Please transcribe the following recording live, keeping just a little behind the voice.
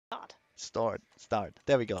Start.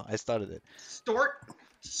 There we go. I started it. Stort? I,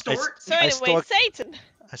 Stort? So I anyway, stalked. Satan.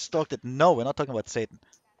 I stalked it. No, we're not talking about Satan.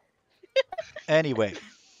 Anyway.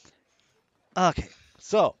 Okay.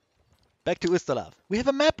 So back to Ustalav. We have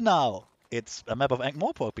a map now. It's a map of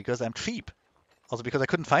Ankh-Morpork because I'm cheap. Also because I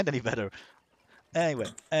couldn't find any better. Anyway,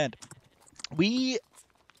 and we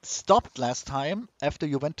stopped last time after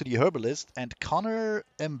you went to the herbalist, and Connor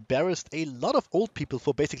embarrassed a lot of old people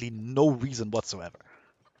for basically no reason whatsoever.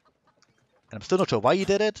 And I'm still not sure why he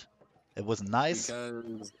did it. It was nice.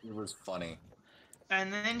 Because it was funny.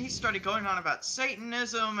 And then he started going on about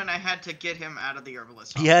Satanism, and I had to get him out of the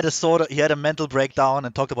herbalist He had a office. he had a mental breakdown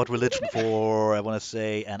and talked about religion for, I want to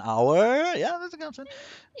say, an hour. Yeah, that's a good option.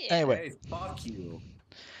 Yeah. Anyway, Hey, fuck you.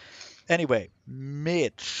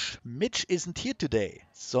 Mitch isn't here today,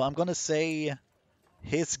 so I'm gonna say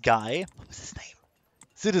his guy. What was his name?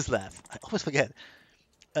 Zidislav. I always forget.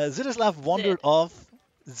 Zidislav wandered Zid. off.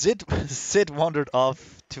 Sid wandered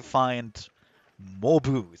off to find more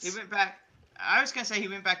He booze. went back. I was gonna say he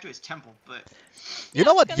went back to his temple, but You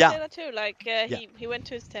know I was what? gonna Yeah, say that too. Like he went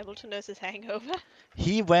to his temple to nurse his hangover.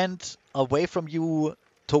 he went away from you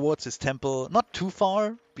towards his temple, not too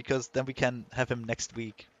far, because then we can have him next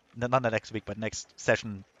week. No, not next week, but next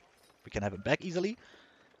session, we can have him back easily.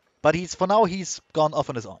 But for now he's gone off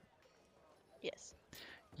on his own. Yes.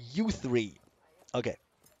 You three. Okay.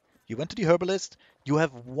 You went to the herbalist. You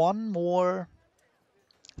have one more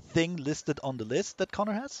thing listed on the list that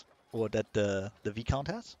Connor has, or that the Viscount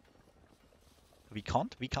has.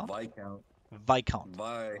 Viscount? Viscount. Viscount.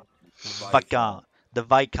 Viscount. The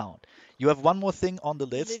Viscount. You have one more thing on the Le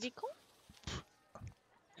list. Vicomte?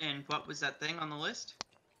 and what was that thing on the list?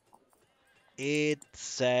 It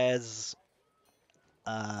says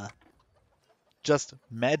just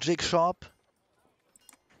magic shop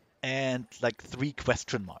and like 3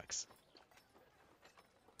 question marks.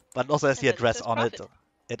 But it also has And the then it address says on it. profit.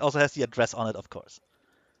 It also has the address on it, of course.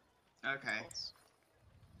 Okay.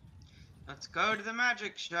 Let's go to the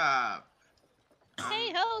magic shop.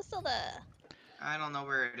 Hey ho, Silda. I don't know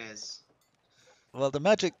where it is. Well, the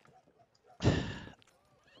magic.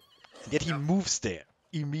 Yet he Yep. moves there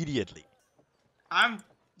immediately. I'm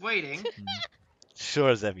waiting.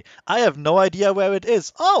 Sure, Zevi. I have no idea where it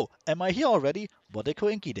is. Oh, am I here already? What a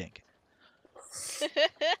coinky dink.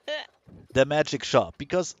 The magic shop.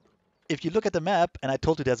 Because if you look at the map, and I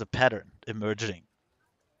told you there's a pattern emerging,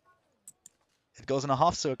 it goes in a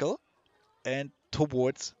half circle and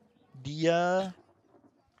towards the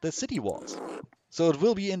city walls. So it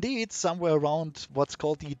will be indeed somewhere around what's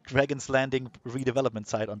called the Dragon's Landing redevelopment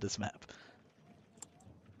site on this map.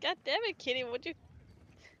 God damn it, Kitty, would you?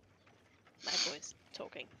 My voice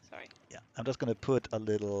talking. Sorry. Yeah, I'm just gonna put a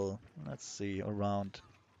little, let's see, around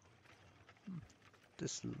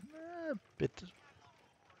this bit.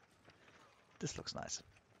 This looks nice.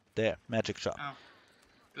 There, magic shop.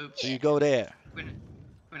 Oh. Oops. So you go there. Went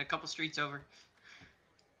a couple streets over.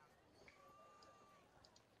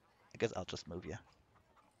 I guess I'll just move you.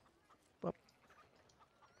 Bop.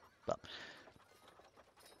 Bop.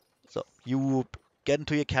 So you get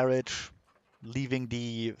into your carriage, leaving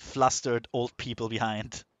the flustered old people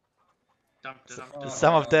behind. Dum, da, dum, da,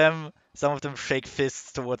 Some dum. of them shake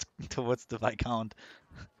fists towards the Viscount.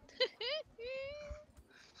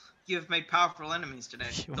 You have made powerful enemies today.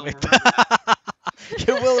 You They'll made- remember that.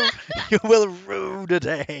 you will rue the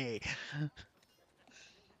day.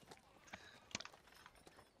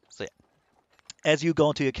 So yeah, as you go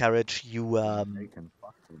into your carriage, you They can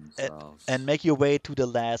fuck themselves. and make your way to the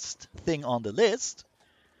last thing on the list.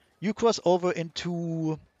 You cross over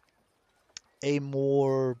into a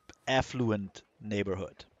more affluent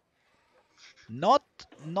neighborhood. Not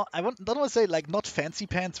don't want to say like not fancy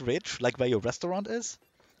pants rich, like where your restaurant is,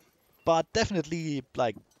 but definitely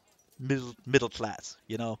like middle class,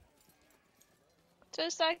 you know. So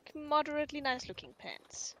it's like moderately nice looking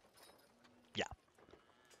pants.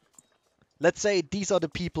 Let's say these are the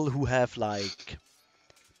people who have like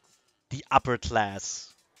the upper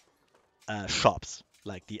class shops,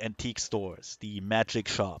 like the antique stores, the magic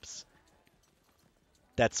shops,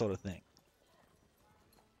 that sort of thing.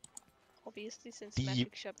 Obviously, since The-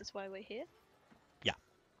 magic shop is why we're here.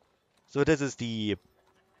 So this is the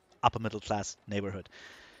upper middle class neighborhood.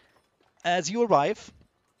 As you arrive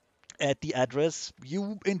at the address,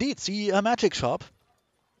 you indeed see a magic shop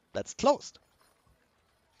that's closed.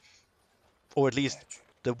 Or at least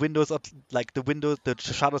the windows are the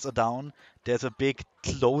shutters are down. There's a big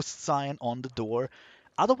closed sign on the door.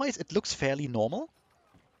 Otherwise, it looks fairly normal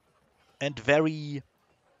and very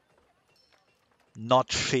not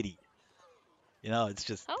shitty. You know,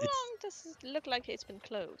 it's How long does it look like it's been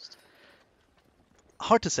closed?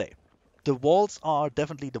 hard to say. the walls are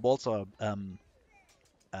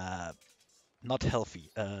not healthy.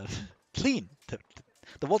 Clean.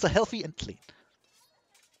 The walls are healthy and clean.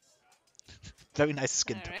 Very nice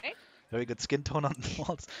skin tone. Alright. Very good skin tone on the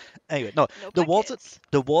walls. Anyway, no, No the walls blankets.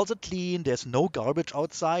 the walls are clean. There's no garbage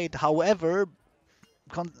outside. However,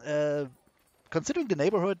 considering the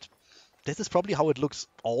neighborhood, this is probably how it looks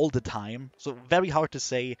all the time. So very hard to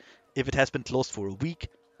say if it has been closed for a week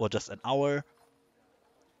or just an hour.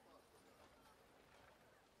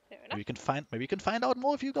 Fair enough. Maybe you can find out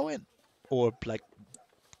more if you go in, or like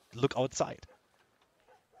look outside.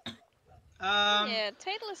 Yeah,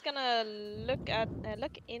 Tatel is gonna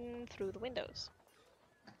look in through the windows.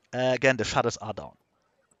 Again, the shutters are down.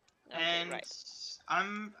 Okay, and right.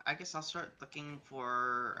 I guess I'll start looking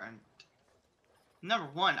for. Number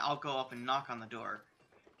one, I'll go up and knock on the door.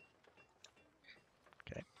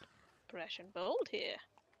 Brash and bold here.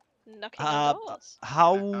 Knocking on doors.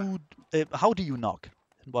 How do you knock?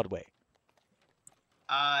 In what way?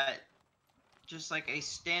 Just like a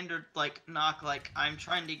standard like knock, like I'm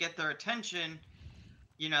trying to get their attention.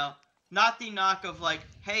 You know, not the knock of like,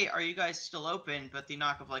 hey, are you guys still open? But the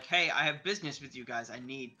knock of like, hey, I have business with you guys. I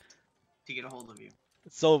need to get a hold of you.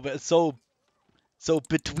 So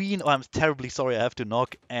between, oh, I'm terribly sorry, I have to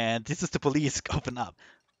knock, and this is the police. Open up.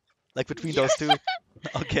 Like between those two.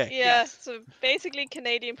 Okay. Yeah, Yes. so basically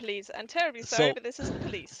Canadian police. I'm terribly So- sorry, but this is the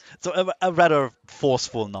police. So a rather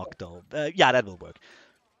forceful knock, though. Yeah, that will work.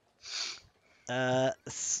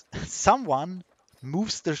 Someone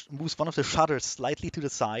moves one of the shutters slightly to the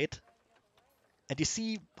side, and you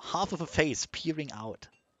see half of a face peering out.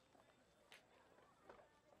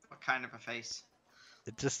 What kind of a face?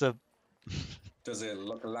 It's just a. Does it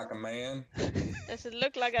look like a man? Does it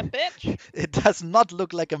look like a bitch? It does not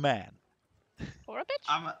look like a man. Or a bitch?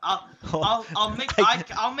 I'll make I-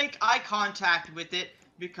 I'll make eye contact with it,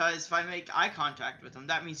 because if I make eye contact with him,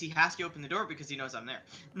 that means he has to open the door because he knows I'm there.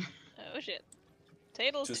 Oh shit.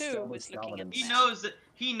 Tatel Just 2 establish is looking at dominance. the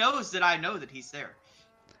He knows that I know that he's there.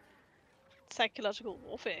 psychological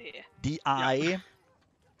warfare here. The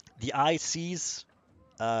eye sees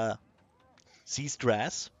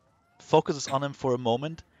Draz, focuses on him for a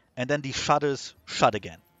moment, and then the shutters shut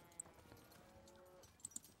again.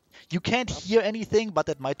 You can't hear anything, but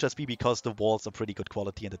that might just be because the walls are pretty good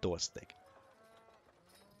quality and the door's thick.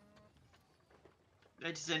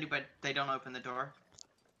 They don't open the door.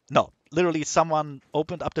 No, literally someone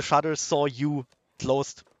opened up the shutters, saw you,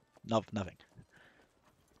 closed, nothing.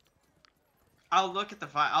 I'll look at the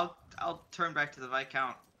I'll turn back to the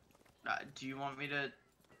Viscount. Do you want me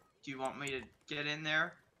to get in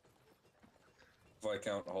there?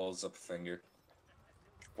 Viscount holds up a finger.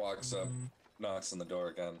 Walks up, knocks on the door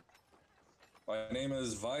again. My name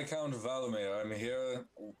is Viscount Valamir. I'm here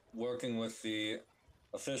working with the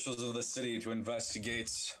officials of the city to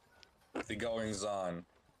investigate the goings-on.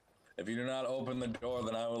 If you do not open the door,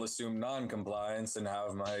 then I will assume non-compliance and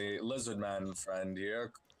have my lizard man friend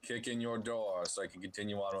here kick in your door so I can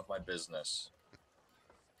continue on with my business.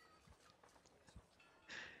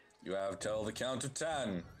 You have till the count of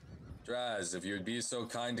 10. Draz, if you would be so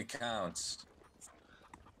kind to count.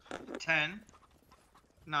 10,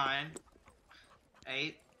 9,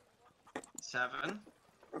 8, 7,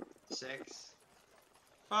 6,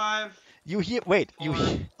 5. You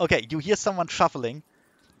hear someone shuffling.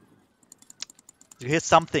 You hear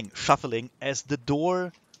something shuffling as the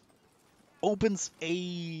door opens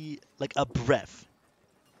a breath.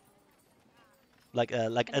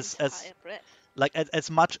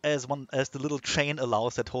 As much as the little chain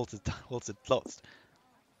allows that holds it closed.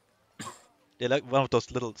 They're like one of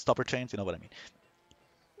those little stopper chains, you know what I mean?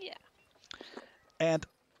 Yeah. And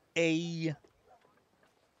I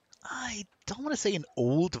don't want to say an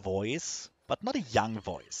old voice, but not a young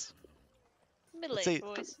voice. Middle-aged say-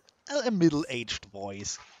 voice. A middle-aged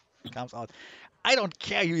voice comes out. I don't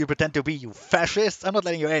care who you pretend to be, you fascists. I'm not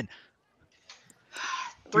letting you in.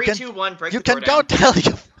 3, can- 2, 1. Break You the door can go down. tell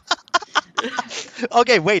you.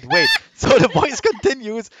 Okay, wait. So the voice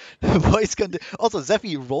continues. Also,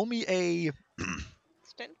 Zephy, roll me a.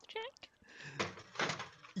 Strength check?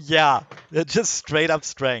 Yeah, just straight up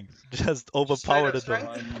strength. Just overpower the straight door.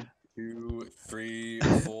 up 1, 2, 3,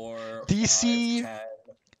 4, DC. 5,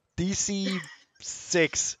 10. DC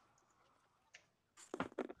 6.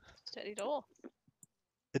 Steady door.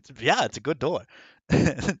 It's a good door.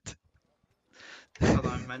 Hold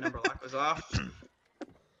on, my number lock was off.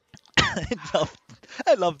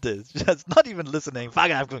 I love this. Just not even listening. Fuck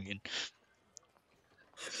it, I'm going in.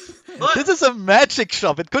 Look, This is a magic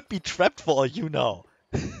shop. It could be trapped for all you know.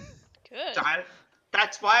 Good.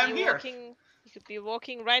 that's why I'm You here. You could be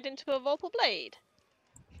walking right into a Vorpal blade.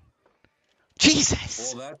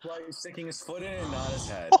 Jesus! Well, that's why he's sticking his foot in and not his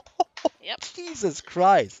head. Yep. Jesus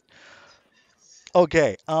Christ.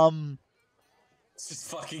 Okay,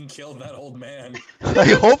 Just fucking killed that old man. I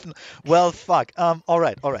hope. Well, fuck.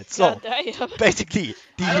 Alright. So, God damn. basically,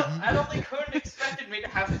 I don't think Hoon expected me to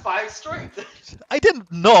have 5 strength. I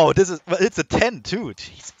didn't know. It's a 10 too.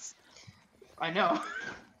 Jesus. I know.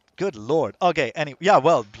 Good lord. Okay, yeah,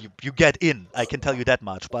 well, you get in. I can tell you that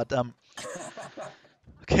much. But,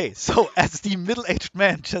 okay, so as the middle-aged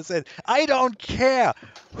man just said, I don't care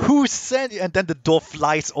who sent you, and then the door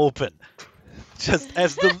flies open. Just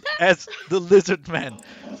as the lizard man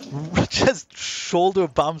just shoulder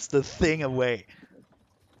bumps the thing away.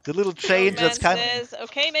 The little chain Old man just kind of says,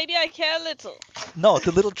 okay, maybe I care a little. no,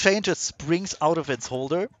 the little chain just springs out of its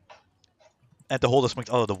holder, and the holder springs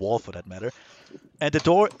out of the wall for that matter, and the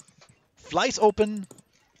door flies open,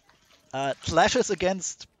 clashes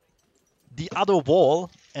against the other wall,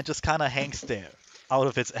 and just kind of hangs there out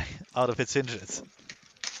of its hinges.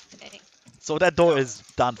 Okay. So that door is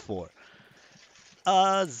done for.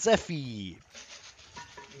 Zephy,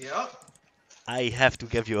 Yep. I have to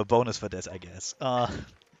give you a bonus for this, I guess. Okay.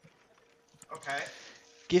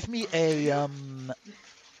 Give me a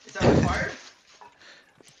Is that required?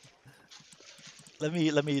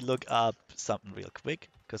 let me look up something real quick,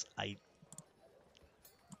 because I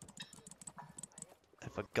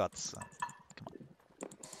forgot something.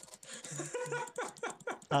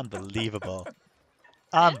 Unbelievable.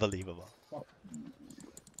 Unbelievable.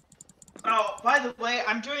 Oh, by the way,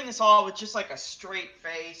 I'm doing this all with just like a straight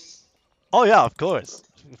face. Oh yeah, of course.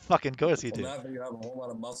 Fucking course you Well, do. not that you have a whole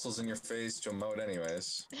lot of muscles in your face to emote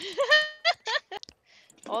anyways.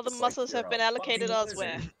 All the It's like muscles you're have been a allocated fucking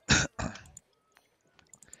elsewhere. lizard.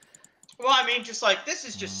 Well, I mean, just like, this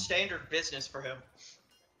is just standard business for him.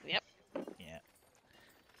 Yeah.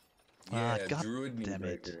 Yeah, God druid knee damn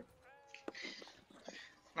it. breaker.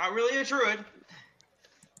 Not really a druid.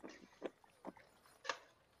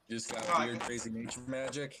 You just got Oh, weird, crazy nature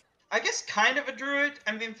magic. I guess kind of a druid.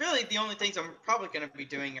 I mean, really, the only things I'm probably going to be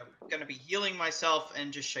doing are going to be healing myself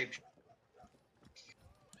and just shape.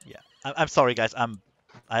 Yeah. I'm sorry guys,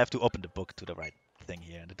 I have to open the book to the right thing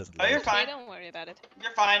here and it doesn't Oh, you're load. fine. Okay, don't worry about it.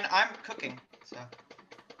 You're fine. I'm cooking, so.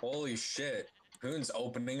 Holy shit. Hoon's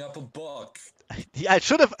opening up a book. Yeah, I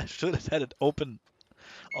should have had it open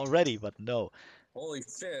already, but no. Holy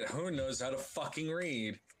shit, Hoon knows how to fucking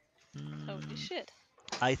read. Holy shit.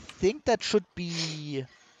 I think that should be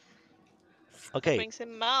That okay. brings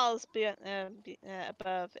him miles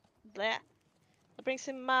above. Blah. That brings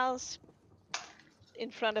him miles in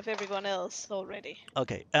front of everyone else already.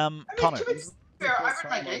 Okay. I mean, Connor. to be This is fair, the I first read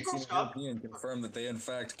my time I've Gangrel seen a stuff. European confirm that they in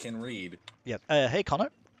fact can read. Yeah. Hey Connor.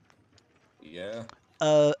 Yeah.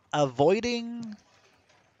 Avoiding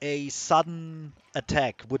a sudden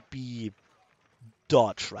attack would be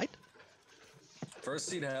dodge, right?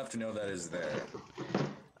 First, you'd have to know that is there.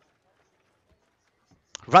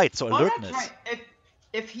 Right. So Well, I'm not alertness. trying.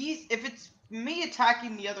 If it's me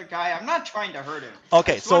attacking the other guy, I'm not trying to hurt him.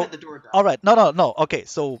 Okay, I just so wanted the door done. all right. No. Okay.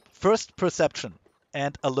 So first perception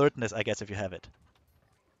and alertness, I guess, if you have it.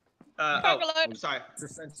 Fog alert. Sorry. To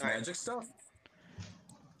sense Sorry. magic stuff?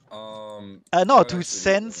 No, that would to actually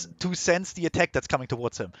be- sense the attack that's coming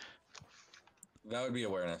towards him. That would be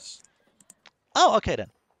awareness. Oh, okay then.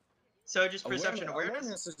 So just perception awareness.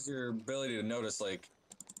 Awareness is your ability to notice, like,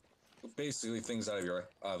 basically things out of your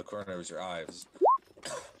the corner of your eyes.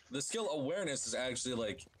 The skill awareness is actually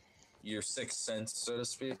like your sixth sense, so to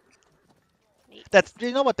speak. That's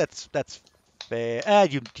you know what? That's fair.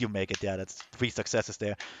 You make it. Yeah, that's 3 successes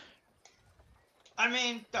there. I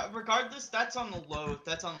mean, regardless, that's on the low.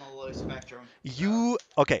 That's on the low spectrum. You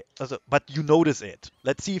okay? But you notice it.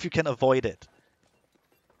 Let's see if you can avoid it.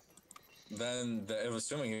 Then, if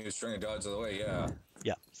assuming he was trying to dodge out of the way, yeah.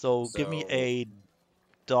 Yeah. So give me So- a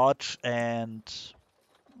dodge and.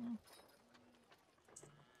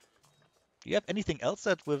 Do you have anything else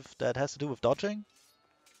that has to do with dodging,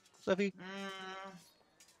 Steffi?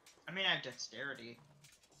 I mean, I have dexterity.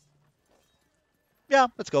 Yeah,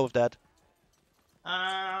 let's go with that.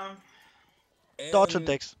 Dodge and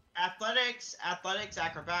dex. Athletics,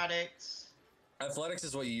 acrobatics. Athletics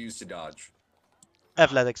is what you use to dodge.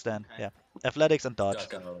 Athletics then. Okay. Yeah. Athletics and dodge.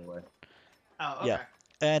 Duck out of the way. Oh, okay. Yeah.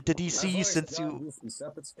 And the DC Athletics since got you goofy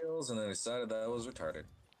separate skills, and then decided that was retarded.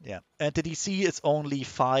 yeah, and the DC is only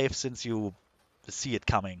 5 since you see it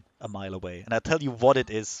coming a mile away. And I'll tell you what it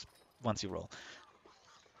is once you roll.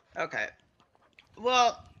 Okay.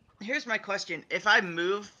 Well, here's my question. If I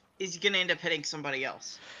move, is he going to end up hitting somebody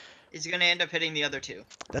else? Is he going to end up hitting the other two?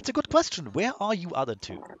 That's a good question. Where are you other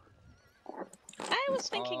two? I was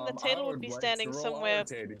thinking the I tail would would be like standing to roll somewhere.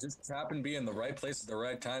 Arate to just tap and be in the right place at the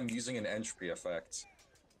right time using an entropy effect.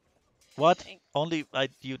 What? Dang. Only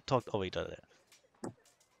you talked over each other.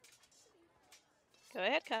 Go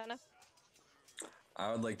ahead, Kana.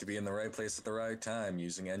 I would like to be in the right place at the right time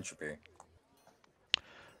using entropy.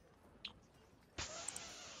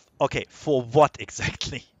 Okay, for what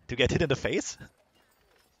exactly? To get hit in the face?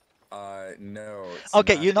 No.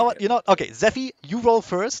 Okay, you know what? You know. Okay, Zephy, you roll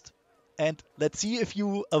first, and let's see if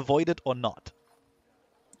you avoid it or not.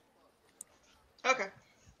 Okay.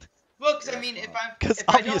 Well, because I Yes, mean, if well. I'm Because if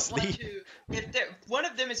I don't want obviously, to, if there, one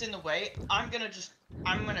of them is in the way, I'm gonna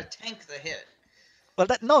tank the hit. well,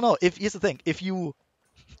 no. If here's the thing, if you,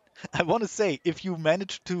 I want to say, if you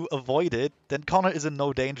manage to avoid it, then Connor is in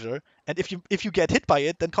no danger, and if you get hit by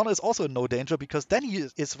it, then Connor is also in no danger because then he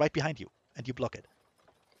is right behind you and you block it.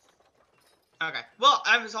 Okay. Well,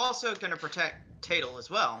 I was also gonna protect Tatel as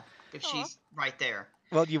well if Aw. she's right there.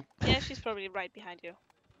 Well, you Yeah, she's probably right behind you.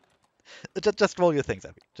 just roll your things,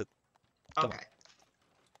 Zephy. Just come on. Okay.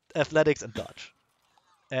 Athletics and dodge.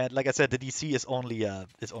 And like I said, the DC is only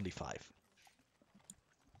 5.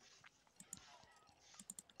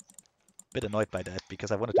 Bit annoyed by that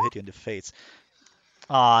because I wanted to hit you in the face.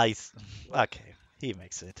 Ah, okay. He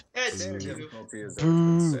makes it. It's Standard 2. difficulty has always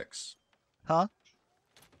been Boo. 6. Huh?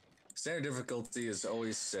 Standard difficulty is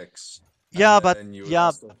always 6. Yeah, And but then you would yeah,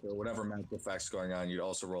 also, for whatever magic effect's going on, you'd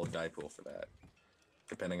also roll a die pool for that.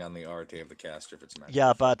 Depending on the RT of the caster, if it's a magic yeah,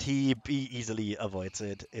 effect. but he easily avoids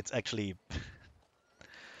it. It's actually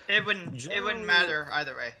It wouldn't Generally- matter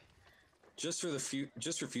either way. Just for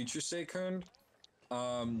future's sake, Kern,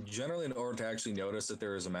 generally in order to actually notice that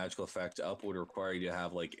there is a magical effect up would require you to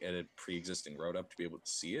have like a pre-existing road up to be able to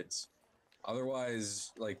see it. Otherwise,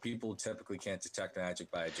 like people typically can't detect magic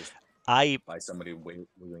by somebody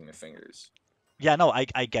wiggling their fingers. yeah, no,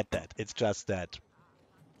 I get that. It's just that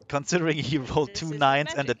considering he rolled This two isn't nines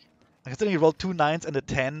and magic. considering he rolled 2 9s and a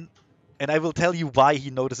 10, and I will tell you why he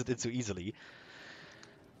noticed it so easily.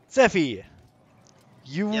 Zephy,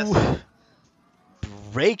 you Yes.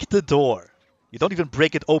 break the door. You don't even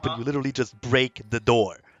break it open. You literally just break the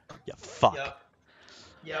door. Yeah, fuck.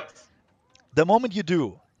 Yep. The moment you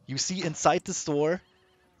do, you see inside the store,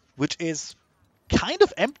 which is kind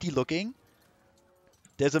of empty looking.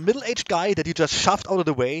 There's a middle-aged guy that you just shoved out of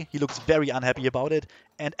the way. He looks very unhappy about it.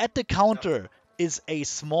 And at the counter is a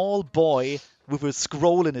small boy with a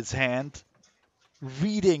scroll in his hand,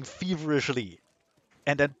 reading feverishly,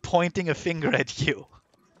 and then pointing a finger at you.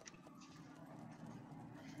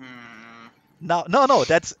 Now, no,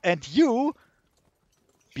 and you,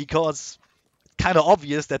 because kind of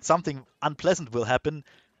obvious that something unpleasant will happen,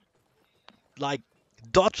 like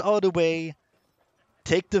dodge out of the way,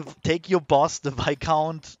 take your boss, the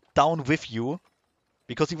Viscount, down with you,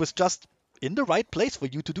 because he was just in the right place for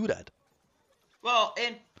you to do that. Well,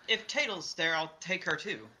 and if Tatel's there, I'll take her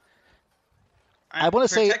too. I I'm wanna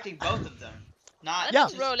say- protecting both of them. I Not Yeah. don't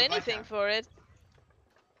just roll the anything Viscount. for it.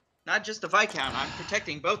 Not just the Viscount. I'm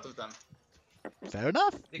protecting both of them. Fair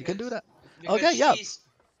enough. You can do that. Because Okay, yeah. she's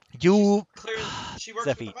You, clearly she works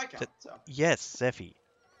Zephy, with the Viscount. So. yes, Zephy.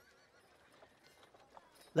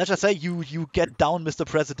 Let's just say you get down, Mr.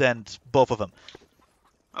 President, both of them.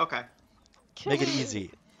 Okay. Make it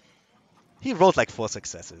easy. He rolled like 4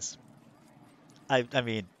 successes. I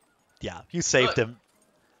mean, yeah, you saved Look. him.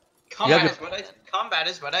 Combat have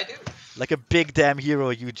is what I do. Like a big damn hero,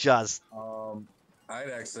 you just... I'd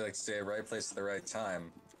actually like to say right place at the right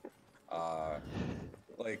time.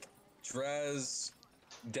 Like Drez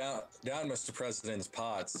down Mr. President's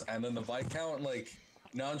pots, and then the Viscount like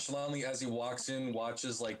nonchalantly as he walks in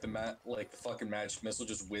watches like the fucking magic missile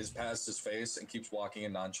just whiz past his face and keeps walking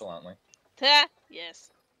in nonchalantly. Yes.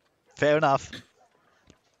 Fair enough.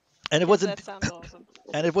 And it Yes, wasn't... that sounds awesome.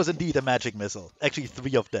 And it was indeed a magic missile. Actually,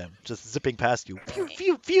 3 of them just zipping past you. Pew,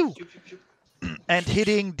 pew, pew. And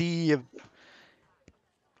hitting the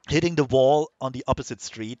wall on the opposite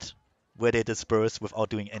street where they disperse without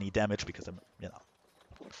doing any damage because I'm,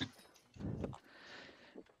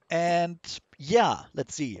 And yeah,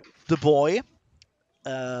 let's see. The boy,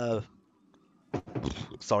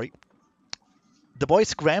 sorry. The boy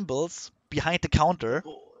scrambles behind the counter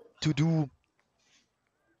to do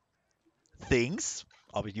things.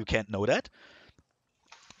 Obviously, you can't know that.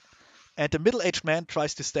 And the middle-aged man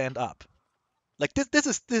tries to stand up. Like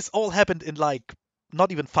this all happened in like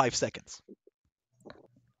not even 5 seconds.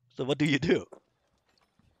 So what do you do?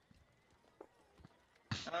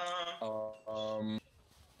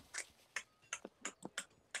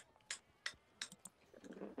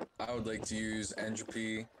 I would like to use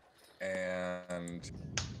entropy and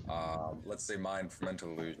let's say mind for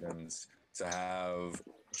mental illusions to have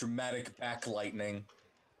dramatic backlightning.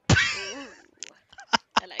 Ooh,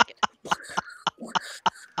 I like it.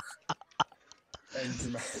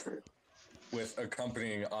 And with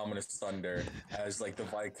accompanying ominous thunder as like the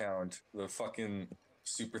Viscount, the fucking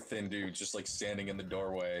super thin dude, just like standing in the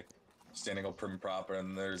doorway, standing all prim and proper,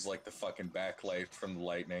 and there's like the fucking backlight from the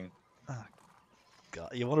lightning. Oh, God,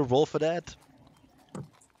 you want to roll for that?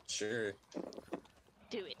 Sure.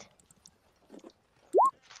 Do it.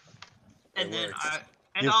 And then works.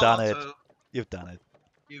 You've I'll done also it. You've done it.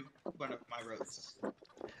 do one of my roasts.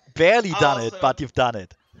 Barely I'll done it, also- but you've done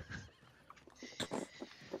it.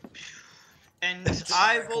 And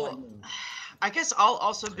I will. I guess I'll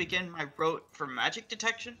also begin my rote for magic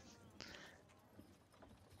detection.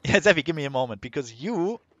 Yeah, Zephy, give me a moment because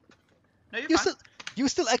No, you're you fine.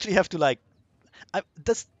 still actually have to like.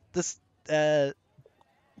 Does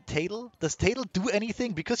Tatel do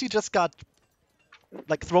anything because you just got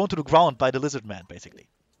like thrown to the ground by the lizard man basically?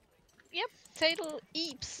 Yep. Tatel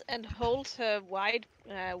eeps and holds her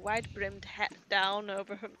wide-brimmed hat down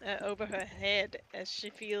over her head as she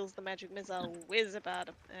feels the magic missile whiz above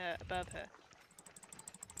her.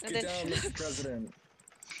 And Get then down, she Mr. looks. President.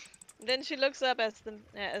 Then she looks up as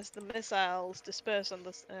the missiles disperse on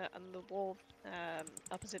the wall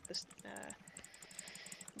opposite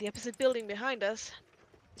the opposite building behind us.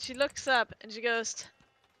 She looks up and she goes,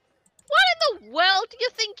 "What in the world do you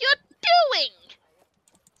think you're doing?"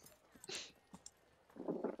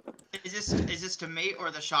 Is this to me or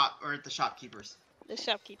the shopkeepers? The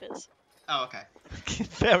shopkeepers. Oh, okay.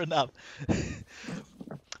 Fair enough.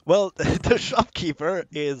 Well, the shopkeeper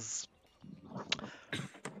is,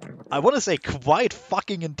 I want to say, quite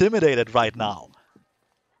fucking intimidated right now.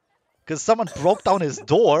 Because someone broke down his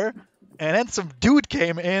door, and then some dude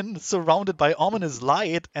came in, surrounded by ominous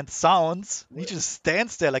light and sounds. And he just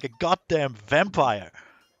stands there like a goddamn vampire.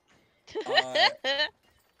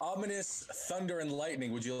 Ominous thunder and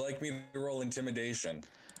lightning. Would you like me to roll intimidation?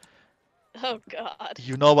 Oh God.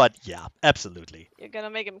 You know what? Yeah, absolutely. You're gonna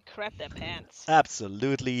make them crap their pants.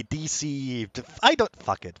 Absolutely. DC. I don't.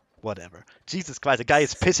 Fuck it. Whatever. Jesus Christ, the guy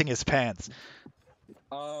is pissing his pants.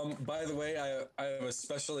 By the way, I have a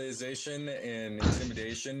specialization in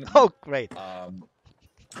intimidation. Oh, great.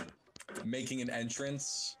 Making an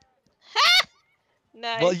entrance.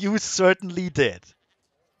 Nice. Well, you certainly did.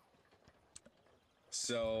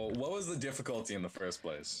 So, what was the difficulty in the first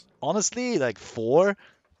place? Honestly, like 4.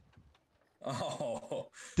 Oh,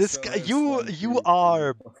 This so guy, it's you 1, 2, you 3,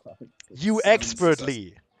 are 4, 5, 6, you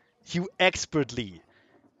 7 expertly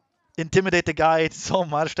intimidate the guy so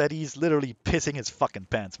much that he's literally pissing his fucking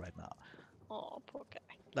pants right now. Oh, poor guy.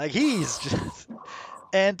 Like he's just.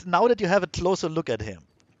 And now that you have a closer look at him,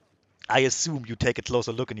 I assume you take a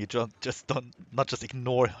closer look and you don't not just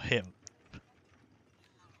ignore him,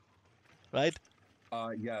 right?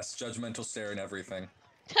 Yes, judgmental stare and everything.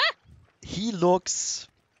 He looks.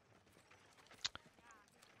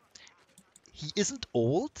 He isn't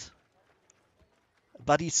old,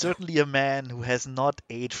 but he's certainly a man who has not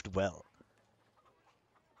aged well.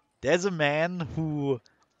 There's a man who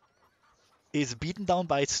is beaten down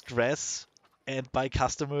by stress and by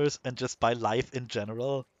customers and just by life in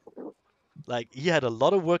general. Like, he had a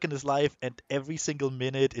lot of work in his life, and every single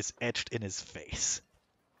minute is etched in his face.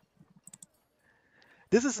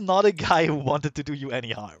 This is not a guy who wanted to do you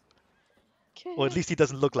any harm. Or at least he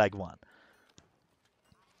doesn't look like one.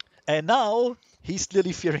 And now, he's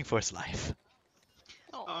clearly fearing for his life.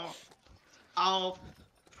 Oh. I'll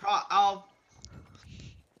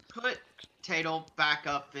put Tatel back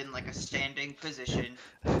up in like a standing position.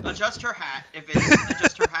 Adjust her hat if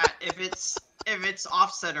it's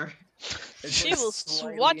offset her. It's She like will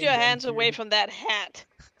slightly swat your hands indented. away from that hat.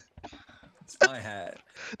 It's my hat.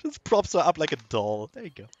 Just props her up like a doll. There you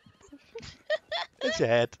go. That's your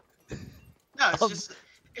head. No, it's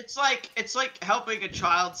it's like helping a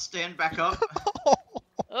child stand back up.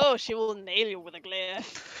 Oh, she will nail you with a glare.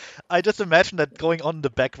 I just imagine that going on in the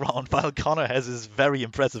background while Connor has his very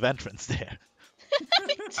impressive entrance there.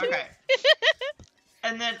 Okay.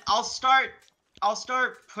 And then I'll start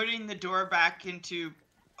putting the door back into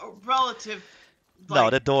a relative No,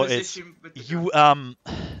 like, the door is position with the you door.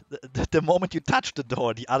 the moment you touch the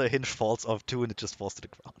door, the other hinge falls off too, and it just falls to the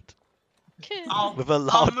ground with a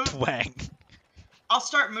loud twang. I'll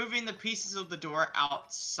start moving the pieces of the door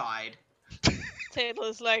outside.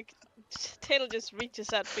 Tatel just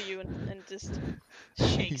reaches out for you and just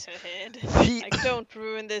shakes her head. He- Like, don't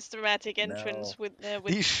ruin this dramatic entrance with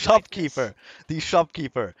The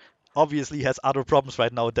shopkeeper obviously has other problems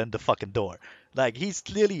right now than the fucking door. Like, he's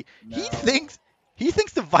clearly No. he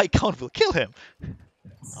thinks the Viscount will kill him.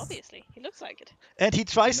 Obviously, he looks like it. And he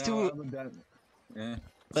tries No, to. I would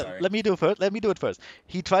Let, sorry. let me do it first. Let me do it first.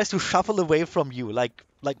 He tries to shuffle away from you, like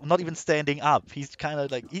not even standing up. He's kind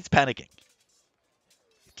of like he's panicking.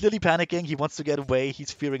 Clearly panicking. He wants to get away.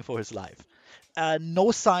 He's fearing for his life.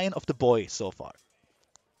 No sign of the boy so far.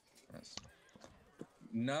 Yes.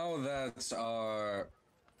 Now that our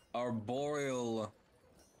arboreal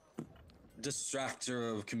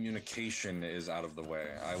distractor of communication is out of the way,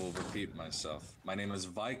 I will repeat myself. My name is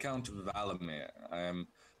Viscount Valamir. I am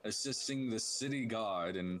assisting the city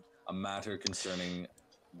guard in a matter concerning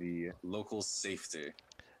the local safety,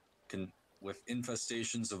 with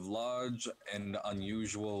infestations of large and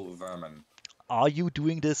unusual vermin. Are you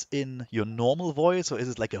doing this in your normal voice or is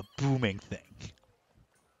it like a booming thing?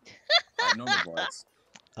 Normal voice.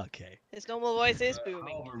 Okay. His normal voice is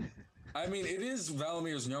booming. However, I mean, it is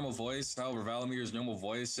Valamir's normal voice. However, Valamir's normal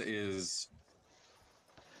voice is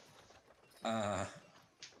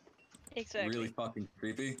Exactly. really fucking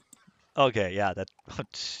creepy. Okay, yeah, that. Oh,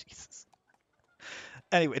 Jesus.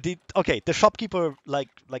 Anyway, the shopkeeper like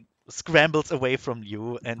scrambles away from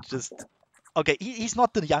you and just. Okay, he's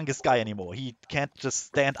not the youngest guy anymore. He can't just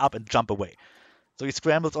stand up and jump away. So he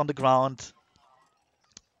scrambles on the ground,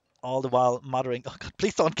 all the while muttering, "Oh God,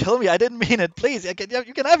 please don't kill me! I didn't mean it. Please, you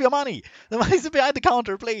can have your money. The money's behind the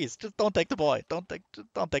counter. Please, just don't take the boy. Don't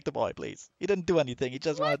take the boy, please. He didn't do anything. He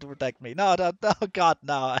just wanted to protect me. No, no, no, God,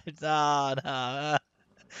 no, no, no."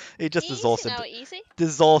 He just Easy now, easy.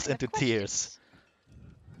 dissolves I have into tears. questions.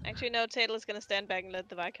 Actually, no, Taylor's gonna stand back and let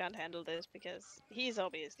the Viscount handle this because he's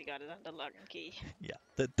obviously got it under lock and key. Yeah,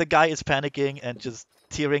 the guy is panicking and just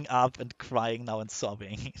tearing up and crying now and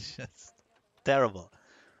sobbing. It's just terrible.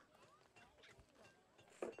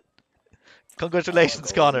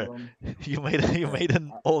 Congratulations, Walk over Connor. to him. You made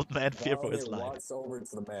an old man fear for his Valamir life. walks over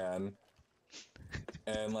to the man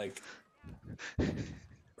and like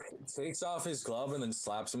takes off his glove and then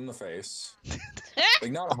slaps him in the face.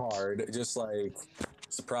 Like not hard, just like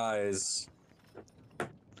surprise.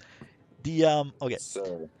 Okay,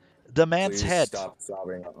 So the man's please head. stop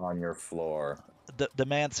sobbing on your floor. The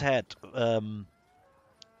man's head.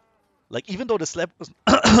 Like even though the slap was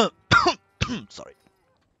sorry.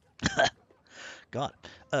 God.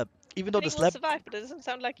 Even though Kenny the will slap survive, but it doesn't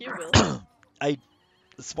sound like you will. I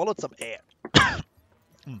swallowed some air.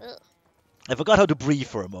 Ugh. I forgot how to breathe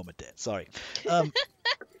for a moment there. Sorry. Happens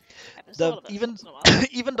to all of us Even once in a while.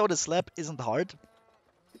 even though the slap isn't hard,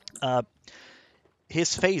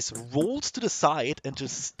 his face rolls to the side and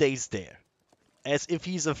just stays there, as if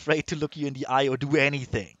he's afraid to look you in the eye or do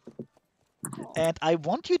anything. And I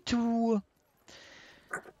want you to,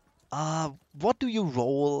 what do you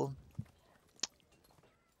roll?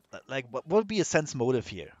 Like, what would be a sense motive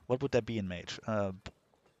here? What would that be in Mage?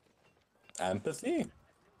 Empathy?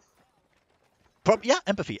 Yeah,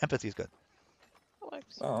 empathy. Empathy is good. That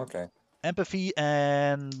works. Oh, okay. Empathy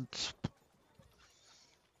and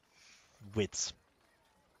wits.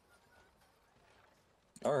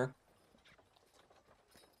 Alright.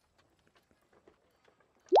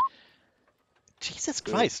 Jesus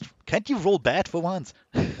Christ! Can't you roll bad for once?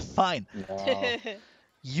 Fine. No.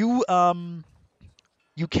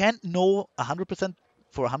 You can't know 100%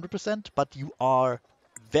 for 100%, but you are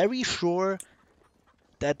very sure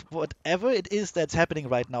that whatever it is that's happening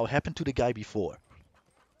right now happened to the guy before,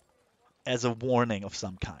 as a warning of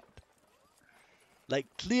some kind. Like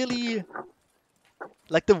clearly,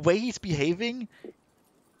 like the way he's behaving,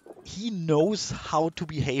 he knows how to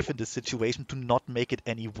behave in this situation to not make it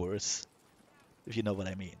any worse, if you know what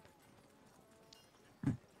I mean.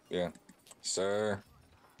 Yeah. Sir,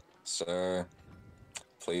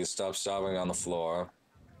 please stop sobbing on the floor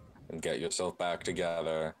and get yourself back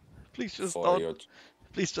together. Please just For don't. your...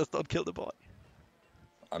 Please just don't kill the boy.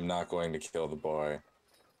 I'm not going to kill the boy.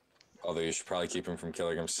 Although you should probably keep him from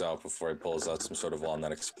killing himself before he pulls out some sort of wand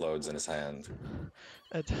that explodes in his hand.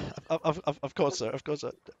 And, of course, sir. Of course,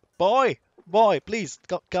 sir. Boy, please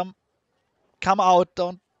come out.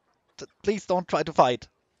 Please don't try to fight.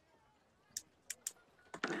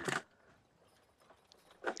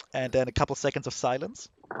 And then a couple seconds of silence.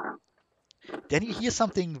 Then you hear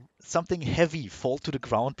something heavy fall to the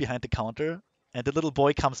ground behind the counter, and the little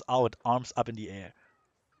boy comes out, arms up in the air.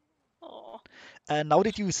 Aw. And now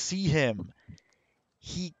that you see him,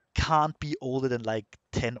 he can't be older than like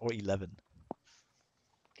 10 or 11.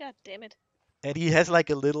 God damn it. And he has like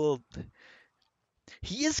a little.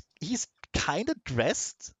 He's kind of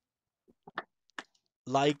dressed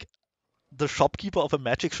like the shopkeeper of a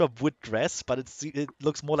magic shop would dress, but it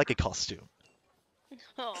looks more like a costume.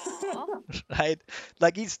 Aww. Right?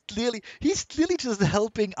 Like he's clearly just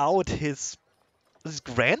helping out his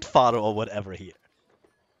grandfather or whatever here.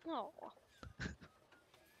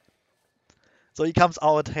 So he comes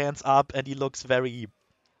out, hands up, and he looks very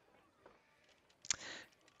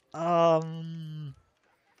how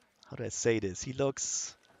do I say this? He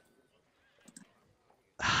looks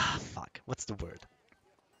fuck, what's the word?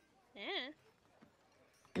 Yeah.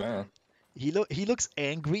 Yeah. He looks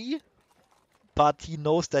angry, but he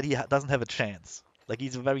knows that he doesn't have a chance. Like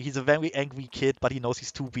he's a very angry kid, but he knows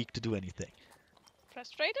he's too weak to do anything.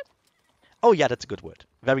 Frustrated? Oh yeah, that's a good word.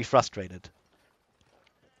 Very frustrated.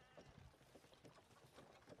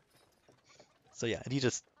 So yeah, and he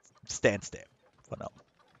just stands there for now.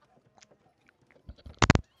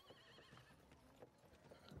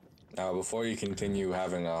 Now, before you continue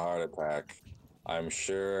having a heart attack, I'm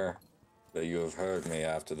sure that you have heard me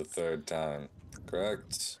after the third time,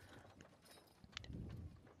 correct?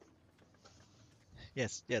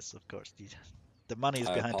 Yes, yes, of course. The money is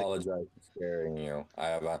I behind the. apologize for scaring you. I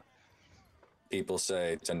have a. People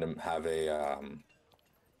say tend to have a.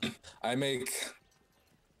 I make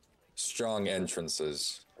strong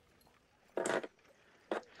entrances.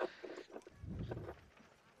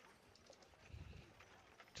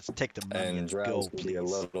 Just take the money And and Draz go, can be a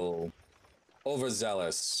please. little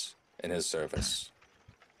overzealous in his service.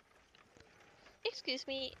 Excuse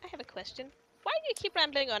me, I have a question. Why do you keep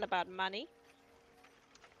rambling on about money?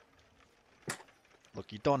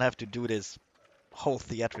 Look, you don't have to do this whole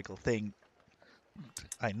theatrical thing.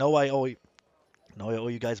 I know I owe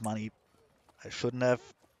you guys money. I shouldn't have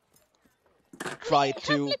tried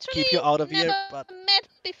We have to keep you literally out of here, never but met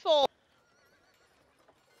before.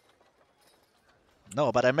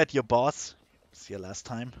 no, but I met your boss. It's your last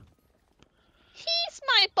time. He's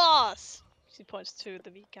my boss! She points to the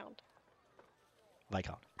Viscount.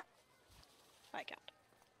 Viscount. Viscount.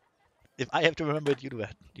 If I have to remember it, you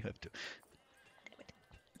have to.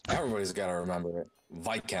 Everybody's got to remember it.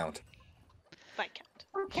 Viscount.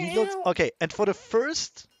 Viscount. He looks okay, and for the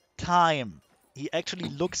first time, he actually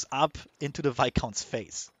looks up into the Viscount's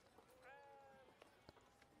face.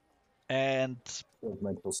 And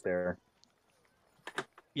Mental stare.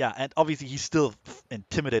 yeah, and obviously he's still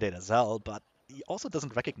intimidated as hell, but he also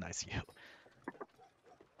doesn't recognize you.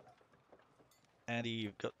 And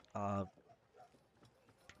he got,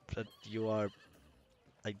 but you are,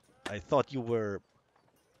 I thought you were,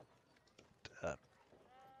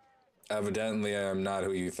 Evidently, I am not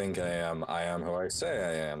who you think I am. I am who I say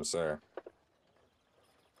I am, sir.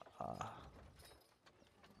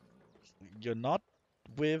 you're not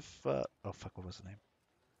with, oh fuck, what was the name?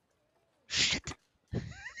 Shit!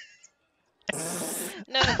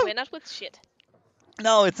 No, we're not with shit.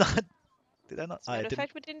 No, it's not. Did I not? As a matter of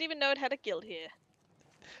fact, we didn't even know it had a guild here.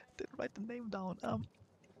 Didn't write the name down.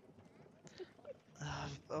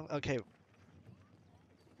 Okay.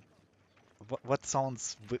 What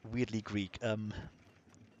sounds weirdly Greek?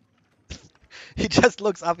 He just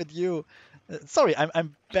looks up at you. Sorry,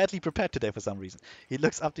 I'm badly prepared today for some reason. He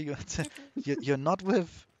looks up to you and says, "You're not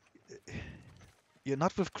with. You're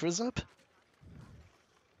not with Chrysup?"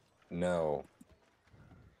 No.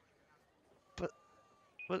 But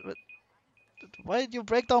why did you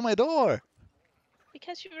break down my door?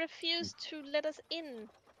 Because you refused to let us in.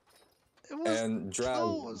 It was And Draz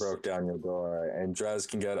closed. broke down your door, and Draz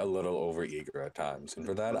can get a little overeager at times, and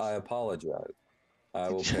for that I apologize. I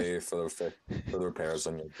will pay for the repairs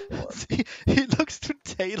on your door. He looks to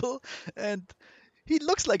Tatel and he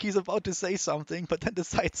looks like he's about to say something, but then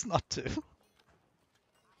decides not to.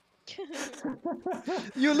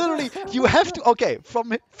 You have to. Okay, from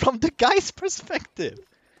the guy's perspective,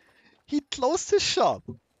 he closed his shop.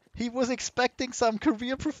 He was expecting some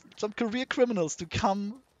career criminals to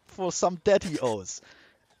come for some debt he owes.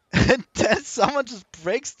 And then someone just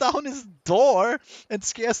breaks down his door and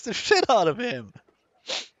scares the shit out of him.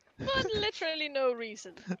 For literally no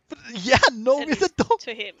reason. But yeah, no, At with the least door,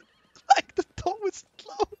 to him. like the door was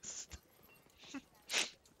closed.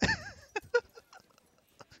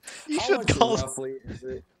 You How should much call. roughly is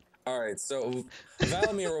it? Alright, so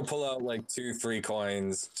Valimir will pull out like 2-3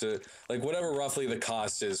 coins to like whatever roughly the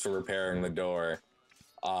cost is for repairing the door.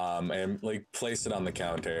 And like place it on the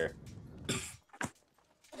counter.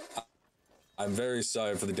 I'm very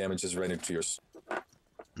sorry for the damages rendered to your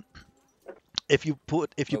If you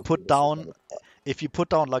put down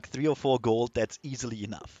like 3 or 4 gold, that's easily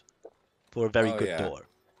enough for a very good door.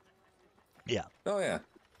 Yeah. Oh yeah.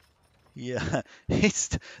 Yeah.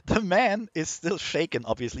 The man is still shaken,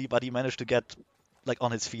 obviously, but he managed to get like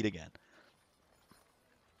on his feet again.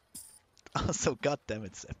 Also, god damn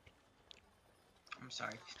it, Sam. I'm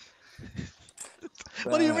sorry.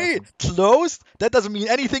 What do you mean? Closed? That doesn't mean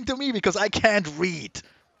anything to me because I can't read.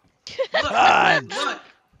 Look, Fine. look.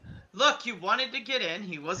 Look, you wanted to get in.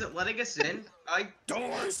 He wasn't letting us in.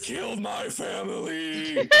 Doors killed my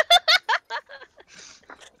family.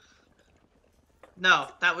 No,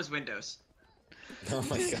 that was Windows. Oh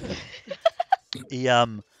my god. He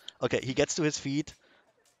okay, he gets to his feet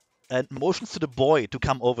and motions to the boy to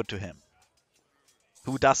come over to him,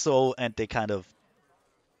 who does so, and they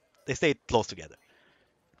stay close together.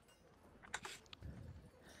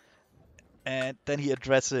 And then he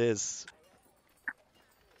addresses,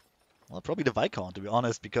 well, probably the Viscount, to be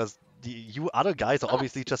honest, because you other guys are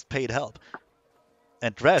obviously just paid help.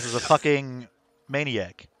 And Dres is a fucking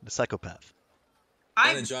maniac, the psychopath.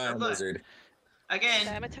 And a giant look, lizard. again,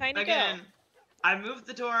 I'm a tiny again. girl. I moved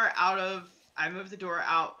the door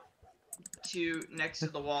out to next to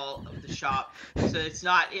the wall of the shop, so it's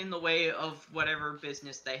not in the way of whatever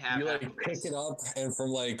business they have. You like after pick this. it up, and from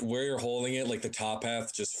like where you're holding it, like the top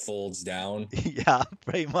half just folds down. Yeah,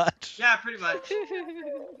 pretty much. Yeah, pretty much.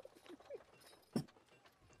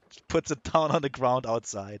 Puts it down on the ground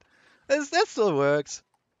outside. That still works.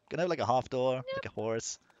 Can have like a half door, like a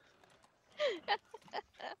horse.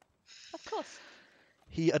 Of course.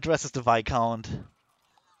 He addresses the Viscount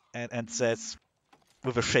and says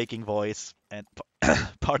with a shaking voice, and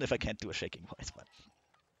pardon if I can't do a shaking voice, but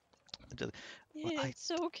well,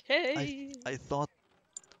 It's okay. I thought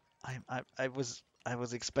I was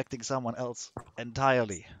expecting someone else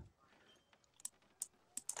entirely.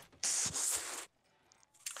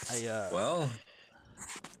 Well,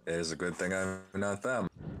 it is a good thing I'm not them.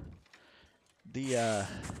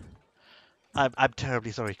 I'm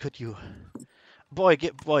terribly sorry. Could you,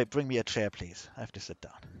 bring me a chair, please. I have to sit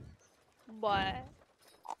down. Boy.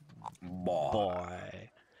 Boy.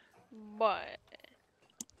 Boy.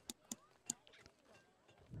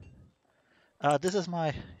 This is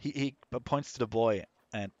my. He points to the boy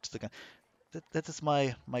and to the gun. That is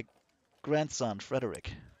my grandson,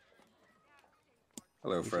 Frederick.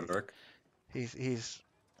 Hello, Frederick. He's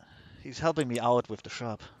helping me out with the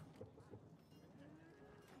shop.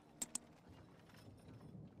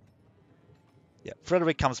 Yeah,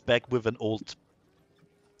 Frederick comes back with an old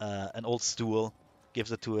stool,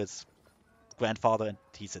 gives it to his grandfather, and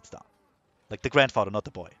he sits down. Like the grandfather, not the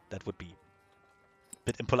boy. That would be a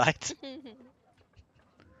bit impolite.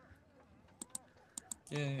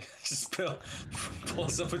 Yeah, just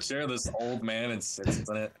pulls up a chair, this old man, and sits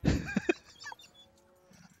in it.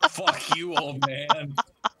 Fuck you, old man.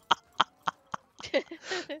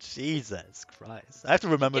 Jesus Christ. I have to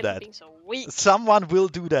remember that. Being so weak. Someone will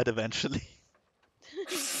do that eventually.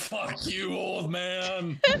 Fuck you, old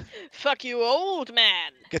man. Fuck you, old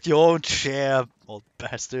man. Get your own chair, old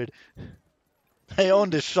bastard. I own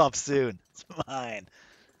this shop soon. It's mine.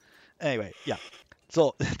 Anyway, yeah.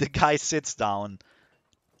 So the guy sits down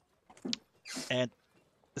and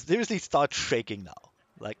seriously starts shaking now.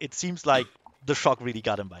 Like, it seems like the shock really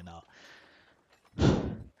got him by now.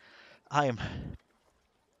 I'm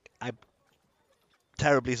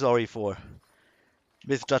terribly sorry for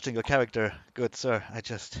misjudging your character, good sir.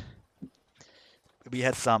 We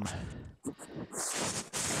had some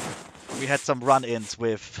run-ins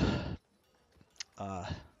with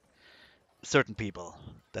certain people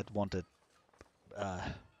that wanted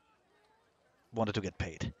to get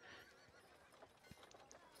paid.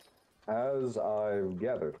 As I've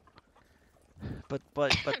gathered. But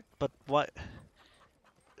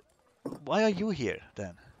why are you here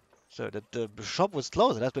then? So the shop was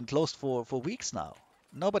closed. It has been closed for weeks now.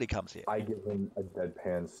 Nobody comes here. I give him a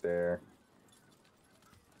deadpan stare.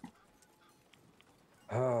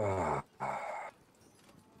 For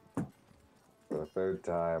the third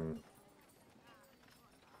time,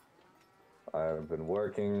 I've been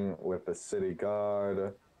working with the city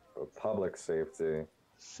guard for public safety.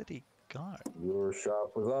 City guard? Your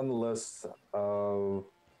shop was on the list of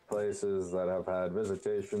places that have had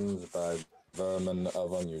visitations by Vermin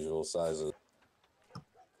of unusual sizes.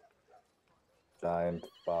 giant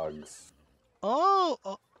bugs. Oh,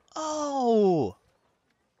 oh, oh,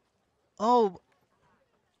 oh.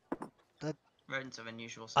 Rodents of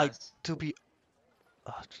unusual I size. to be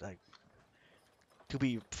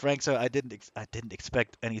frank, sir, I didn't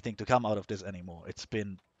expect anything to come out of this anymore. It's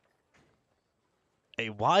been a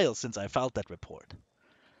while since I filed that report.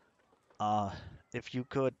 If you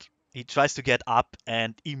could, he tries to get up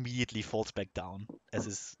and immediately falls back down as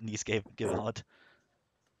his knees give out.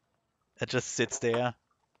 And just sits there.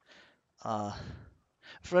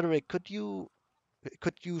 Frederick, could you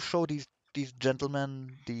show these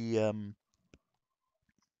gentlemen the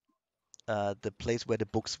place where the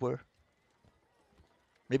books were?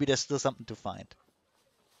 Maybe there's still something to find.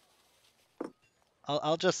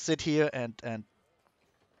 I'll just sit here and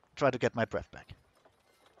try to get my breath back.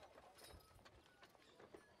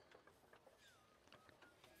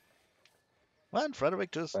 Well, and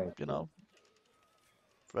Frederick just, Thank you you. know,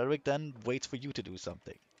 Frederick then waits for you to do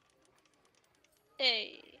something.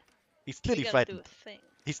 Hey, He's we clearly gotta do frightened. a thing.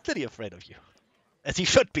 He's clearly afraid of you, as he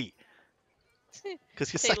should be,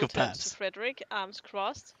 because you're Taylor turns to psychopaths. Frederick, arms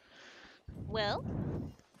crossed. Well,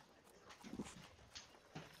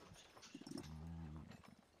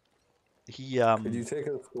 He Could you take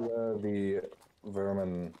us to where the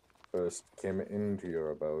vermin first came into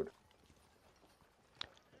your abode?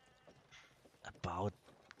 about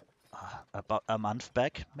about a month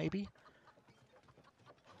back, maybe.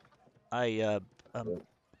 I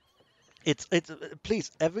it's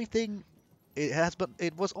please everything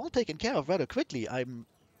it was all taken care of rather quickly. I'm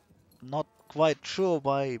not quite sure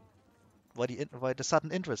why the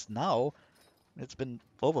sudden interest now. It's been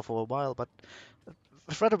over for a while, but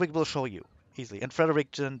Frederick will show you easily. And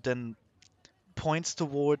Frederick then points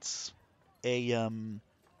towards a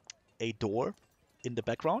door in the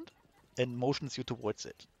background and motions you towards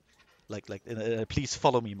it, like in a please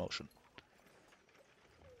follow me motion.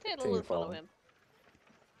 Taylor Continue will follow following. him.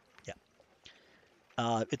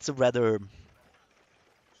 It's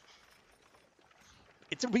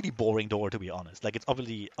it's a really boring door to be honest. Like it's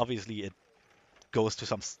obviously it goes to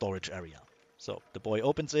some storage area. So the boy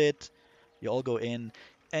opens it, you all go in,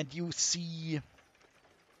 and you see.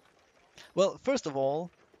 Well, first of all,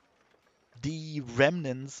 the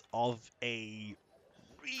remnants of a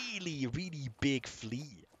really big flea.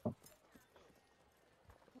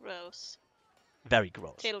 Gross. Very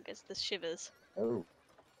gross. Taylor gets the shivers. Oh.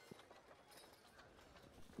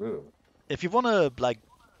 Ooh. If you wanna like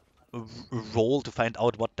roll to find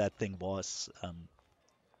out what that thing was, Yeah,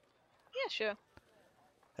 sure.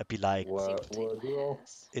 it'd be like See what What Taylor would you roll?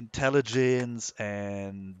 has. intelligence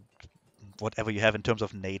and whatever you have in terms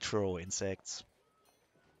of nature or insects.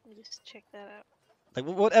 Let me just check that out. Like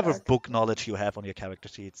whatever Back. book knowledge you have on your character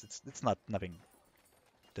sheets, it's not nothing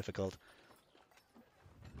difficult.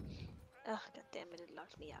 Oh, god damn it, it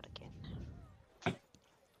locked me out again.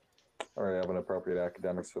 Alright, I have an appropriate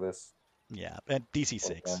academics for this. Yeah, and DC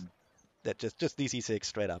 6. Okay. That just DC 6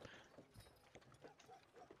 straight up.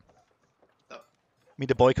 Oh. I mean,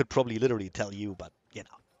 the boy could probably literally tell you, but you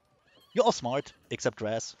know, you're all smart except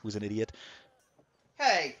Draz, who's an idiot.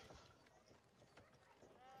 Hey.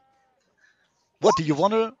 What do you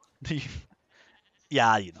Excuse me. wanna?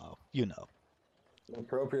 Yeah, you know. An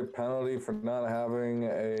appropriate penalty for not having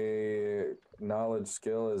a knowledge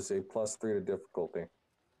skill is a +3 to difficulty.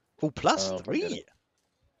 Oh, plus I don't know if I did 3. it.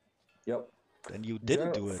 Yep. Then you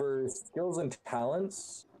didn't do it. For skills and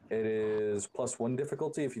talents, it is +1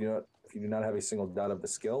 difficulty if you do not have a single dot of the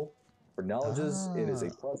skill. For knowledges, it is a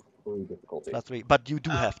 +3 difficulty. Plus 3, but you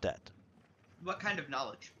do Um, have that. What kind of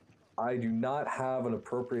knowledge? I do not have an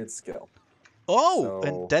appropriate skill. Oh,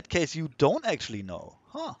 in So- that case, you don't actually know,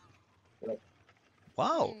 huh? Yep.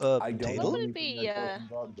 Wow. I don't Tatel? know What would it anything be, that talks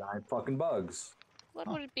about giant fucking bugs. What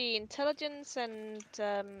Huh. would it be? Intelligence and,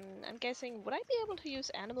 I'm guessing, would I be able to use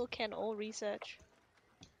animal ken or research?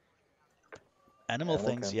 Animal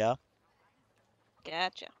things, ken. yeah.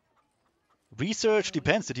 Gotcha. Research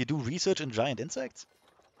depends. Did you do research in giant insects?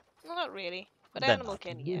 Not really, but Then animal not.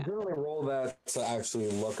 ken, You yeah. generally roll that to actually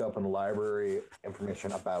look up in the library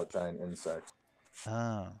information about giant insects.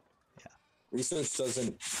 Ah. Research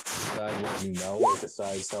doesn't decide what you know, it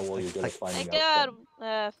decides how well you're good at I finding got,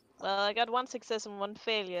 out. I got 1 success and 1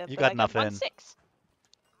 failure, You but got I got 1 nothing. 6.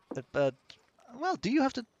 But well, do you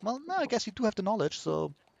have to? Well, no, I guess you do have the knowledge.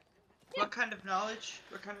 So What kind of knowledge?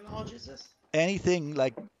 What kind of knowledge is this? anything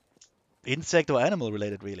like insect or animal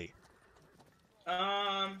related, really.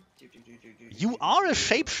 You are a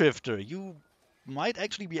shapeshifter. You might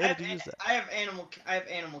actually be able to use that. I have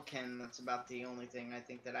animal ken. That's about the only thing I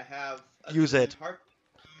think that I have. other Use than it.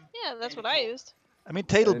 Yeah, that's And what I cool. used. I mean,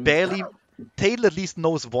 Tatel And- barely. Tatel at least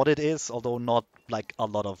knows what it is, although not like a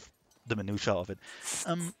lot of the minutia of it.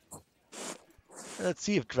 Let's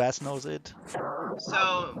see if Draz knows it.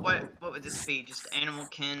 So what would this be? Just animal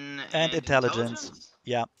kin And intelligence.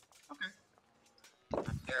 Yeah. Okay.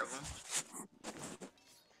 Not terrible.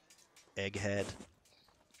 Egghead.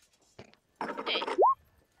 Hey,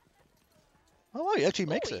 Oh, he actually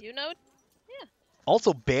makes ooh, it. you know,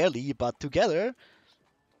 Also barely, but together.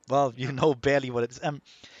 Well, you know barely what it is.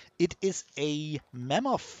 It is a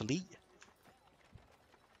mammoth flea.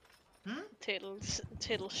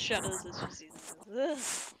 Tittle shudders as she sees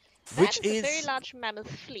this. Which That is a very is- large mammoth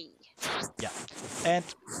flea. And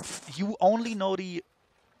you only know the.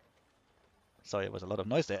 Sorry, there was a lot of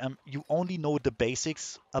noise there. You only know the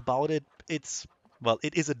basics about it.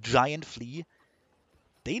 It is a giant flea.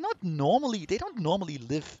 They don't normally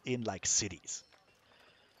live in like cities.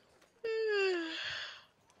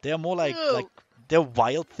 They're more like Ew. they're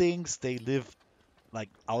wild things. They live like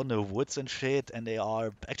out in the woods and shit, and they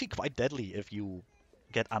are actually quite deadly if you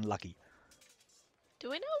get unlucky. Do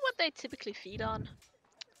we know what they typically feed on?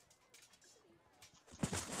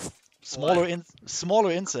 Smaller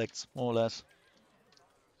insects, more or less.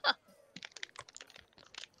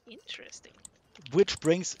 Interesting. Which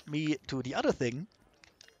brings me to the other thing.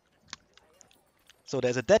 So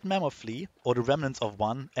there's a dead mammoth flea, or the remnants of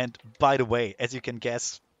one, and by the way, as you can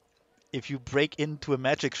guess, if you break into a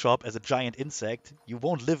magic shop as a giant insect, you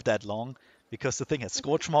won't live that long, because the thing has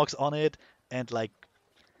scorch marks on it, and like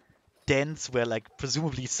dents where like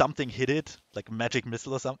presumably something hit it, like a magic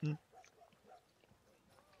missile or something.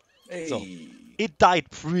 Hey. So it died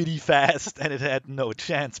pretty fast, and it had no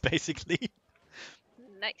chance basically.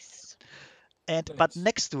 Nice. But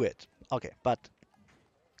next to it,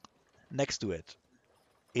 next to it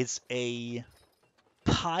is a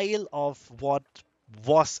pile of what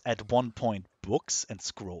was at one point books and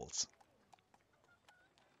scrolls,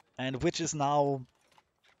 and which is now,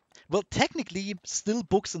 well, technically still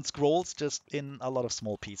books and scrolls, just in a lot of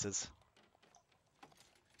small pieces.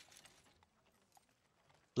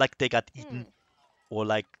 Like they got eaten or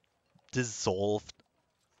like dissolved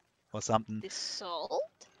or something. Dissolved?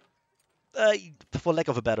 For lack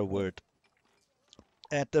of a better word.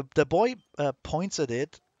 And the boy points at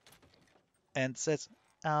it and says,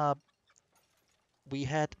 "We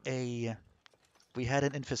had an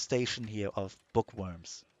infestation here of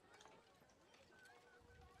bookworms."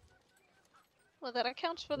 Well, that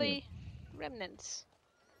accounts for the remnants.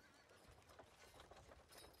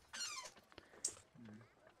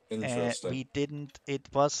 Interesting. We didn't. It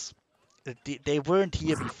was. They weren't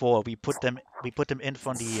here before. We put them in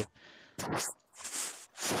from the.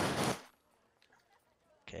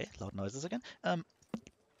 Okay, loud noises again.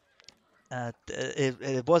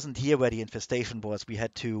 It wasn't here where the infestation was. We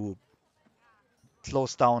had to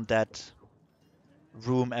close down that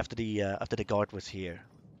room after the guard was here.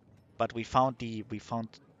 But we found the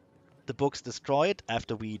books destroyed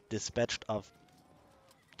after we dispatched of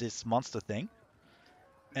this monster thing.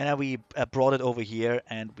 And then we brought it over here,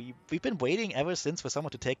 and we've been waiting ever since for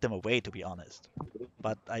someone to take them away, to be honest.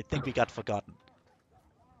 But I think we got forgotten.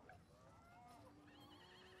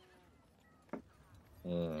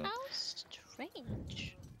 How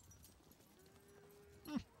strange.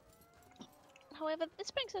 However, this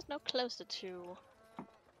brings us no closer to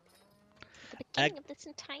the beginning of this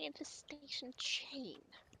entire infestation chain.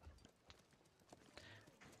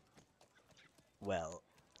 Well,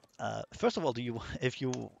 first of all, if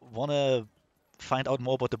you want to find out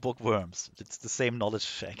more about the bookworms, it's the same knowledge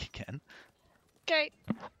check again. Okay.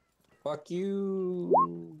 Fuck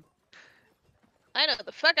you. I know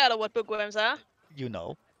the fuck out of what bookworms are. You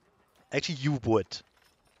know. Actually, you would.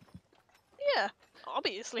 Yeah,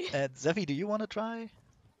 obviously. Zephy, do you want to try?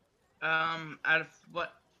 Out of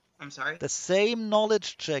what? I'm sorry. The same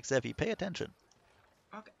knowledge check, Zephy. Pay attention.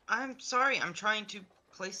 Okay, I'm sorry. I'm trying to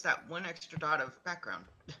place that one extra dot of background.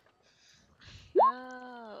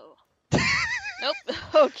 Oh. Nope.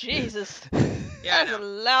 Oh, Jesus. Yeah, That's a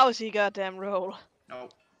lousy goddamn roll.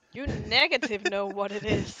 Nope. You negative know what it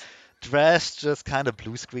is. Drash just kind of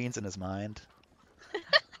blue screens in his mind.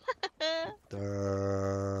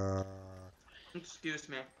 Excuse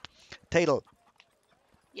me. Tadel,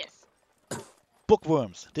 Yes.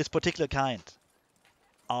 bookworms, this particular kind,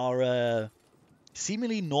 are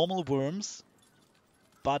seemingly normal worms,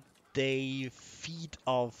 but they feed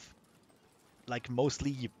off like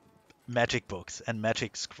mostly magic books and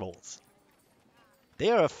magic scrolls. They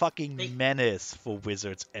are a fucking menace for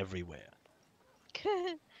wizards everywhere.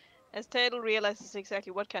 As Tadel realizes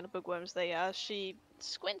exactly what kind of bookworms they are, she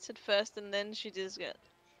squints at first and then she just goes,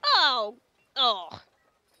 Oh!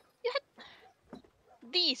 You had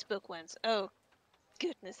these bookworms. Oh,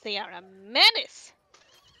 goodness, they are a menace!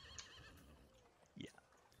 Yeah.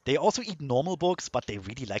 They also eat normal books, but they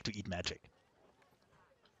really like to eat magic.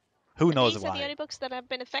 Who knows These why? are the only books that have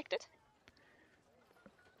been affected?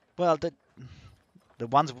 Well, the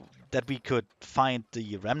ones that we could find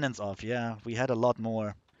the remnants of, yeah, we had a lot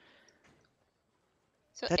more.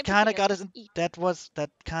 So That kind of got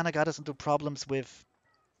us into problems with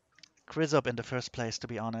Grizzop in the first place, to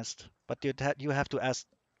be honest. But you have to ask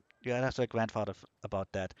your grandfather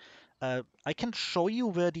about that. I can show you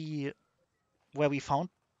where we found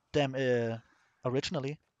them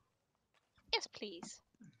originally. Yes, please.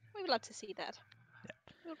 We would love to see that. Yeah.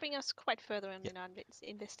 It will bring us quite further in our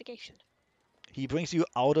investigation. He brings you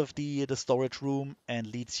out of the storage room and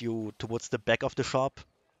leads you towards the back of the shop,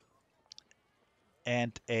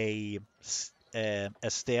 and a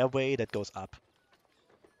stairway that goes up.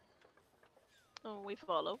 Oh, we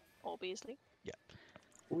follow, obviously.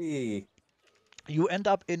 We You end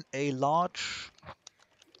up in a large,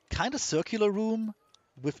 kind of circular room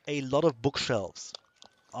with a lot of bookshelves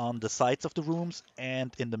on the sides of the rooms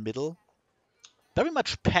and in the middle. Very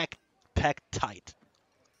much packed tight.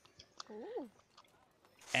 Ooh.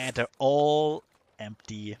 And they're all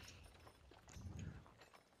empty.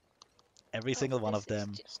 Every Oh, single one of this is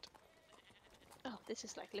them. just. Oh, this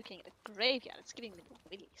is like looking at a graveyard. It's giving me the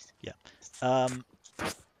willies. Yeah.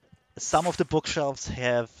 Some of the bookshelves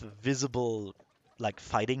have visible, like,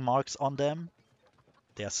 fighting marks on them.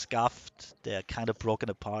 They're scuffed. They're kind of broken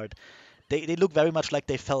apart. They look very much like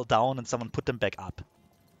they fell down and someone put them back up.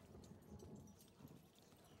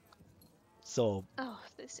 So, Oh,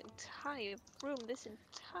 this entire room, this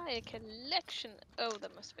entire collection. Oh,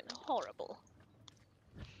 that must have been horrible.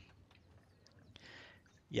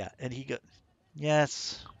 yeah, and he got,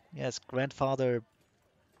 yes, grandfather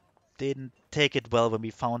didn't take it well when we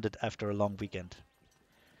found it after a long weekend.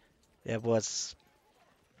 There was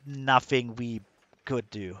nothing we could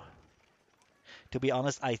do. To be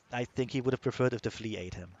honest, I think he would have preferred if the flea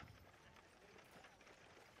ate him.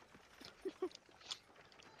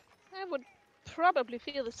 I would probably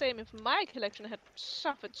feel the same if my collection had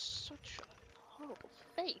suffered such a horrible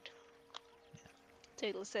fate.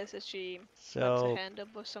 Taylor says as she runs her So, hand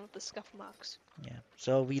over some of the scuff marks. yeah.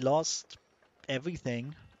 So we lost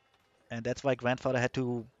everything, and that's why grandfather had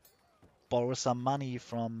to borrow some money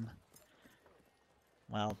from,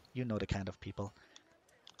 well, you know the kind of people.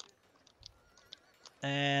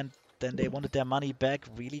 And then they wanted their money back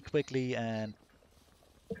really quickly, and,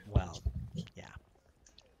 well, yeah.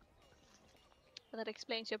 But that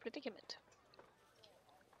explains your predicament.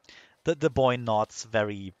 The boy nods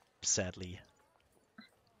very sadly.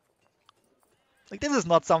 Like, this is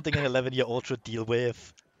not something an 11-year-old should deal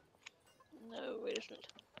with. No, it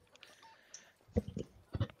isn't.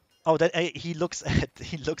 Oh, that he looks at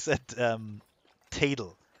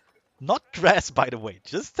Tadel, not Dress, by the way,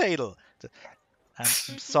 just Tadel. I'm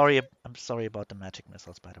sorry. I'm sorry about the magic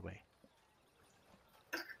missiles, by the way.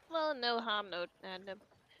 Well, no harm, no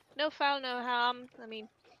foul, no harm. I mean,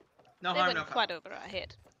 No they harm, went no foul. quite over our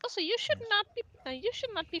head. Also, you should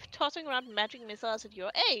not be tossing around magic missiles at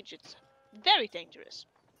your age. It's very dangerous.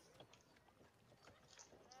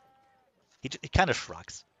 He kind of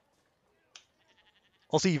shrugs.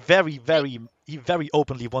 Also, he very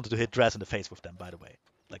openly wanted to hit Dress in the face with them, by the way.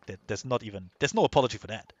 Like, there's no apology for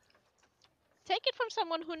that. Take it from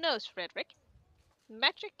someone who knows, Frederick.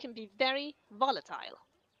 Magic can be very volatile.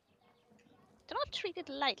 Do not treat it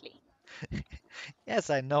lightly. Yes,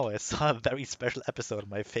 I know. I saw a very special episode of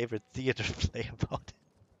my favorite theater play about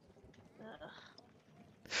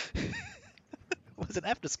it. It was an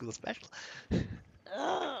after-school special.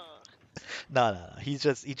 Ugh. No. He's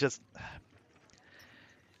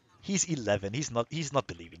 11. He's not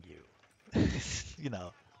believing you. You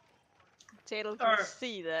know. Taylor Or- can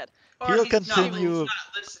see that. Or He'll he's not, continue- he's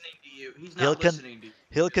not listening to you. He's He'll not listening to you.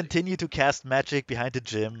 He'll continue to cast magic behind the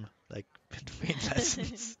gym, like between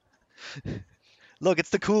lessons. Look, it's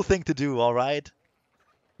the cool thing to do, all right?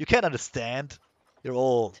 You can't understand. You're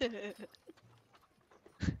old. Taylor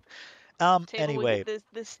Anyway, with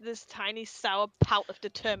this tiny sour pout of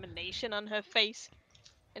determination on her face,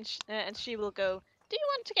 and she will go. Do you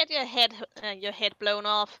want to get your head blown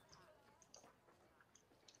off?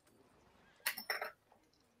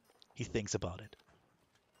 he thinks about it.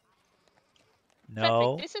 Frederick,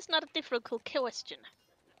 No. this is not a difficult question.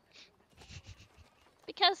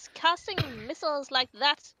 Because casting missiles like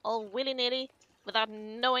that, all willy-nilly, without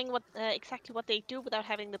knowing exactly what they do, without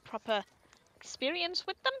having the proper experience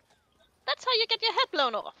with them, that's how you get your head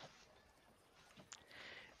blown off.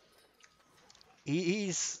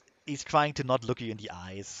 He's trying to not look you in the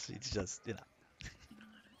eyes. It's just, you know.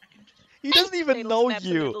 He doesn't even Taylor know snaps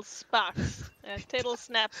and you. little sparks. Taylor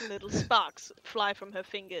snaps and little sparks fly from her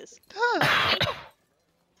fingers.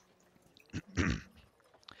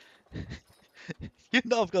 You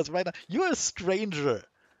know, of course, right now, you're a stranger.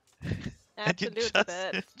 And you're Absolutely,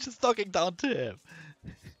 but just talking down to him.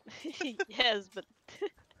 yes, but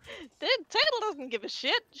Taylor doesn't give a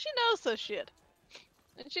shit. She knows her shit,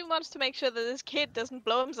 and she wants to make sure that this kid doesn't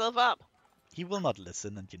blow himself up. He will not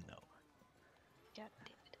listen, and you know. God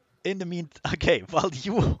damn it. In the meantime, okay, while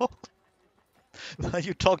you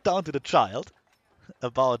talk down to the child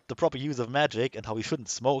about the proper use of magic and how he shouldn't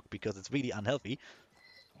smoke because it's really unhealthy,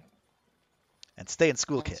 and stay in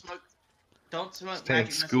school, kid. Don't smoke Stay in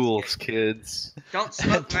magic school, missiles, kid. kids. Don't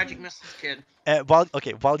smoke magic missiles, kid.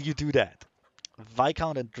 While you do that,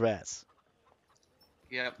 Viscount and Dress.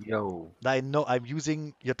 Yep. Yo. I know I'm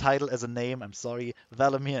using your title as a name. I'm sorry,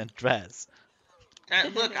 Valamir and Dress.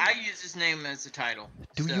 Look, I use his name as the title.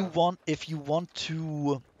 Do so. you want, if you want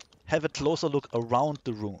to have a closer look around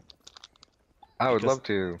the room? I would Because- love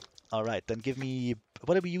to. All right, then give me,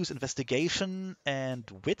 what do we use? Investigation and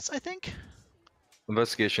wits, I think?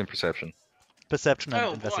 Investigation, perception. Perception and Oh,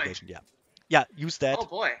 boy. investigation, yeah. Yeah, use that. Oh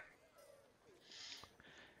boy.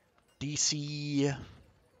 DC.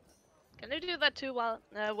 Can you do that too while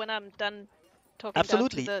when I'm done talking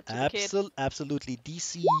Absolutely. down to the kid? Absolutely.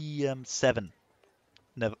 DC 7.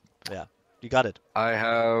 Never. Yeah, you got it. I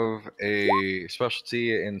have a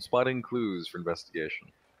specialty in spotting clues for investigation.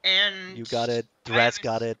 And You got it. I have Draz a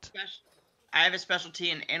got it. I have a specialty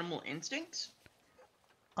in animal instincts.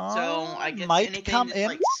 So I guess might anything come that's in.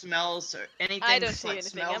 like smells or anything I don't that's see like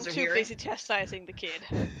anything. I'm smells or too hearing. busy chastising the kid.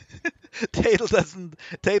 Tatel doesn't.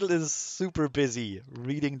 Tatel is super busy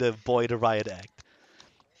reading the Boy the Riot Act.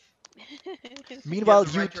 You Meanwhile,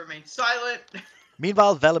 have the you. right to remain silent.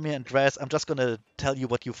 Meanwhile, Valamir and Draz, I'm just gonna tell you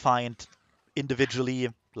what you find individually.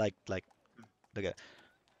 Okay.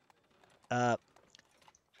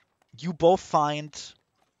 You both find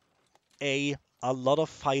a lot of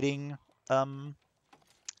fighting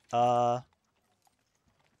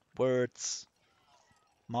words,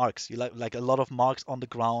 marks. You like a lot of marks on the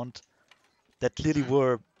ground that clearly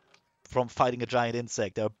were from fighting a giant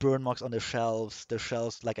insect. There are burn marks on the shelves. The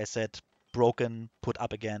shelves, like I said, broken, put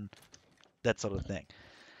up again, that sort of thing.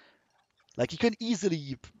 Like you can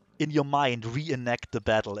easily, in your mind, reenact the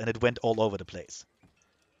battle, and it went all over the place.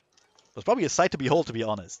 It was probably a sight to behold, to be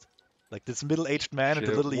honest. Like this middle-aged man and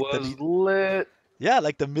the Shit little was lit. yeah,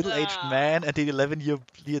 like the middle-aged Ah. man and the 11-year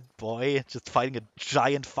boy just fighting a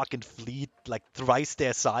giant fucking fleet, like thrice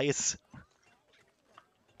their size.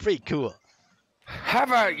 Pretty cool.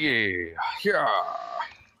 Have at ye! Yeah!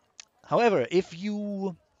 However, if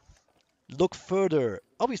you look further,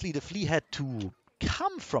 obviously the flea had to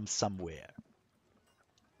come from somewhere.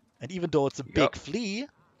 And even though it's a big Yep. flea,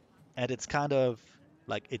 and it's kind of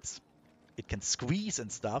like it can squeeze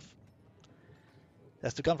and stuff, it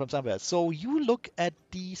has to come from somewhere. So you look at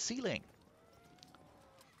the ceiling,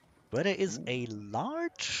 where there is a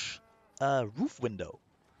large roof window.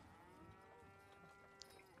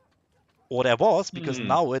 Or there was, because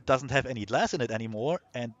now it doesn't have any glass in it anymore,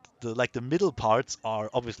 and the middle parts are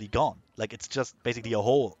obviously gone. Like it's just basically a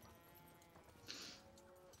hole.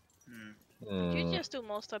 Did you just do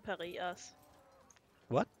Monstre Paris us?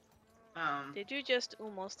 What? Did you just do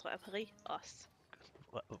Monstre Paris us?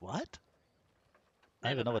 What? I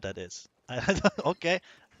don't Never even know what mind. that is. Okay.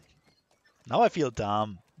 Now I feel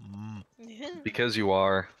dumb. Because you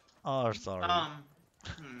are. Oh, sorry.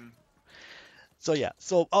 So yeah,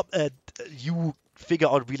 so you figure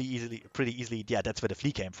out pretty easily, yeah, that's where the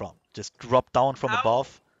flea came from. Just dropped down from How-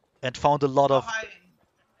 above and found a lot How of high?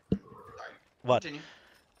 Sorry. what? Continue.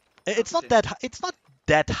 It's not continue. it's not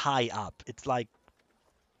that high up. It's like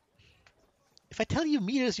if I tell you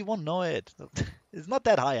meters, you won't know it. It's not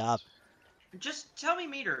that high up. Just tell me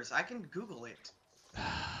meters. I can Google it.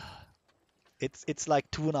 It's like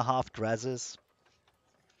 2.5 dresses.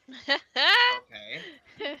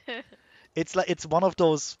 Okay. It's one of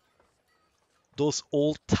those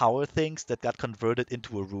old tower things that got converted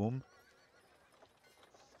into a room.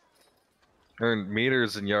 And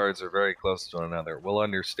meters and yards are very close to one another. We'll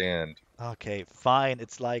understand. Okay, fine.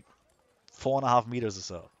 It's like 4.5 meters or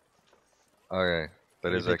so. Okay. That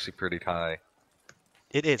Maybe is bit- actually pretty high.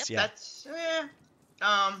 It is, yeah. That's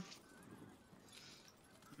I'm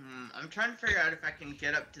trying to figure out if I can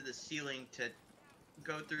get up to the ceiling to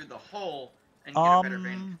go through the hole and get a better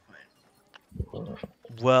vantage point.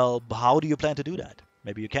 Well, how do you plan to do that?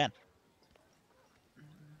 Maybe you can.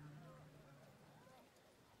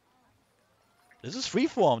 This is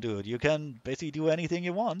freeform, dude. You can basically do anything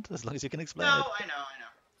you want as long as you can explain No, it. I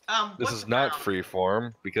know. This What's is not around? free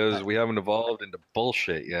form because we haven't evolved into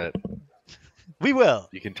bullshit yet. We will.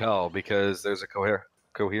 You can tell because there's a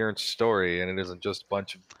coherent story and it isn't just a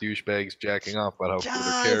bunch of douchebags jacking off about how cool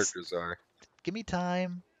their Just- characters are. Give me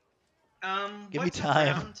time. Give me What's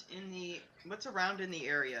time. What's around in the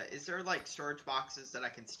area? Is there like storage boxes that I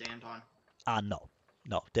can stand on? No.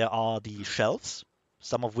 No. There are the shelves,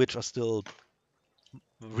 some of which are still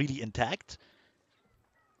really intact.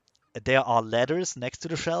 There are ladders next to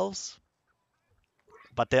the shelves.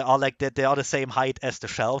 But they are they are the same height as the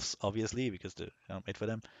shelves, obviously, because they're made for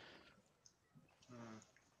them.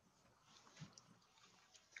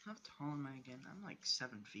 How tall am I again? I'm like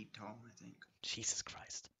 7 feet tall, I think. Jesus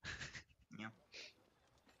Christ. Yeah.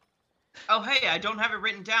 Oh, hey, I don't have it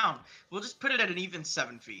written down. We'll just put it at an even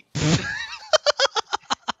 7 feet.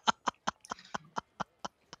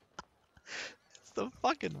 It's the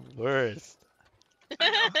fucking worst. I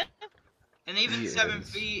know. And even He 7 is.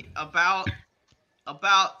 feet, about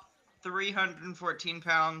 314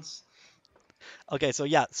 pounds. Okay, so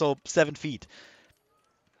yeah, so 7 feet.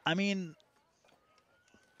 I mean,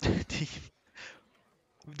 do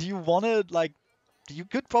you want to, like, you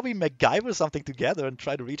could probably MacGyver something together and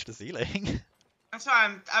try to reach the ceiling. I'm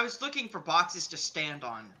sorry, I was looking for boxes to stand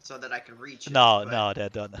on so that I could reach it. No, but no,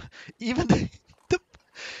 that don't. Even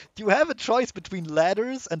you have a choice between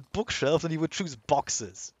ladders and bookshelves, and you would choose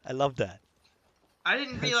boxes. I love that. I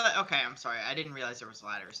didn't realize. Okay, I'm sorry. I didn't realize there was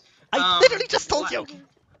ladders. I literally just the told you.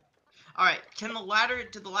 All right, do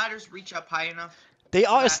the ladders reach up high enough? They for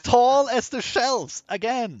are as that? tall as the shelves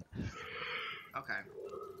again, Okay.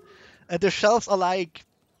 and the shelves are like,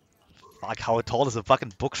 fuck, how tall is a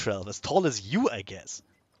fucking bookshelf? As tall as you, I guess.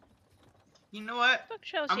 You know what?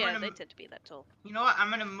 Bookshelves, I'm yeah, gonna- they tend to be that tall. You know what? I'm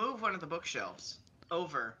gonna move one of the bookshelves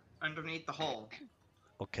over underneath the hole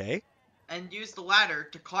Okay. and use the ladder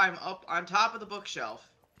to climb up on top of the bookshelf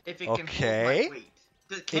if it can hold my Okay.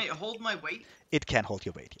 weight. Can it hold my weight? It can hold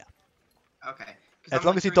your weight, yeah. Okay. 'Cause As I'm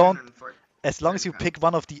long like as you don't- 340 As long as you 30 pick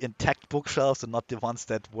one of the intact bookshelves and not the ones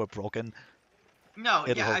that were broken. No,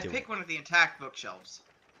 It'll yeah, hold I your pick weight. one of the intact bookshelves.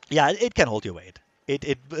 Yeah, it can hold your weight. It'll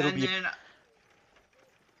And be. then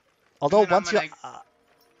Although then I'm once you're. gonna-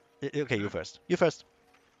 Okay, you first. You first.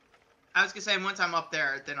 I was gonna say once I'm up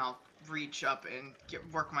there, then I'll reach up and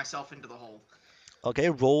work myself into the hole. Okay,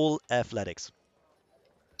 roll athletics.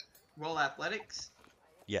 Roll athletics.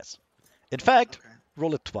 Yes. In fact, Okay.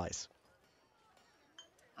 roll it twice.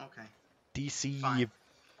 Okay. DC. Fine.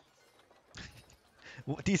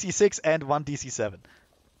 DC 6 and 1 DC 7.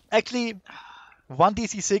 Actually, 1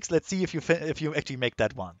 DC 6. Let's see if you actually make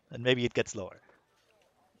that one, and maybe it gets lower.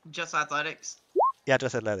 Just athletics. Yeah,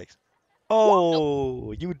 just athletics.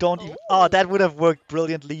 Oh, you don't even. Oh, that would have worked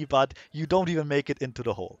brilliantly, but you don't even make it into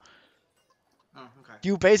the hole. Oh, okay.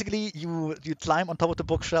 You basically you climb on top of the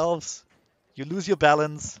bookshelves, you lose your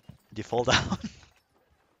balance, and you fall down.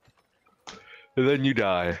 And then you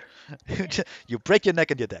die. You break your neck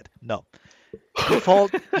and you're dead. No.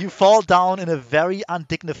 You fall down in a very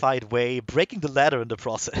undignified way, breaking the ladder in the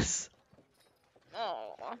process.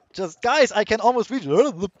 Oh. Just guys, I can almost reach.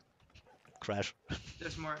 Crash.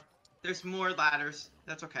 There's more ladders.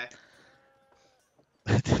 That's okay.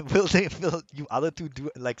 Will you other two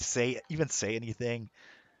say anything?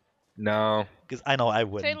 No. Because I know I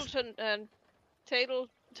wouldn't. Tatel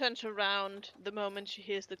turns around the moment she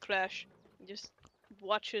hears the crash. And just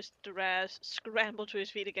watches Duraz scramble to his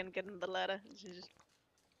feet again, get on the ladder. And she just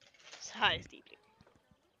sighs deeply.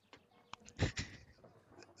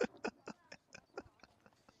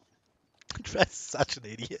 That's such an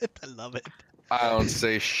idiot. I love it. I don't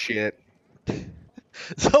say shit.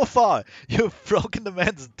 So far, you've broken the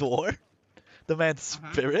man's door, the man's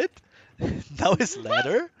Uh-huh. spirit, now his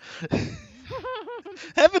ladder.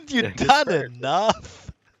 Haven't you And his done furniture.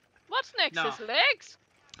 enough? What's next? No. His legs?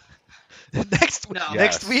 next No.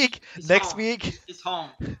 next Yes. week, He's next home. week, He's home.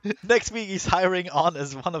 next week he's hiring on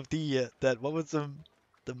as one of the what was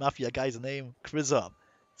the mafia guy's name? Chrysom.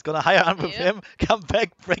 He's gonna hire on with Yep. him, come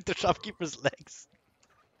back, break the shopkeeper's legs.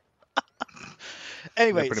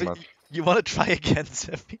 Anyway, Yeah, pretty so much. you want to try again,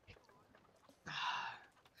 Semi?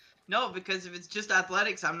 No, because if it's just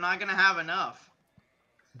athletics, I'm not gonna have enough.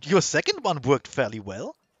 Your second one worked fairly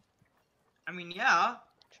well. I mean, yeah.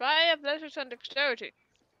 Try athletics and dexterity.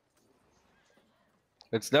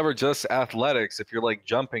 It's never just athletics. If you're like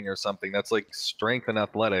jumping or something, that's like strength and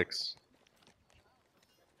athletics.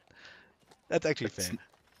 That's actually It's- fair.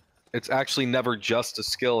 It's actually never just a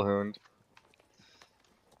skill, Hound.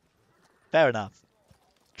 Fair enough.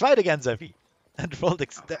 Try it again, Zephie. And roll,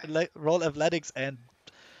 Okay. roll athletics and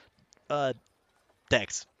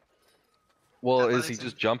dex. Well, is Athletics he and-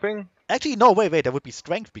 just jumping? Actually, no, wait. That would be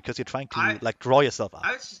strength because you're trying to draw yourself up.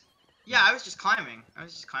 I was just climbing. I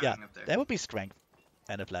was just climbing up there. That would be strength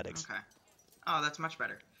and athletics. Okay. Oh, that's much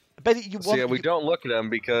better. But you So want, yeah, we don't look at him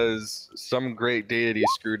because some great deity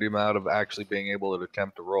screwed him out of actually being able to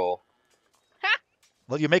attempt to roll.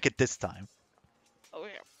 well, you make it this time. Oh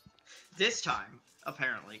yeah. This time,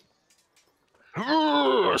 apparently.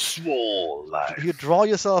 Small life. You draw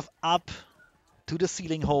yourself up to the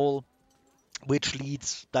ceiling hole, which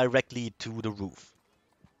leads directly to the roof.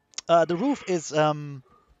 The roof is one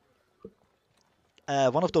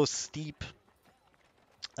of those steep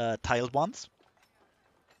tiled ones.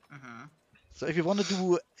 Mm-hmm. So if you want to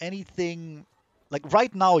do anything, like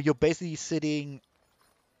right now, you're basically sitting.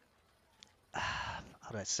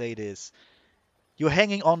 How do I say this? You're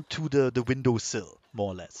hanging on to the windowsill,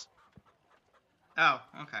 more or less. Oh,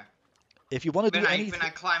 okay. If you want to do When anything, I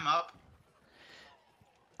climb up.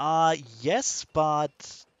 yes, but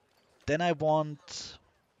Then I want,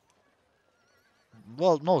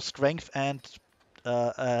 well, no, strength and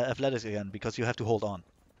athletics again, because you have to hold on.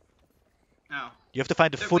 Oh. You have to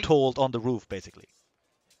find a There we- foothold on the roof, basically.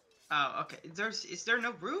 Oh, okay. Is there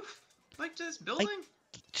no roof like to this building?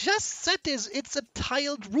 Just said this. It's a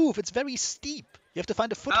tiled roof. It's very steep. You have to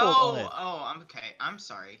find a foothold on it. I'm okay. I'm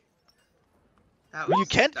sorry. That Well, was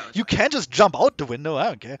you fine. can't just jump out the window. I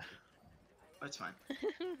don't care. That's fine.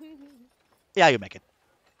 Yeah, you make it.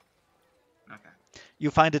 Okay.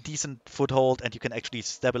 You find a decent foothold, and you can actually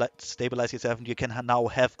stabilize yourself, and you can now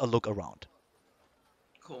have a look around.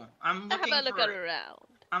 Cool. I'm Have looking a look for. around.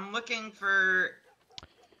 I'm looking for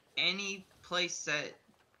any place that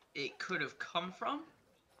it could have come from.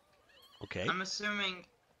 Okay. I'm assuming.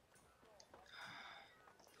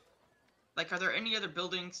 Like, are there any other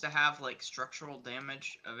buildings that have like structural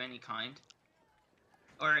damage of any kind?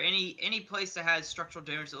 Or any place that has structural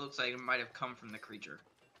damage that looks like it might have come from the creature?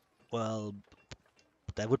 Well,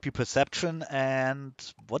 that would be perception, and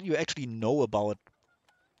what do you actually know about,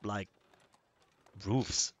 like,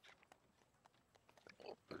 roofs?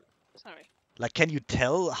 Sorry. Like, can you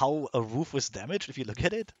tell how a roof was damaged if you look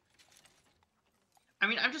at it? I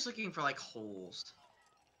mean, I'm just looking for like holes.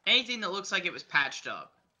 Anything that looks like it was patched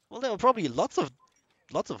up. Well, there are probably lots of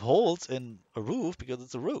holes in a roof because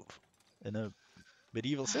it's a roof in a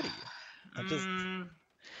medieval city. I'm just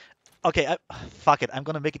okay. Fuck it. I'm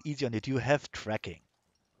gonna make it easier on you. Do you have tracking?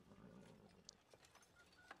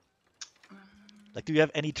 Like, do you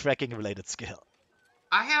have any tracking related skill?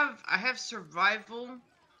 I have survival,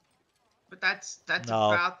 but that's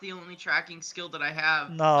No. about the only tracking skill that I have.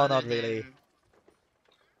 No, other not really. than-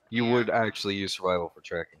 You Yeah. would actually use survival for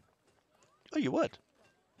tracking. Oh, you would.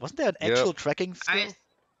 Wasn't there an Yep. actual tracking skill?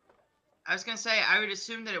 I was gonna say I would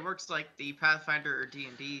assume that it works like the Pathfinder or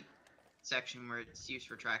D&D section where it's used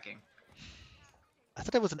for tracking. I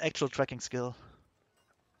thought there was an actual tracking skill.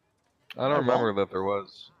 I don't Am I remember wrong? that there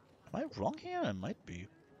was. Am I wrong here? I might be.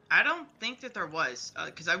 I don't think that there was,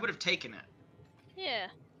 because I would have taken it. Yeah.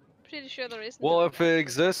 Pretty sure there isn't. Well, if it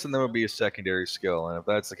exists, then there would be a secondary skill, and if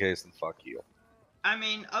that's the case, then fuck you. I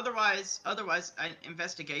mean, otherwise,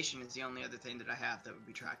 investigation is the only other thing that I have that would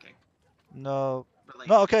be tracking. No. But,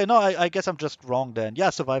 No. Okay. No. I guess I'm just wrong then.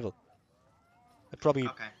 Yeah, survival. Okay.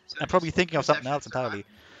 So I'm probably just thinking of something perception, else entirely.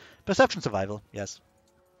 survival. Perception survival. Yes.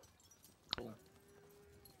 Cool.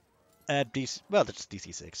 At DC. Well, it's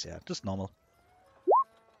DC 6. Yeah, just normal.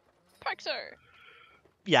 Parkser.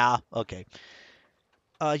 Yeah. Okay.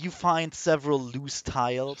 You find several loose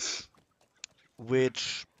tiles,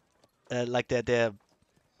 which, like their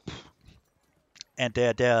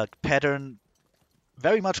pattern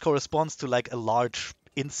very much corresponds to like a large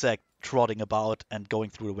insect trotting about and going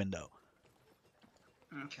through the window.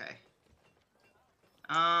 Okay.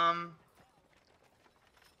 And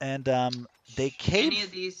they came. Any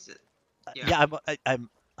of these? Yeah. I'm.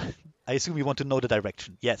 I assume you want to know the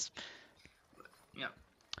direction. Yes. Yeah.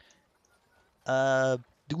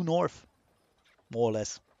 Due north, more or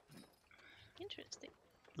less. Interesting.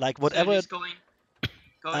 Like So whatever. just going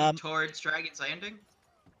towards Dragon's Landing.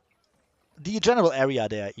 The general area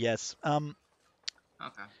there. Yes.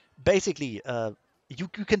 Okay. Basically, you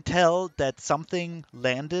can tell that something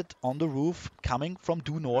landed on the roof coming from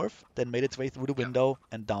due north, then made its way through the window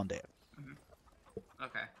and down there.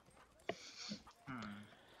 Okay.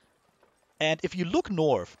 And if you look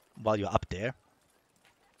north while you're up there,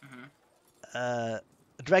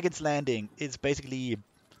 Dragon's Landing is basically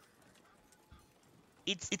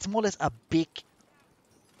it's more or less a big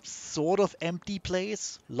sort of empty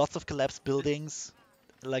place, lots of collapsed buildings,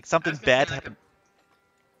 like something bad happened.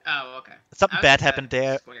 Oh, okay. Something bad happened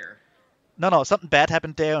there. Square. No, something bad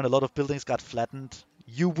happened there, and a lot of buildings got flattened.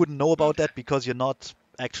 You wouldn't know about that because you're not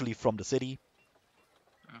actually from the city.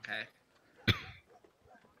 Okay.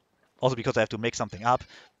 Also because I have to make something up.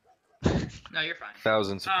 No, you're fine.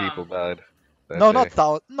 Thousands of people died. that No, day.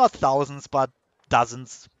 not thousands, but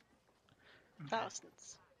dozens.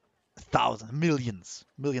 Thousands.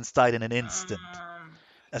 Millions died in an instant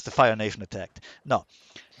as the Fire Nation attacked. No,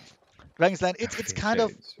 Dragon's Land. It's kind of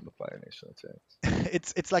From the Fire Nation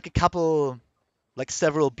attacks. it's like a couple, like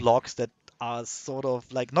several blocks that are sort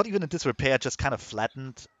of like not even in disrepair, just kind of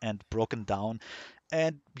flattened and broken down.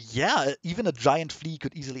 And yeah, even a giant flea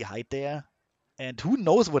could easily hide there. And who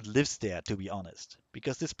knows what lives there, to be honest,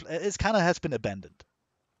 because this it kind of has been abandoned,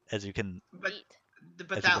 as you can. But as you that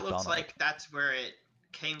look looks down on like that's where it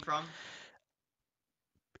came from.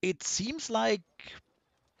 It seems like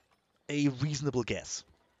a reasonable guess.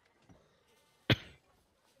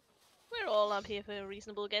 We're all up here for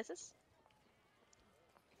reasonable guesses.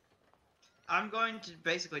 I'm going to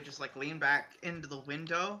basically just like lean back into the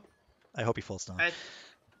window I hope he falls down.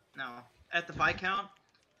 At the Viscount,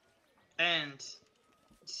 and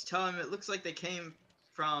just tell him it looks like they came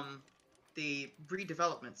from the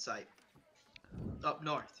redevelopment site up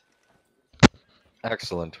north.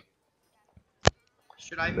 Excellent.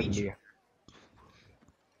 Should I meet you?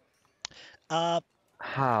 Uh,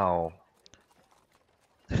 How?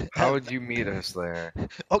 How would you meet us there?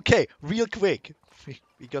 okay, real quick,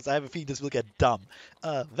 because I have a feeling this will get dumb.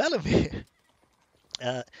 Valimir,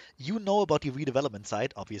 you know about the redevelopment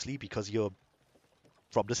site, obviously, because you're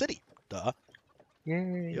from the city. Duh.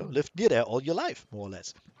 Yay. You lived near there all your life, more or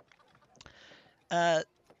less.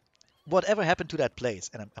 Whatever happened to that place,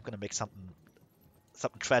 and I'm gonna make something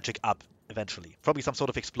tragic up eventually. Probably some sort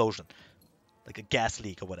of explosion, like a gas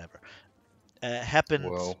leak or whatever.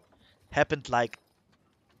 Whoa. Happened like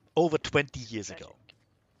over 20 years ago,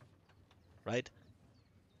 right?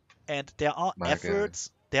 And there are My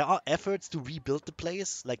God. efforts to rebuild the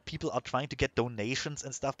place. Like people are trying to get donations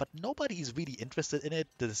and stuff, but nobody is really interested in it.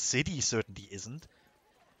 The city certainly isn't.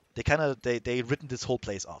 They written this whole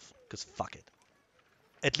place off because fuck it.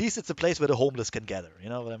 At least it's a place where the homeless can gather. You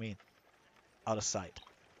know what I mean? Out of sight.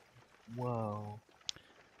 Whoa.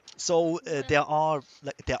 So there are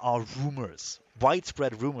rumors,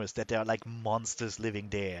 widespread rumors that there are like monsters living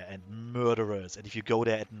there and murderers, and if you go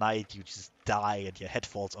there at night, you just die and your head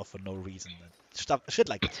falls off for no reason. And shit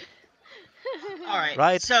like that. All right.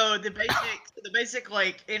 Right? So the basic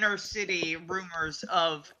like inner city rumors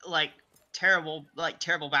of like terrible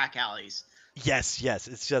back alleys. Yes.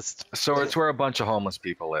 It's just So it's where a bunch of homeless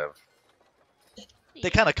people live.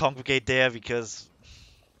 they kind of congregate there because,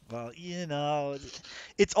 well,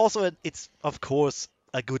 it's also it's of course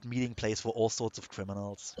a good meeting place for all sorts of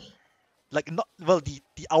criminals. Like not well the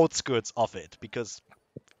outskirts of it, because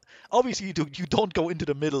obviously you don't go into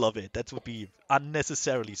the middle of it. That would be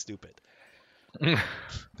unnecessarily stupid.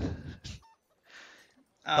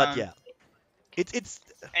 But yeah, it's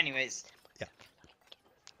Anyways, yeah.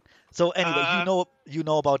 So anyway, you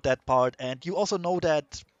know about that part, and you also know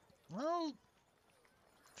that, well,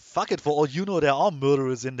 fuck it, for all you know, there are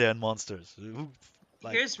murderers in there and monsters.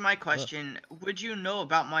 here's my question: would you know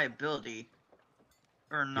about my ability,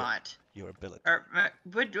 or not? Your ability. Or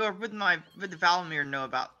would the Valimir know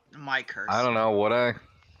about my curse? I don't know. Would I?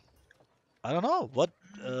 I don't know what.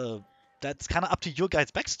 That's kind of up to your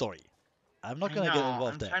guys' backstory. I'm not gonna get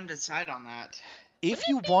involved I'm there. trying to decide on that. If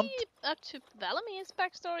you want, up to Valamir's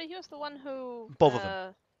backstory, he was the one who Both of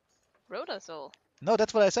them. wrote us all. no,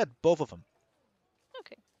 that's what I said. Both of them.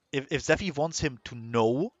 Okay. If Zephy wants him to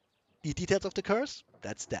know the details of the curse,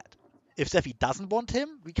 that's that. If Zephy doesn't want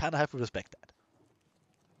him, we kind of have to respect that.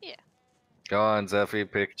 Go on,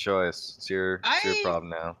 Zephy. Pick a choice. It's your problem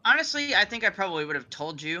now. Honestly, I think I probably would have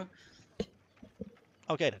told you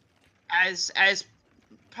Okay then. as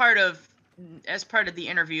part of the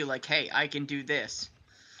interview, like, hey, I can do this.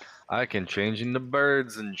 I can change into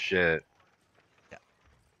birds and shit.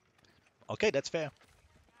 Okay, that's fair.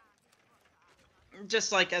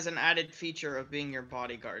 Just like as an added feature of being your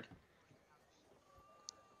bodyguard.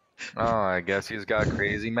 Oh, I guess he's got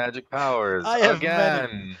crazy magic powers I have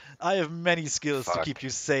again. I have many skills to Fuck. keep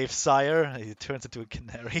you safe, sire. He turns into a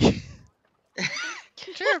canary.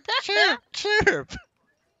 Chirp, chirp, chirp.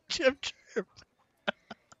 Chirp, chirp.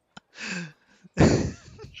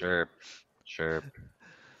 Chirp, chirp,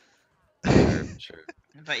 chirp, chirp.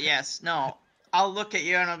 But yes, no, I'll look at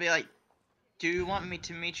you and I'll be like, do you want me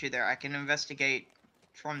to meet you there? I can investigate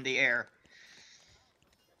from the air.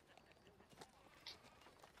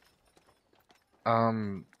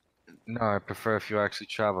 No, I prefer if you actually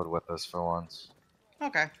traveled with us for once.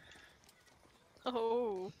 Okay.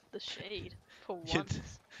 Oh, the shade. For You're, once.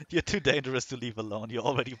 you're too dangerous to leave alone. You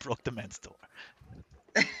already broke the man's door.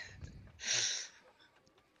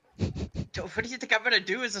 What do you think I'm gonna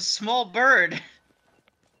do as a small bird?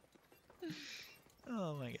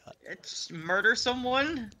 Oh my god. It's murder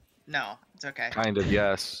someone? No, it's okay. Kind of,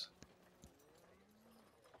 yes.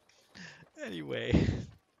 Anyway.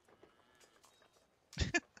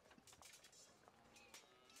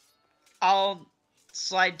 I'll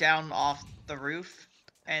slide down off the roof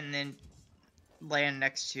and then land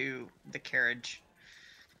next to the carriage.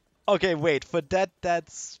 Okay, wait. For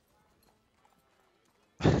that's...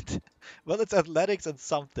 well, it's athletics and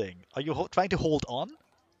something. Are you trying to hold on?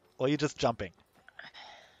 Or are you just jumping?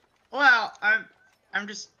 Well, I'm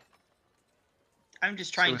just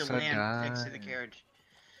trying to Suicide land next to the guy. carriage.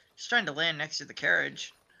 Just trying to land next to the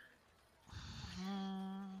carriage.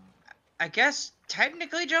 I guess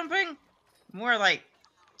technically jumping? More like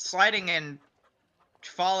sliding and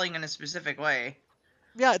falling in a specific way.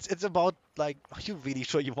 Yeah, it's about like, are you really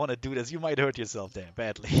sure you want to do this? You might hurt yourself there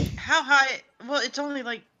badly. How high? Well, it's only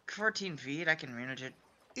like 14 feet. I can manage it.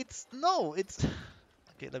 It's no, it's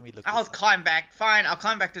okay. Let me look I'll this up. climb back. Fine, I'll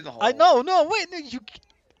climb back through the hole. I no, wait, no, you.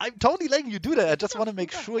 I'm totally letting you do that. I just Go want to through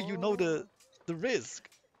make the sure you know hole. the risk.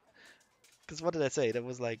 Because what did I say? That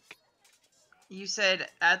was like, You said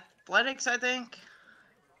athletics, I think.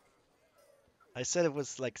 I said it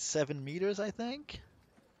was like 7 meters, I think.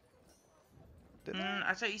 Didn't I?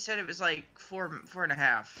 I thought you said it was like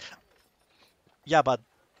 4.5. Yeah, but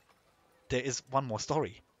there is one more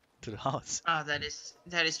story to the house. Oh, that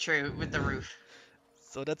is true with the roof.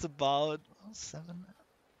 So that's about 7.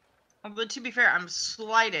 But to be fair, I'm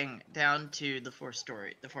sliding down to the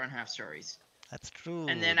 4.5 stories, That's true.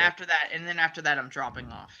 and then that- after that, I'm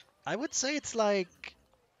dropping off. I would say it's like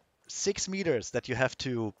 6 meters that you have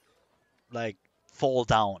to like fall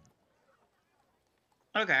down.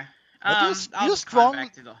 Okay. But I'll you're just climb strong.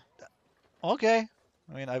 back through the. Okay.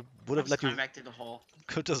 I mean, I would I'll have just let you climb back through the hole.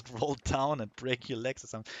 could just roll down and break your legs or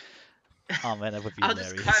something. Oh man, that would be I'll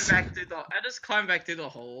just hilarious. climb back through the. I just climb back through the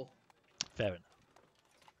hole. Fair enough.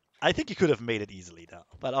 I think you could have made it easily though,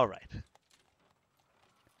 but all right.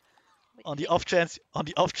 Wait, On the wait. off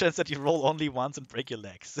chance that you roll only once and break your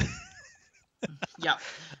legs. Yep.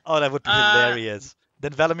 Oh, that would be hilarious.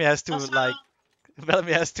 Then Valamir has to Also,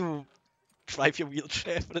 Valamir has to drive your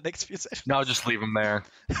wheelchair for the next few sessions. No, just leave him there.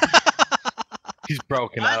 He's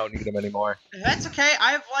broken. I don't need him anymore. that's okay.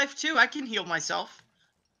 I have life too. I can heal myself.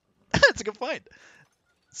 That's a good point.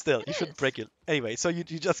 Still, you It shouldn't is. break it. Anyway, so you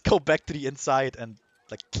just go back to the inside and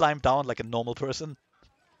like climb down like a normal person.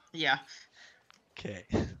 Yeah. Okay.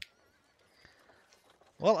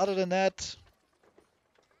 Well, other than that,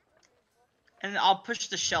 And I'll push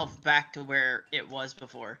the shelf back to where it was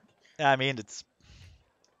before. I mean it's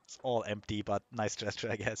all empty, but nice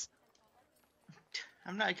gesture, I guess.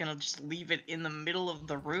 I'm not gonna just leave it in the middle of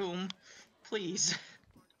the room. Please.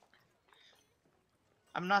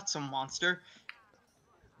 I'm not some monster.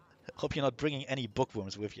 Hope you're not bringing any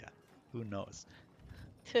bookworms with you. Who knows?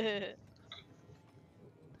 It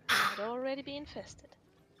would already be infested.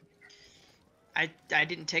 I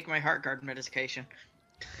didn't take my heart guard medication.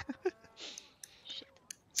 Shit.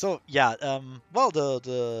 So yeah, well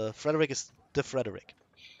the Frederick is the Frederick.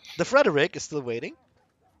 The Frederick is still waiting.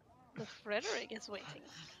 The Frederick is waiting.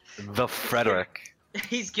 The Frederick.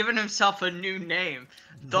 He's given himself a new name.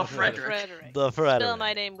 The Frederick. Frederick. The Frederick. Spell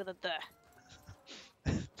my name with a the.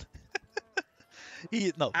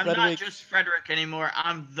 I'm Frederick. not just Frederick anymore.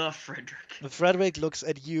 I'm the Frederick. Frederick looks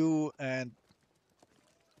at you and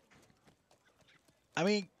I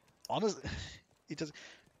mean, honestly, he just.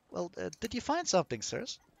 Well, did you find something,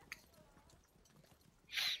 sirs?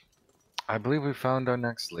 I believe we found our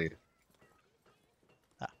next lead.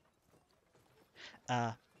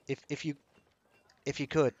 If you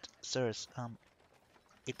could, sirs,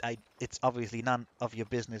 it's obviously none of your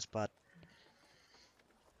business, but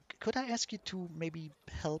could I ask you to maybe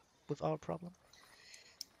help with our problem?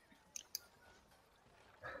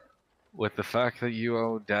 With the fact that you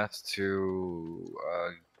owe debts to a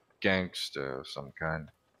gangster of some kind.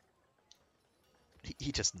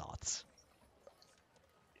 He just nods.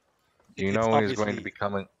 Do you It's know when he's going to obviously- be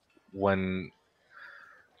coming? When.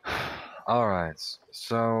 Alright,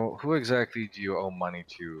 so who exactly do you owe money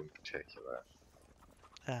to in particular?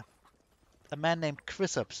 A man named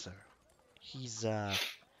Chrysup, sir. He's the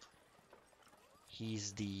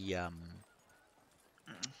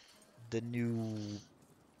new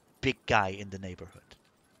big guy in the neighborhood.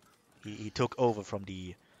 He took over from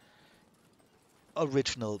the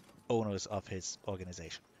original owners of his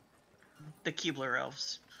organization. The Keebler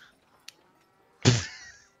elves.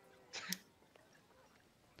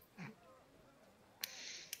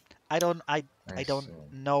 I don't I don't see.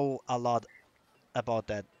 know a lot about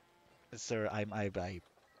that, sir. I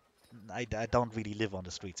don't really live on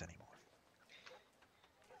the streets anymore.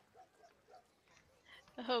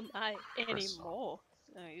 Oh my, Chris. anymore.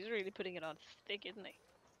 No, he's really putting it on thick, isn't he?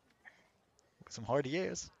 Some hard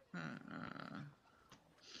years. Hmm.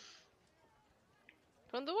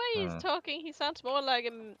 From the way he's Hmm. talking, he sounds more like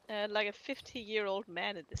a 50-year-old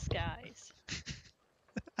man in disguise.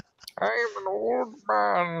 I'm an old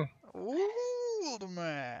man. Old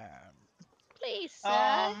man. Please,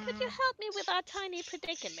 sir, could you Um, help me with our tiny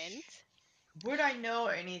predicament? Would I know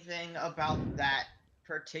anything about that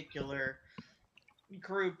particular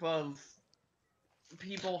group of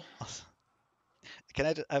people?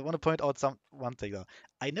 Can I want to point out one thing though.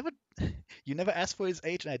 You never asked for his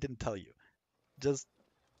age, and I didn't tell you. Just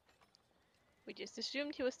We just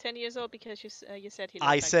assumed he was 10 years old because you said he looked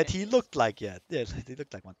I like said 10 he years. looked like yes, he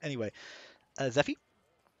looked like one. Anyway, Zephy,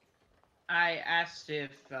 I asked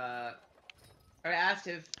if I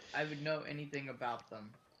would know anything about them,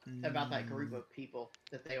 about that group of people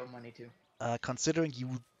that they owe money to. Considering you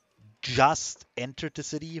just entered the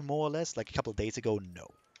city, more or less, like a couple days ago, no.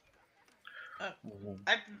 I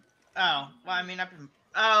oh well, I mean I've been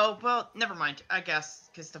oh well, never mind. I guess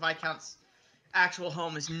because the Viscount's actual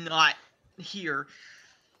home is not here.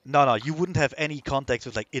 No, you wouldn't have any contacts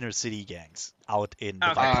with like inner city gangs out in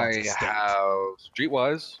the Okay. Viscount's I estate. have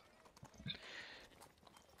Streetwise.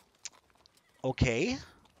 Okay.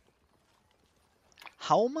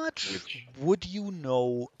 How much would you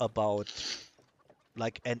know about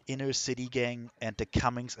like an inner city gang and the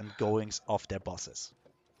comings and goings of their bosses?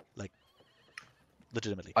 Like,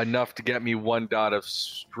 legitimately. Enough to get me 1 dot of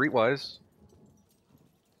Streetwise.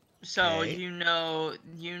 So Okay. you know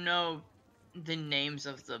the names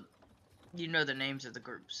of the names of the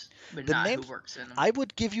groups, but The not names- who works in them. I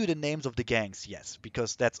would give you the names of the gangs, yes,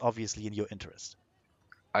 because that's obviously in your interest.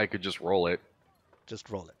 I could just roll it. Just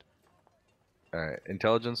roll it. All right,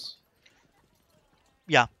 intelligence.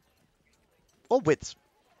 Or wits.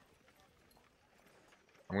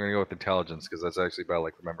 I'm gonna go with intelligence because that's actually about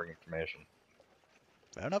like remembering information.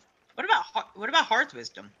 Fair enough. What about Heart's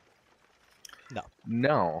wisdom?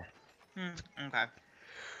 No. Okay.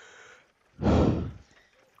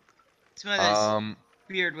 Some of those Um,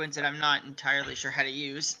 weird ones that I'm not entirely sure how to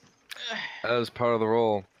use. as part of the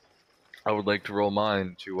roll, I would like to roll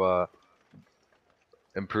mine to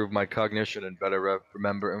improve my cognition and better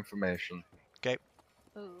remember information.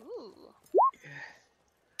 Ooh.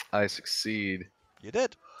 I succeed. You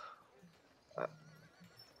did.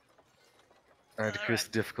 I decrease the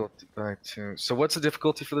difficulty by 2. So what's the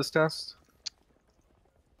difficulty for this test?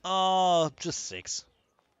 Just 6.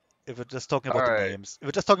 If we're just talking about the Alright. names. If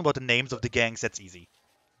we're just talking about the names of the gangs, that's easy.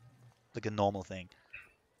 Like a normal thing.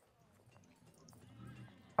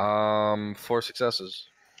 4 successes.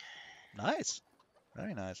 Nice.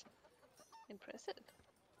 Very nice. Impressive.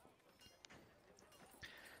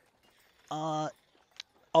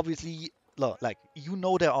 Obviously, like, you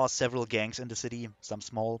know there are several gangs in the city. Some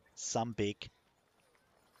small, some big.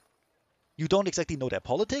 You don't exactly know their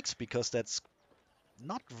politics, because that's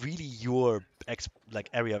not really your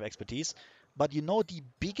area of expertise. But you know the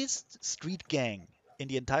biggest street gang in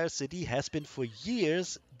the entire city has been for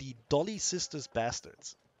years the Dolly Sisters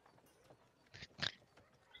Bastards.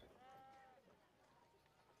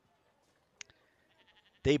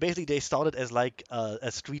 They started as like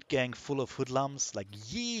a street gang full of hoodlums like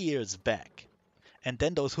years back. And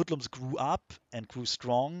then those hoodlums grew up and grew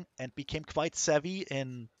strong and became quite savvy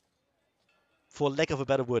in, for lack of a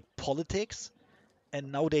better word, politics.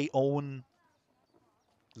 And now they own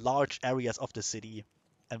large areas of the city.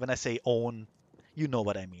 And when I say own, you know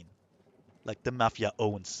what I mean. Like the mafia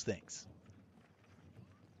owns things.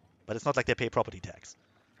 But it's not like they pay property tax.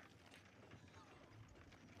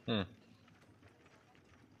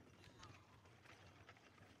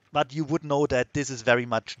 But you would know that this is very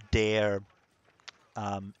much their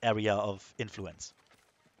area of influence.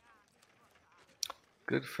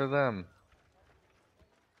 Good for them.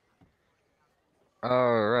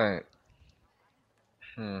 All right.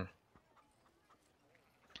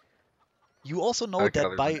 You also know Okay, that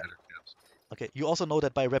there's by an edit, yes. okay, you also know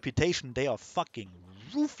that by reputation they are fucking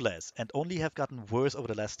ruthless and only have gotten worse over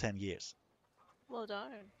the last 10 years. Well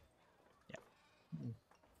done.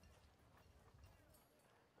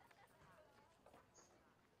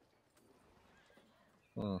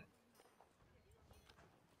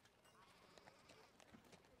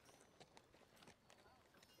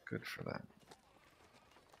 Good for them.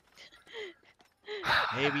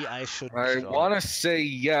 Maybe I should. I want to say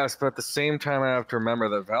yes, but at the same time, I have to remember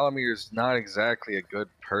that Valamir is not exactly a good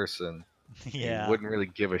person. Yeah. He wouldn't really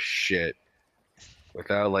give a shit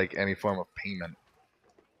without like any form of payment.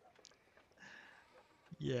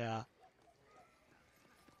 Yeah.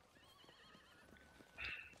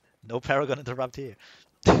 No Paragon interrupt here.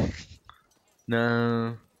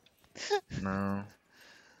 No. No.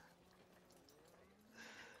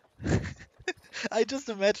 I just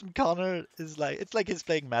imagine Connor is like, it's like he's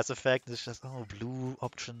playing Mass Effect. It's just, oh, blue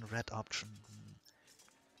option, red option.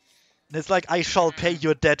 And it's like, I shall pay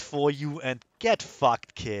your debt for you and get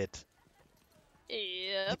fucked, kid.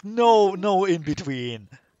 Yep. Like, no in between.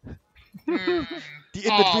 The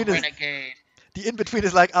in between is renegade. the in between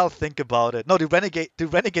is like, I'll think about it. No, the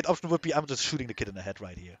renegade option would be, I'm just shooting the kid in the head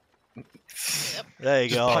right here. There you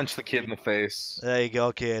Just go. punch the kid in the face. There you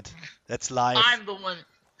go, kid. That's life. I'm the one.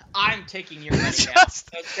 I'm taking your money now.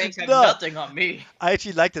 Just- Those things have no. nothing on me. I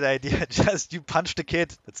actually like that idea. Just, you punch the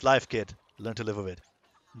kid. That's life, kid. Learn to live with it.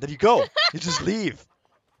 And then you go. You just leave.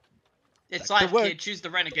 It's That could live, work. kid. Choose the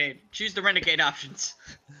renegade. Choose the renegade options.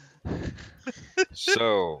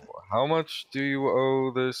 So, how much do you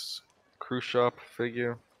owe this cruise shop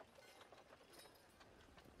figure?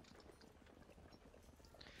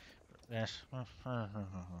 Yes.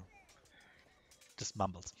 Just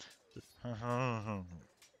mumbles.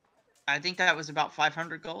 I think that was about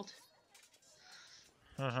 500 gold.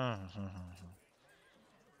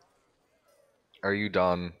 Are you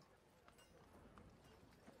done?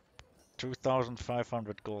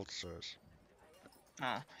 2,500 gold, sirs.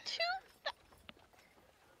 Oh.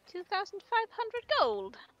 2,500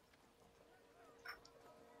 gold.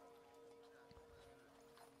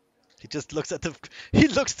 He just looks at the. He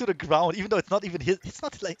looks to the ground, even though it's not even his. It's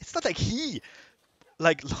not like he,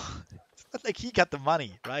 like. It's not like he got the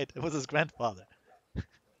money, right? It was his grandfather.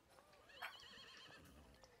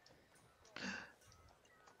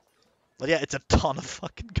 But yeah, it's a ton of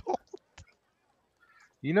fucking gold.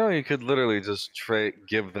 You know, you could literally just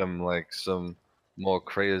give them like some more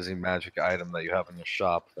crazy magic item that you have in your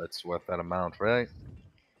shop that's worth that amount, right?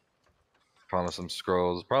 Promise them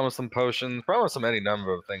scrolls, promise them potions, promise them any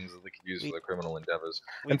number of things that they could use We- for their criminal endeavors.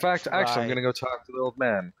 we In fact, actually, I'm tried. gonna go talk to the old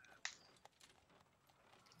man.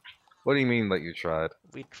 What do you mean that you tried?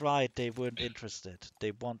 We tried. They weren't interested.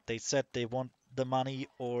 They said they want the money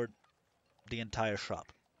or the entire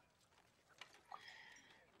shop.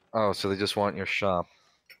 Oh, so they just want your shop.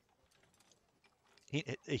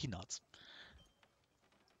 He nods.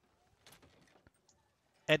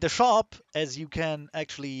 And the shop, as you can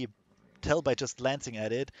actually tell by just glancing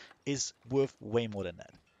at it, is worth way more than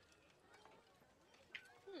that.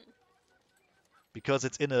 Because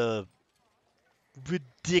it's in a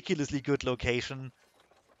ridiculously good location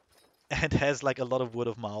and has like a lot of word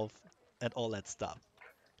of mouth and all that stuff.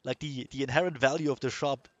 Like the inherent value of the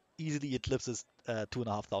shop easily eclipses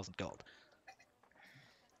 2,500 gold.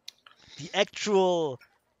 The actual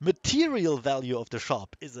material value of the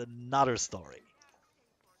shop is another story.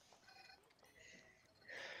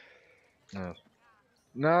 Yes.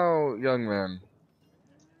 Now, young man,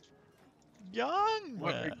 Young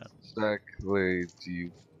what man. exactly do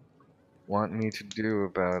you want me to do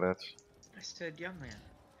about it? I said, young man.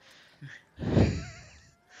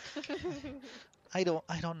 I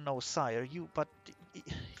don't know, sire.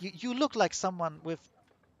 You look like someone with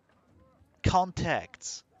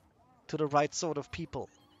contacts to the right sort of people.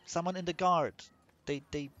 Someone in the guard.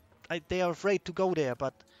 They are afraid to go there,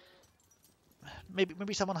 but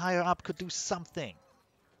maybe someone higher up could do something.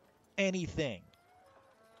 Anything.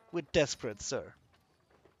 We're desperate, sir.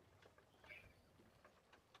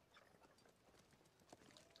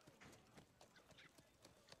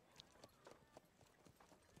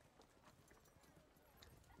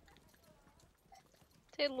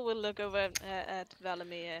 Taylor will look over at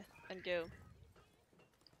Valamir and go,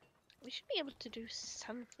 we should be able to do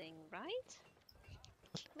something, right?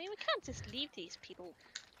 I mean, we can't just leave these people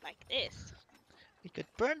like this. We could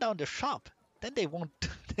burn down the shop. Then they won't.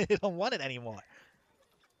 They don't want it anymore.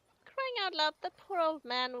 Crying out loud, the poor old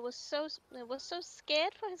man was so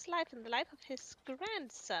scared for his life and the life of his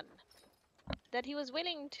grandson that he was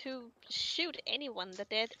willing to shoot anyone that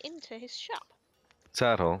dared enter his shop.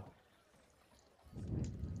 Tattle,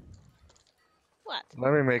 What?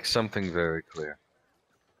 let me make something very clear.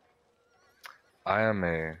 I am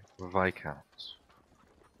a Viscount.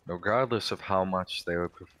 Regardless of how much they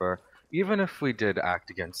would prefer, even if we did act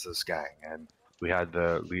against this gang and we had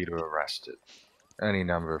the leader arrested, any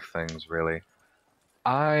number of things really,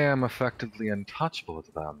 I am effectively untouchable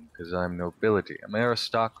to them because I'm nobility, I'm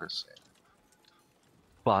aristocracy.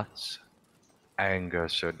 But anger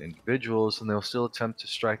certain individuals and they'll still attempt to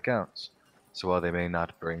strike out. So while they may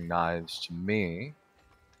not bring knives to me,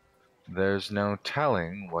 there's no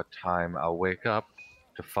telling what time I'll wake up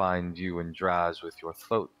to find you and Draz with your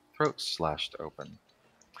throats slashed open.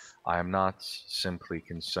 I am not simply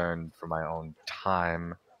concerned for my own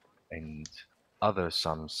time and other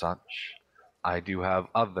some such. I do have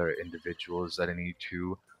other individuals that I need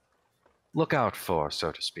to look out for,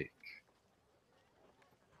 so to speak.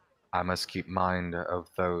 I must keep mind of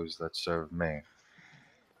those that serve me.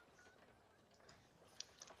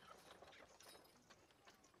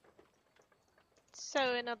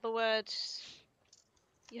 So, in other words,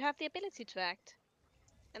 you have the ability to act.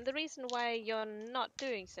 And the reason why you're not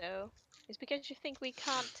doing so is because you think we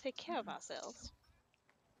can't take care of ourselves.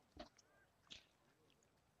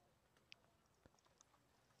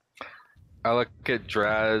 I look at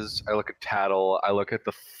Draz, I look at Tattle, I look at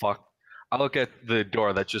I look at the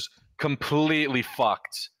door that's just completely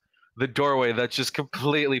fucked. The doorway that's just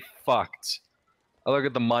completely fucked. I look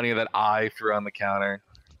at the money that I threw on the counter.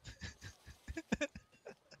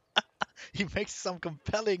 He makes some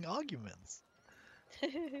compelling arguments.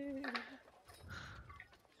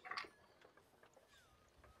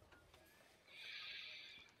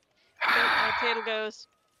 Tail goes,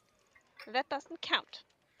 that doesn't count.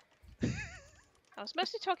 I was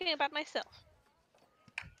mostly talking about myself.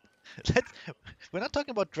 We're not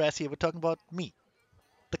talking about dress here, we're talking about me,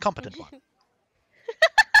 the competent one.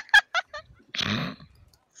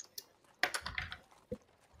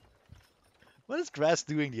 What is Grass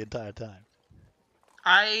doing the entire time?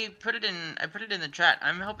 I put it in the chat.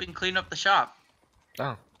 I'm helping clean up the shop.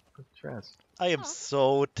 Oh, good dress. I am Oh.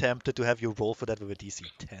 so tempted to have you roll for that with a DC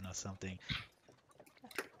 10 or something.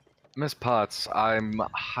 Miss Potts, I'm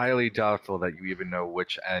highly doubtful that you even know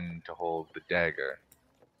which end to hold the dagger.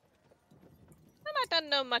 I don't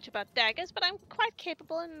know much about daggers, but I'm quite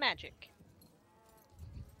capable in magic.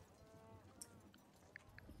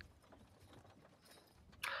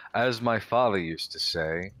 As my father used to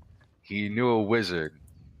say, he knew a wizard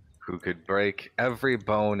who could break every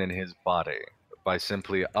bone in his body by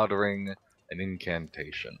simply uttering an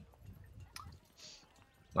incantation.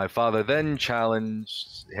 My father then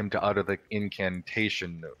challenged him to utter the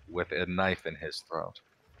incantation with a knife in his throat.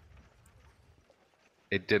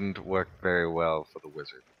 It didn't work very well for the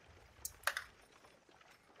wizard.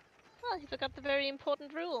 Well, he forgot the very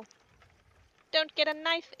important rule. Don't get a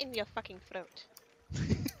knife in your fucking throat.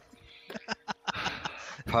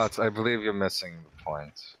 Potts, I believe you're missing the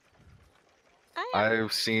point.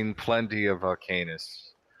 I've seen plenty of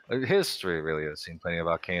Arcanists. History really has seen plenty of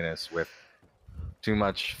Arcanists with too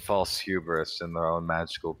much false hubris in their own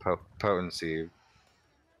magical potency,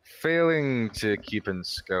 failing to keep in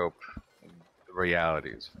scope the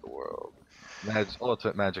realities of the world.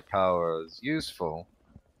 Ultimate magic power is useful,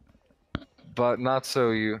 but not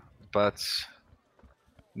so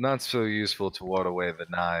useful to ward away the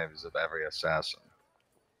knives of every assassin.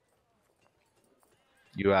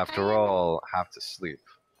 You, after all, have to sleep.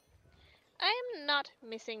 I am not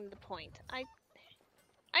missing the point. I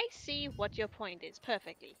see what your point is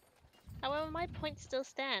perfectly. However, my point still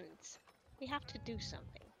stands. We have to do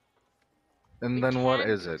something. And then what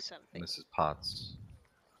is it, Mrs. Potts?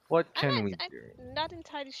 What can we do? I'm not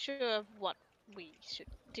entirely sure of what we should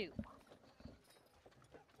do.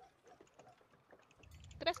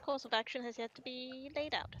 The best course of action has yet to be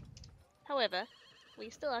laid out. However, we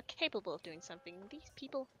still are capable of doing something. These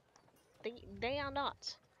people, they are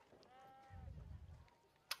not.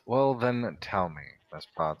 Well, then tell me, Miss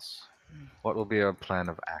Potts, what will be our plan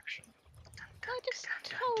of action? I just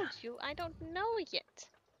told you I don't know yet.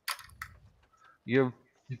 Your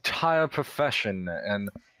entire profession and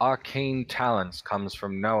arcane talents comes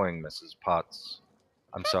from knowing, Mrs. Potts.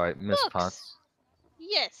 I'm sorry, Miss Potts.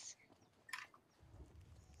 Yes.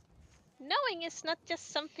 Knowing is not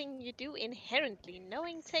just something you do inherently.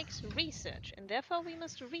 Knowing takes research, and therefore we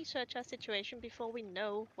must research our situation before we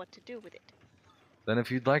know what to do with it. Then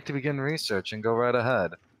if you'd like to begin researching, go right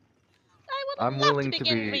ahead. I'm willing to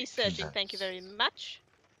begin researching, thank you very much.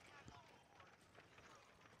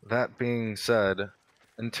 That being said,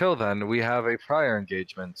 until then, we have a prior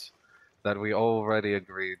engagement that we already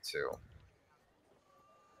agreed to.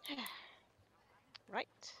 Right.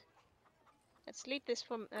 Let's leave this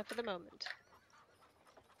for the moment.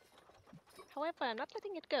 However, I'm not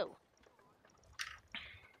letting it go.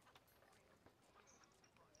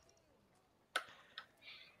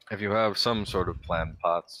 If you have some sort of plan,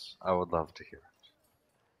 Potts, I would love to hear it.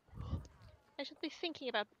 I should be thinking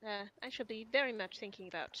about. I should be very much thinking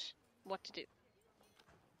about what to do.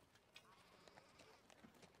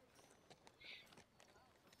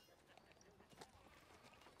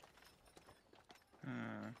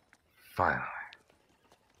 Finally.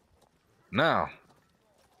 Now,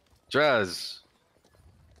 Draz,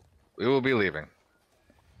 we will be leaving.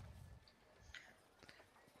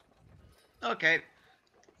 Okay,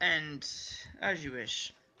 and as you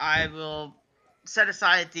wish, I will set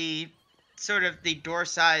aside the sort of the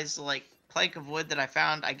door-sized like plank of wood that I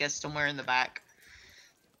found, I guess, somewhere in the back,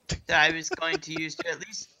 that I was going to use to at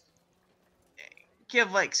least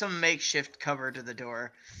give like some makeshift cover to the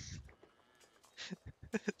door.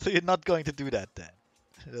 So you're not going to do that then?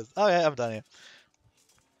 Oh yeah, I'm done here.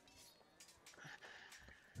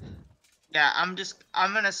 Yeah, I'm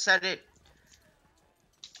gonna set it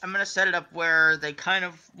up where they kind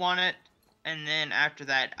of want it, and then after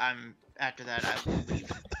that I will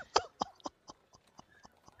leave.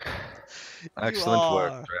 Excellent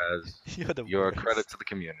work, Draz. You're a credit to the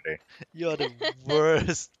community. You're the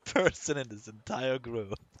worst person in this entire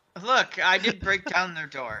group. Look, I did break down their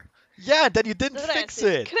door. Yeah, then you didn't fix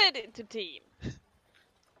it. Credit to team.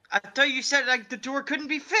 I thought you said like the door couldn't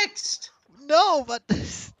be fixed. No, but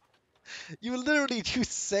You literally you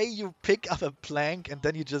say you pick up a plank and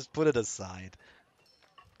then you just put it aside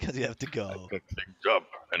because you have to I go. pick things up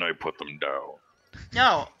and I put them down.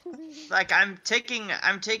 No, like I'm taking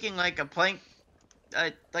like a plank,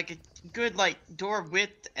 like a good like door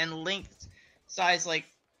width and length size like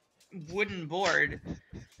wooden board,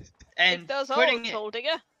 and Take those putting holes, it hole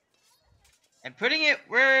digger.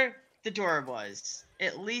 where the door was,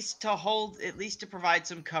 at least to provide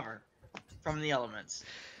some cover from the elements.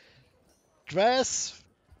 Dress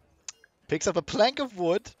picks up a plank of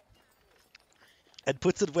wood and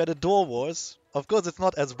puts it where the door was. Of course, it's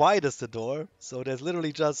not as wide as the door, so there's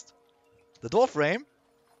literally just the door frame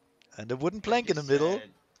and a wooden plank in the middle.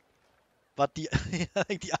 But the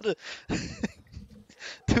like the other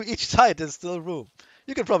to each side there's still room.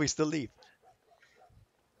 You can probably still leave.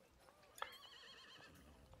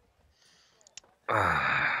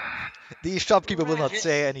 These shopkeeper will not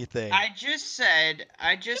say anything. I just said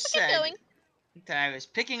Keep going. that I was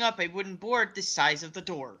picking up a wooden board the size of the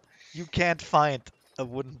door. You can't find a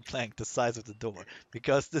wooden plank the size of the door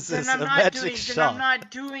because this Then is I'm a not magic doing. shop. Then I'm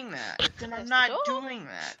not doing that. Then I'm That's not the door. doing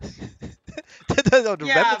that. The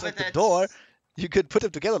Yeah, remnants but of the that's door, you could put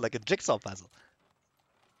them together like a jigsaw puzzle.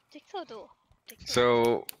 Jigsaw door. Jigsaw.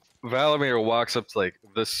 So Valamir walks up to like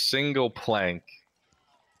the single plank,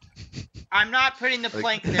 I'm not putting the Like-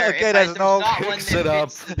 plank there. Okay, if there's there's no- not one Picks that it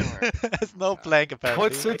up. fits the door. There's no plank apparently.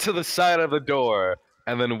 puts it to the side of the door,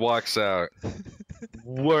 and then walks out.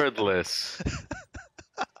 Wordless.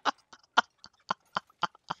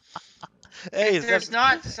 Hey, If there's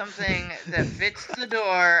not something that fits the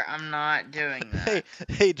door, I'm not doing that.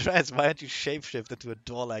 hey, Dress, why don't you shapeshift into a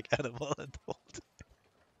door-like animal and hold it?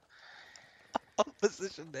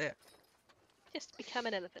 Position there. Just become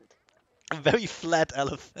an elephant. A very flat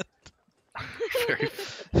elephant. Very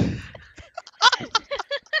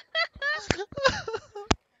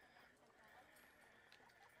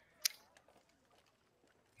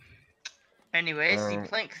Anyways, the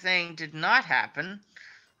plank thing did not happen.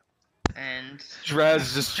 And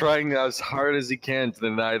Draz just trying as hard as he can to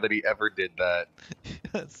deny that he ever did that.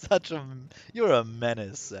 You're a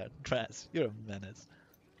menace, Dress. You're a menace.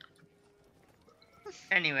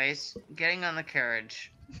 anyways, getting on the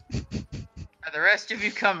carriage. Are the rest of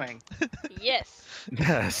you coming? Yes.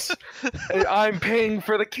 Yes. I'm paying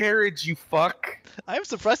for the carriage, you fuck. I'm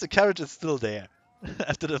surprised the carriage is still there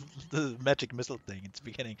after the magic missile thing at the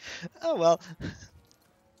beginning. Oh well.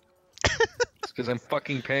 It's because I'm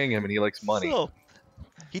fucking paying him and he likes money. So,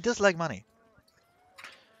 he does like money.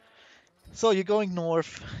 So you're going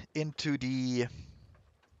north into the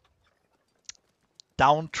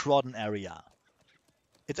downtrodden area.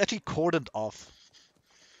 It's actually cordoned off.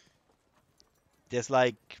 There's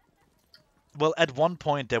like, well, at one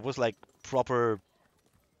point there was like proper,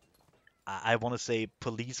 I want to say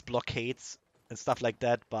police blockades and stuff like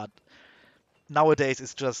that, but nowadays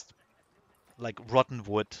it's just like rotten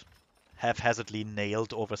wood, haphazardly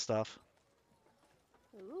nailed over stuff.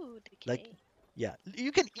 Ooh, decay. Like, yeah,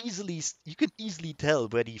 you can easily tell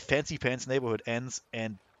where the fancy pants neighborhood ends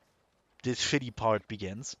and this shitty part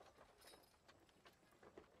begins.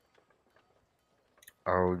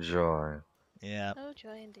 Oh joy. Yeah. Oh,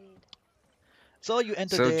 joy indeed. So you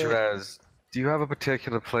enter So there. Draz, do you have a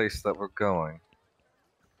particular place that we're going?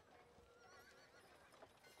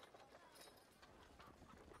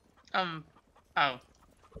 Oh.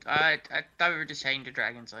 I thought we were just heading to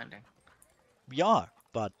Dragon's Landing. We are,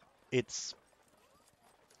 but it's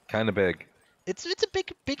Kinda big. it's a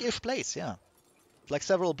big-ish place, yeah. It's like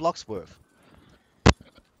several blocks worth.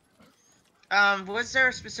 Was there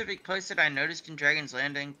a specific place that I noticed in Dragon's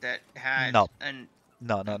Landing that had No. an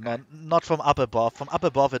No, Okay. not from up above. From up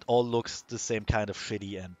above, it all looks the same kind of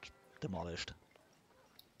shitty and demolished.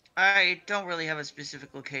 I don't really have a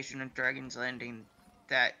specific location in Dragon's Landing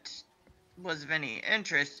that was of any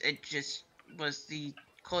interest. It just was the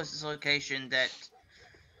closest location that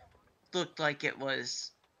looked like it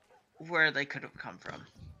was where they could have come from.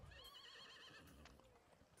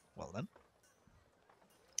 Well then.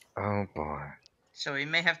 Oh boy. So we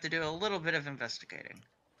may have to do a little bit of investigating.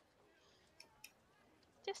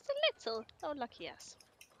 Just a little. Oh, lucky us.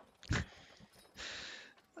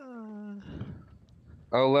 Oh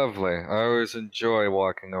lovely. I always enjoy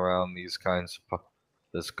walking around these kinds of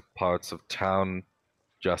this parts of town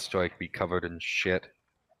just to like be covered in shit.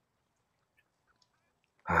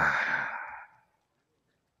 Oh,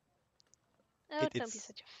 don't be it's-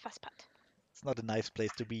 such a fusspat. It's not a nice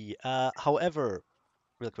place to be. However,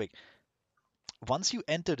 real quick, once you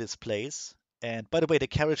enter this place, and by the way, the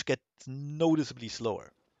carriage gets noticeably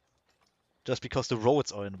slower, just because the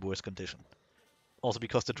roads are in worse condition. Also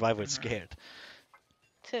because the driver is Mhm. scared.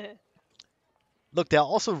 Look, there are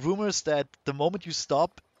also rumors that the moment you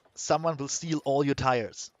stop, someone will steal all your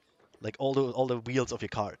tires, like all the wheels of your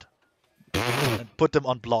cart, and put them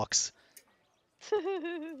on blocks.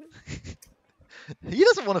 He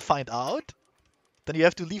doesn't want to find out. Then you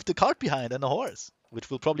have to leave the cart behind and a horse, which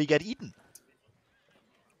will probably get eaten.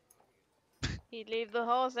 He'd leave the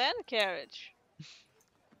horse and carriage.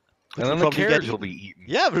 Which And will then the probably get carriage will eaten. be eaten.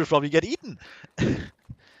 Yeah, will probably get eaten.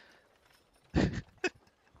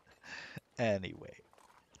 Anyway.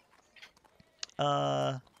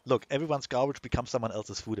 Look, everyone's garbage becomes someone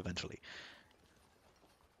else's food eventually.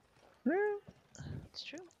 It's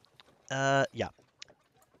true. Yeah.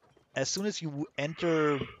 As soon as you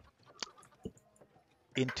enter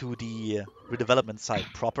into the redevelopment site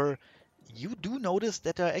proper, you do notice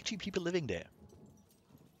that there are actually people living there.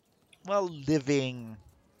 Well, living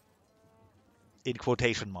in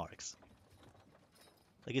quotation marks.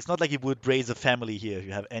 Like, it's not like you would raise a family here if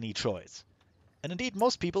you have any choice. And indeed,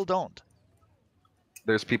 most people don't.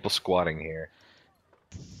 There's people squatting here.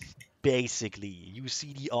 Basically, you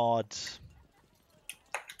see the odd,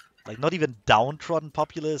 like, not even downtrodden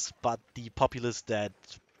populace, but the populace that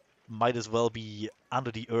might as well be under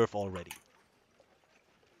the earth already.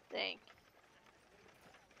 Dang.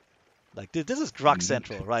 Like, this is drug Neat.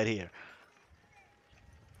 central right here.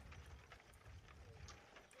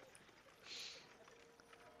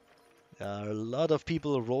 There are a lot of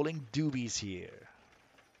people rolling doobies here.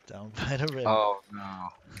 Down by the river. Oh no.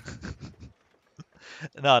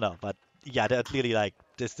 No, but yeah, they're clearly like,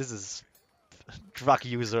 this is drug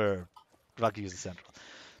user central.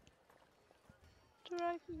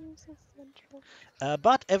 Drug user central.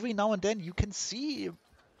 But every now and then you can see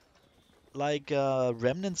like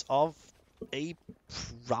remnants of a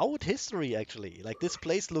proud history actually. Like this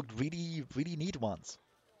place looked really, really neat once.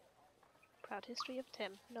 Proud history of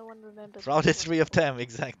Tim. No one remembers. Proud history of Tem,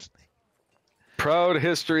 exactly. Proud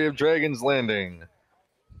history of Dragon's Landing.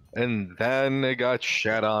 And then it got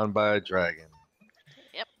shat on by a dragon.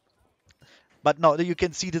 But no, you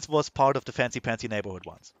can see this was part of the fancy neighborhood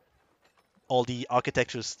once. All the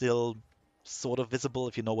architecture is still sort of visible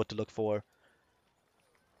if you know what to look for.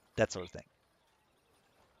 That sort of thing.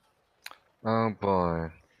 Oh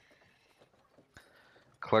boy.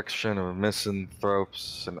 Collection of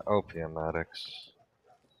misanthropes and opium addicts.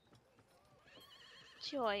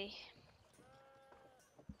 Joy.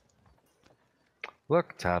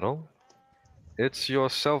 Look, Tattle. It's your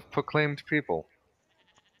self-proclaimed people.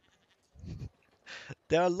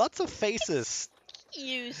 There are lots of faces.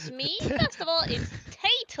 Excuse me. First of all, it's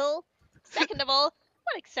Tatel. Second of all,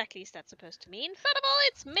 what exactly is that supposed to mean? Third of all,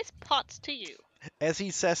 it's Miss Potts to you. As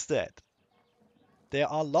he says that, there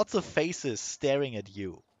are lots of faces staring at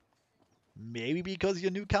you. Maybe because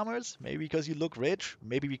you're newcomers, maybe because you look rich,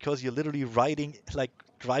 maybe because you're literally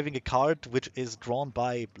driving a cart which is drawn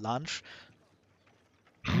by lunch.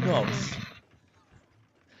 Who knows?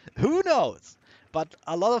 Who knows? But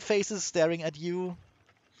a lot of faces staring at you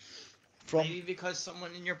from... Maybe because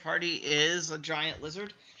someone in your party is a giant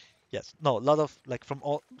lizard? Yes, no, a lot of, like, from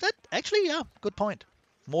all... That, actually, yeah, good point.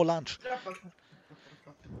 More lunch.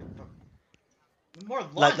 More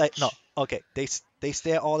lunch? No, okay, they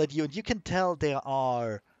stare all at you, and you can tell there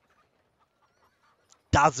are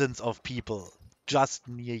dozens of people just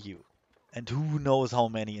near you. And who knows how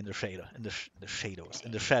many in the shadows. The shadows.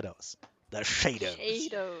 Shadows. The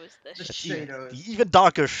shadows. The even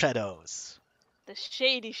darker shadows. The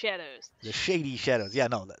shady shadows. The shady shadows. Yeah,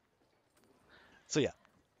 no. So yeah,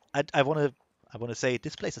 I wanna say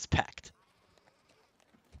this place is packed.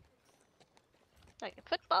 Like a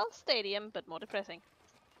football stadium, but more depressing.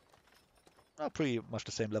 Oh, pretty much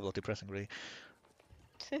the same level of depressing, really.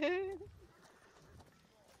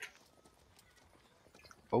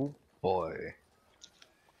 Oh boy.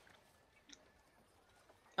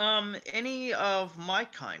 Any of my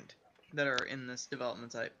kind that are in this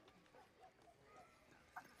development site?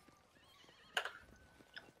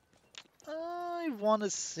 I wanna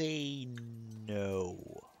say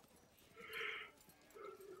no.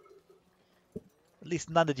 At least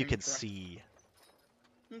none that you can Okay. see.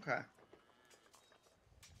 Okay.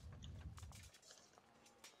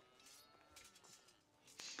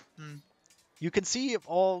 You can see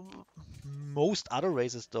most other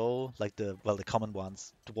races though, like the common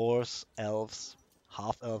ones, dwarves, elves,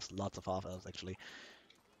 half elves, lots of half elves actually,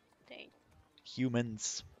 Dang.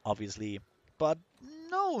 humans obviously, but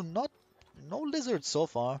no lizards so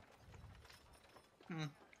far.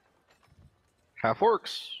 Half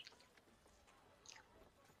orcs.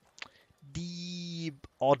 The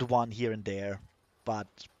odd one here and there, but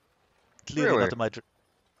clearly Really? not the majority.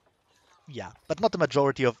 Yeah, but not the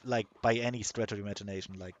majority of, like, by any stretch of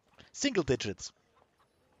imagination, like single digits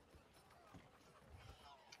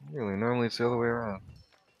Really, normally it's the other way around.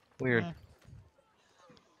 Weird. Eh.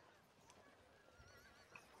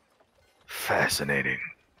 Fascinating.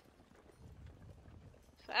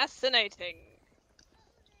 Fascinating.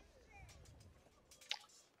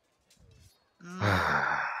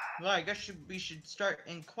 Well, I guess we should start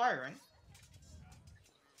inquiring.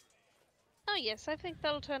 Oh yes, I think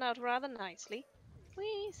that'll turn out rather nicely.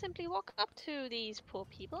 We simply walk up to these poor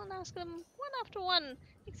people and ask them one after one,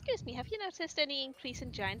 "Excuse me, have you noticed any increase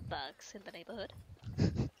in giant bugs in the neighborhood?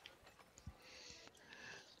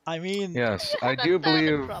 I mean, Yes, You I have a do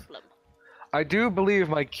vermin believe. problem." I do believe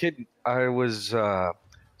my kid. I was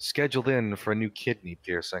scheduled in for a new kidney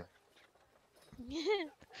piercing.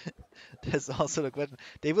 there's also the question.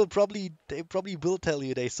 They probably will tell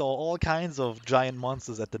you they saw all kinds of giant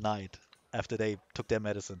monsters at the night after they took their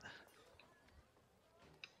medicine.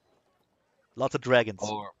 Lots of dragons.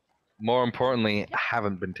 Or, more importantly, Yep.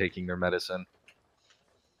 haven't been taking their medicine.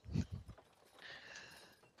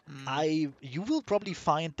 You will probably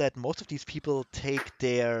find that most of these people take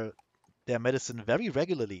their medicine very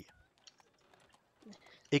regularly.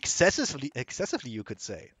 Excessively, you could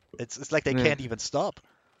say. It's like they Yeah. can't even stop.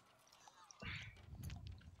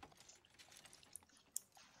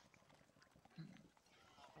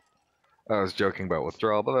 I was joking about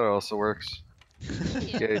withdrawal, but that also works.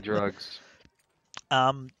 Yeah. Gay drugs.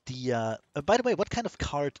 By the way, what kind of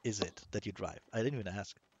cart is it that you drive? I didn't even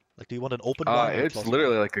ask. Like, do you want an open one or a It's closed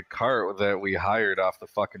literally like a cart that we hired off the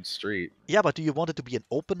fucking street. one? Yeah, but do you want it to be an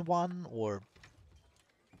open one or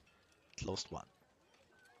closed one?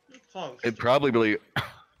 Close. It'd probably be,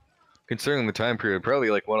 considering the time period, probably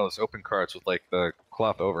like one of those open carts with like the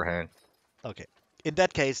cloth overhang. Okay. In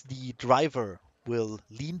that case, the driver will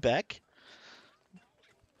lean back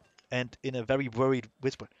and in a very worried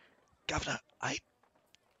whisper, "Governor,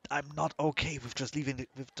 I'm not okay with just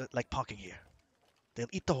like parking here. They'll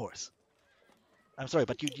eat the horse. I'm sorry,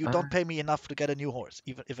 but you Uh, don't pay me enough to get a new horse,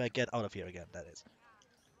 even if I get out of here again, that is."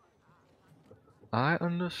 I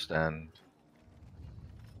understand.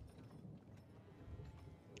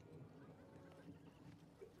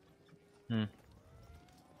 Hmm.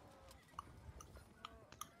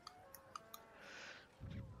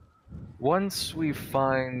 Once we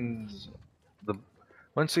find the,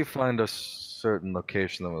 once we find a certain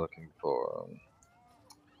location that we're looking for,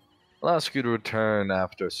 I'll ask you to return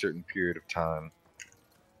after a certain period of time.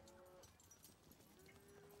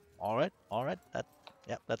 All right, all right.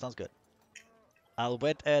 That sounds good. I'll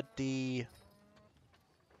wait at the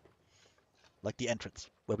entrance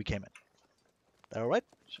where we came in. That all right?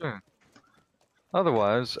 Sure.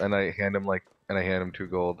 Otherwise, and I hand him 2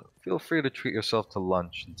 gold. Feel free to treat yourself to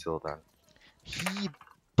lunch until then. He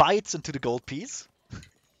bites into the gold piece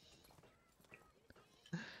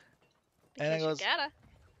and he Because you goes, gotta.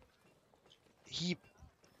 he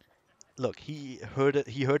look, he heard it.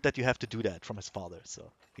 He heard that you have to do that from his father,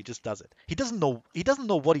 so he just does it. He doesn't know. He doesn't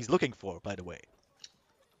know what he's looking for, by the way.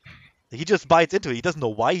 He just bites into it. He doesn't know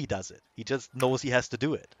why he does it. He just knows he has to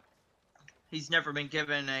do it. He's never been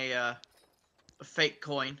given a fake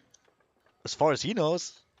coin. As far as he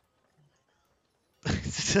knows.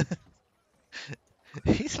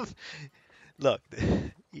 He's look.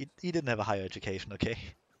 He didn't have a higher education, okay?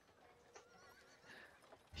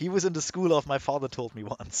 He was in the school of my father told me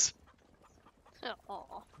once.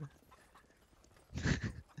 Aw.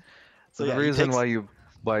 So The yeah, he reason takes.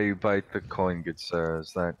 why you bite the coin, good sir,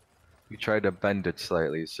 is that you try to bend it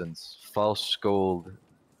slightly, since false gold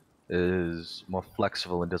is more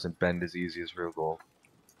flexible and doesn't bend as easy as real gold.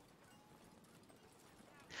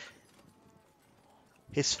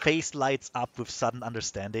 His face lights up with sudden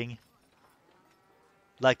understanding.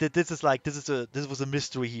 Like this was a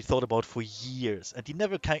mystery he thought about for years, and he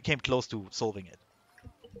never came close to solving it.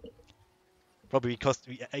 Probably because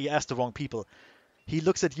he asked the wrong people. He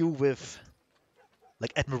looks at you with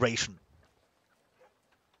like admiration,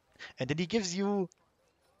 and then he gives you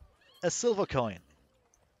a silver coin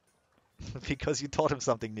because you taught him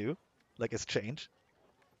something new, like his change,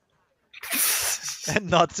 and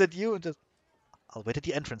nods at you and just, "I'll wait at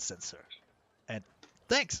the entrance then, sir." And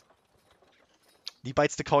thanks. He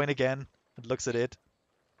bites the coin again and looks at it,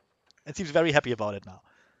 and seems very happy about it now.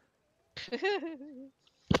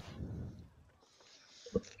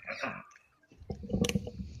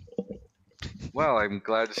 Well, I'm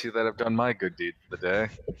glad to see that I've done my good deed for the day.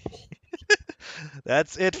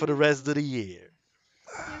 That's it for the rest of the year.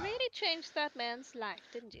 You really changed that man's life,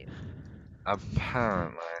 didn't you?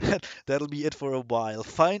 Apparently. That'll be it for a while.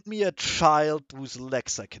 Find me a child whose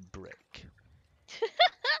legs I can break.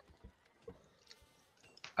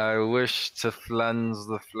 I wish to cleanse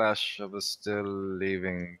the flesh of a still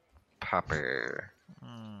living puppy.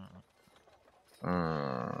 Hmm.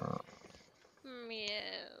 Uh,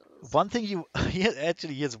 Yes. One thing you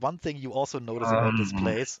here's one thing you also notice about this Um.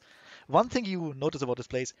 place. One thing you notice about this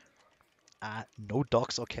place, no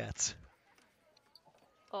dogs or cats.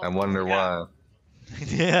 I Oh, wonder Yeah. why.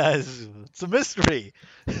 Yeah, it's a mystery.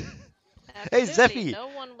 Hey, absolutely. Zephy! No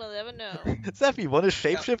one will ever know. Zephy, want to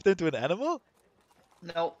Yep. shapeshift into an animal?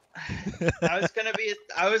 Nope. I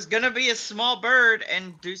was gonna be a small bird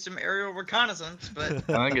and do some aerial reconnaissance, but And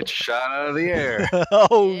then get shot out of the air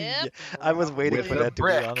Oh, yeah. Yep. I was waiting with for probably a that, to be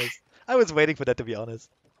brick. honest. I was waiting for that, to be honest.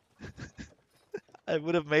 I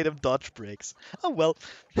would have made him dodge bricks. Oh, well.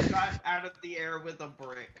 shot out of the air with a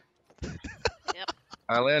brick. Yep.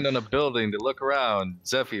 I land on a building to look around.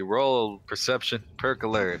 Zephy, roll perception, perk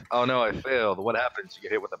alert. Oh no, I failed. What happens? You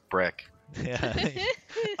get hit with a brick. Yeah.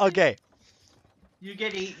 Okay. You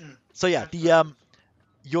get eaten. So yeah, That's what it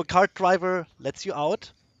is. your cart driver lets you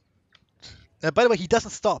out. By the way, he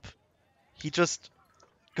doesn't stop. He just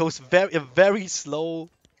goes very slow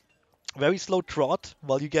trot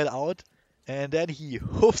while you get out, and then he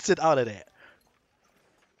hoofs it out of there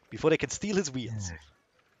before they can steal his wheels.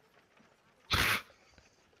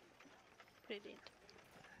 Brilliant.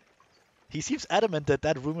 He seems adamant that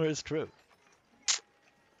that rumor is true.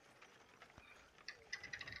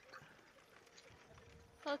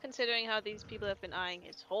 Well, considering how these people have been eyeing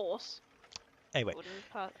his horse, Anyway,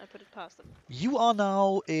 I put it past them. you are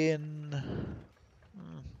now in,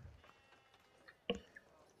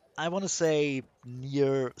 I want to say,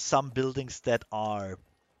 near some buildings that are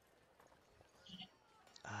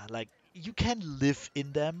like you can live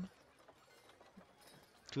in them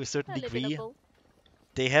to a certain I live in a degree. bull.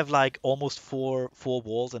 They have like almost four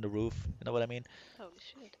walls and a roof. You know what I mean? Holy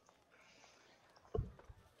shit.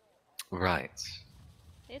 Right.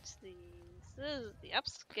 This is the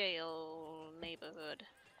upscale neighborhood.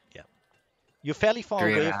 You're fairly far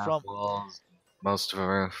Three and a away half from. walls, most of a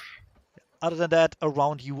roof. Other than that,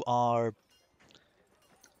 around you are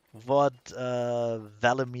what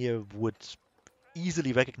Valimir would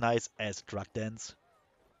easily recognize as drug dens,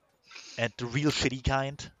 and the real shitty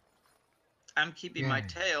kind. I'm keeping my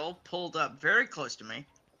tail pulled up very close to me.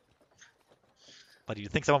 But do you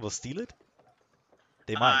think someone will steal it?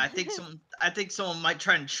 They I might. think someone might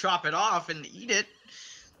try and chop it off and eat it,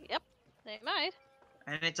 Yep, they might.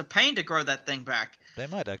 and it's a pain to grow that thing back. They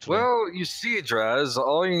might actually. Well, you see, Draz,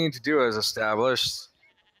 all you need to do is establish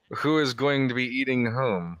who is going to be eating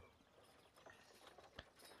whom.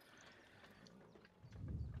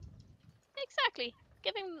 Exactly.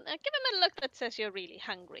 Give him a look that says you're really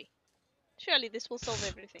hungry. Surely this will solve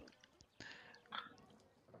everything.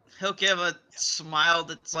 He'll give a smile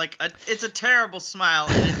that's like it's a terrible smile,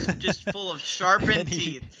 and it's just full of sharpened And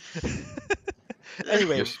he- teeth.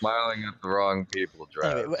 Anyway, You're smiling at the wrong people,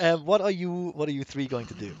 Draz. anyway, what are you three going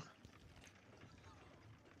to do?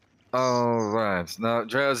 All right. Now,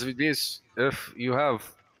 Draz, if you have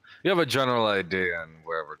a general idea on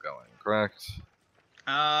where we're going, correct?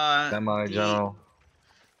 Semi-general.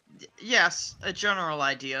 Yes, a general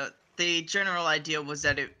idea. The general idea was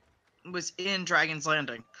that it was in Dragon's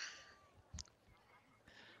Landing.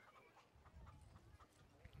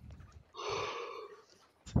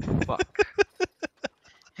 Fuck.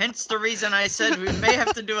 Hence the reason I said we may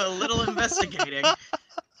have to do a little investigating.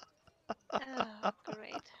 Oh,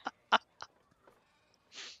 great.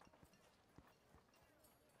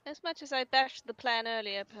 As much as I bashed the plan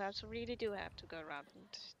earlier, perhaps we really do have to go around and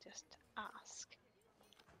just ask.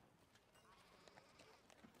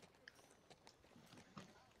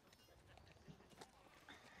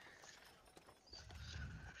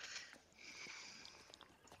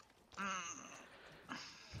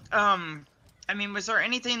 I mean, was there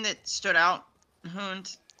anything that stood out,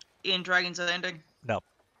 Hund, in Dragon's Landing? No.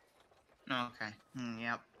 Okay.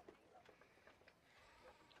 Yep.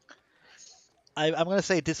 I'm gonna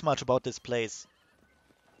say this much about this place.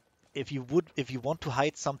 If you want to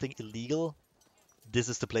hide something illegal, this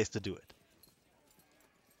is the place to do it.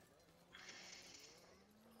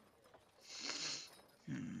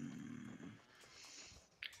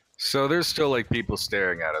 So there's still like people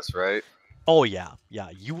staring at us, right? Oh yeah.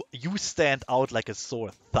 You stand out like a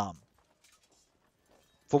sore thumb.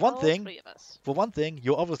 For one All thing, three of us.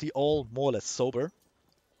 you're obviously all more or less sober.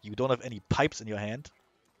 You don't have any pipes in your hand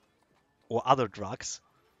or other drugs.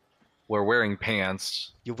 We're wearing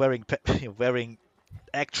pants. You're wearing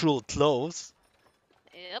actual clothes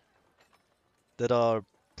Yep, that are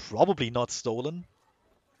probably not stolen.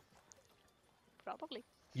 probably.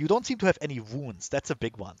 You don't seem to have any wounds. That's a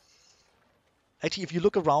big one. Actually, if you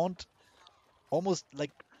look around, almost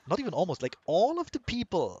like, not even almost, like all of the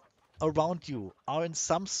people around you are in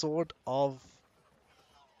some sort of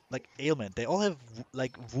like ailment. They all have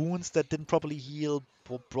like wounds that didn't properly heal,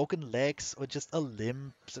 broken legs, or just a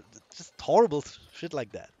limb. Just horrible shit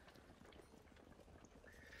like that.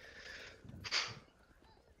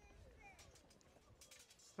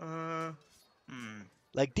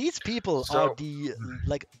 Like these people are So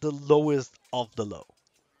the lowest of the low.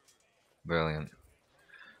 brilliant.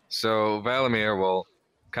 So Valimir will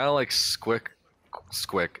kind of like squick,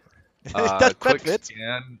 that quick fits.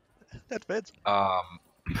 scan. That fits.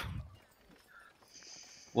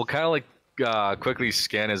 Will kind of like quickly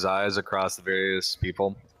scan his eyes across the various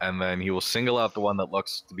people, and then he will single out the one that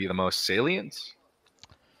looks to be the most salient.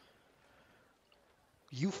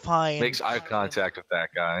 You find Makes eye contact with that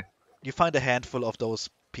guy. you find a handful of those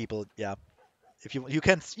people. Yeah, if you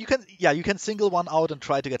can single one out and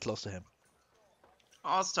try to get close to him.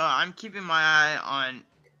 Also, I'm keeping my eye on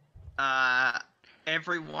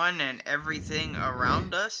everyone and everything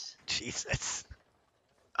around us. Jesus.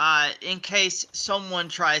 In case someone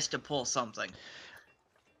tries to pull something.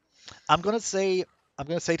 I'm gonna say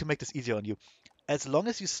to make this easier on you, as long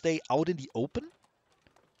as you stay out in the open,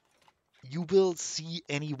 you will see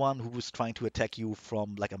anyone who is trying to attack you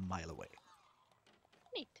from like a mile away.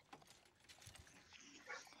 Neat.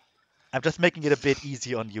 I'm just making it a bit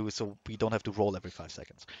easier on you so we don't have to roll every 5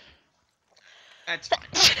 seconds. That's fine.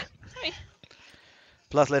 Sorry.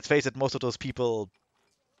 Plus, let's face it, most of those people,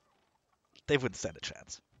 they wouldn't stand a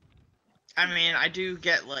chance. I mean, I do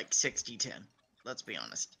get like 60-10. Let's be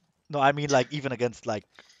honest. No, I mean like even against like,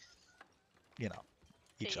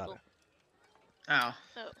 each Table. other. Oh.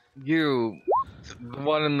 You, the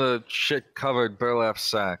one in the shit-covered burlap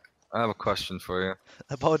sack. I have a question for you.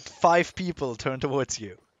 About 5 people turn towards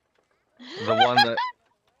you. The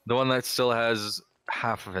one that still has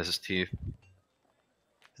half of his teeth.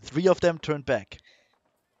 3 of them turn back.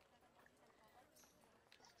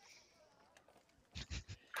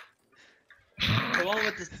 The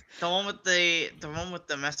one with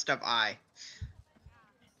the messed up eye.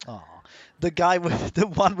 Oh, the guy with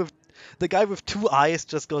 2 eyes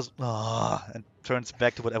just goes and turns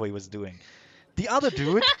back to whatever he was doing. The other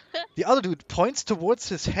dude points towards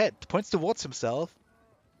his head, points towards himself,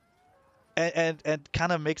 and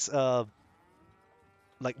kind of makes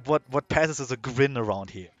like what passes as a grin around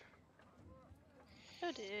here.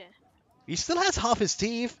 Oh dear. He still has half his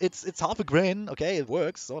teeth. It's half a grin. Okay, it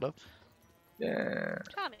works sort of. Yeah.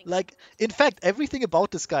 Charming. Like, in fact, everything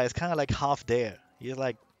about this guy is kind of like half there. He has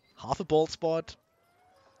like half a bald spot,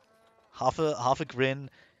 half a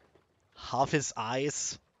grin, half his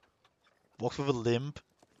eyes, walks with a limp.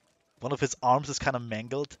 One of his arms is kind of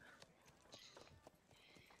mangled.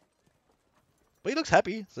 But he looks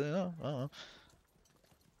happy, so I don't know.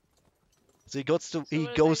 So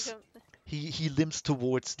he limps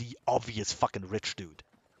towards the obvious fucking rich dude.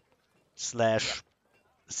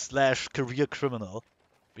 Slash career criminal.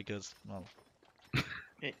 Because, well,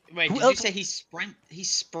 Wait, Who did else- you say he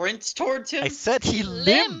sprints towards him? I said he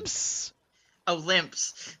limps. Oh,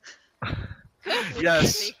 limps.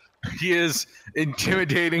 Yes. He is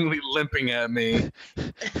intimidatingly limping at me.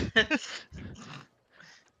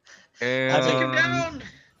 And Take him down.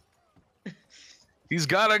 he's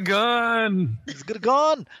got a gun. He's got a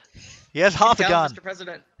gun. He has half a Get gun. down, Mr.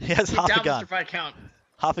 President. He has Get half a down, gun. Mr. Viscount.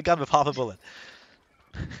 Half a gun with half a bullet.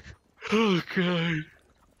 Oh god.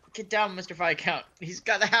 Get down, Mr. Viscount. He's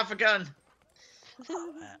got a half a gun.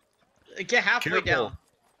 Get halfway Careful. down.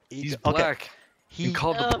 He's Okay. black. He He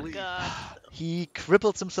called the Oh police. god. he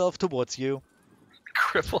cripples himself towards you.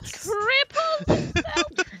 Crippled. Cripples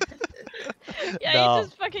himself. Yeah, No. he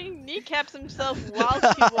just fucking kneecaps himself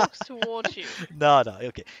whilst he walks towards you. No,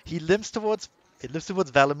 okay. He limps towards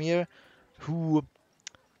Valimir, who,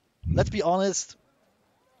 let's be honest,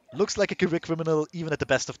 looks like a career criminal even at the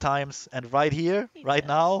best of times. And right here, He right does.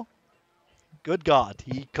 now, good God,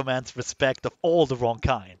 he commands respect of all the wrong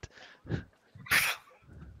kind.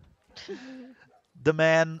 The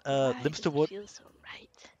man Why limps does it toward feel so right?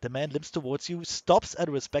 the man limps towards you, stops at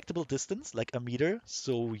a respectable distance, like a meter,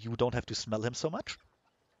 so you don't have to smell him so much,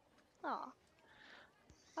 Aw.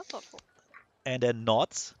 How thoughtful. and then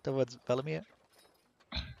nods towards Valimir.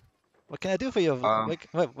 What can I do for you?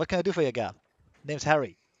 What can I do for you, Gav? Name's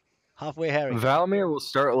Harry. Halfway Harry. Valimir will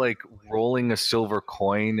start like rolling a silver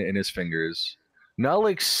coin in his fingers. Not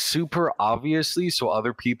like super obviously so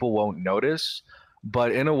other people won't notice,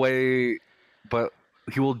 but in a way, but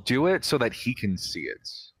he will do it so that he can see it.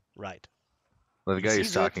 Right. The He guy he's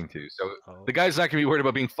sees it. talking to. So Oh. the guy's not gonna be worried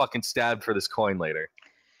about being fucking stabbed for this coin later.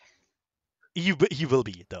 He will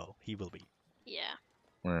be, though. He will be. Yeah.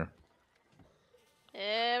 Yeah.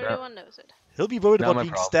 Everyone knows it. He'll be worried Not about my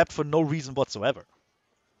being problem. stabbed for no reason whatsoever.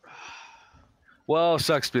 Well,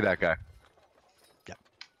 sucks to be that guy.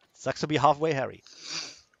 Sucks to be halfway Harry.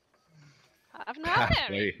 Half and half,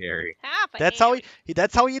 Halfway Harry. Harry. Half a That's how Harry.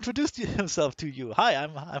 that's how he introduced himself to you. Hi,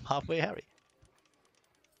 I'm halfway Harry.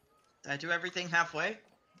 I do everything halfway,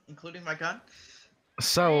 including my gun.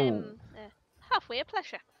 So, I'm halfway a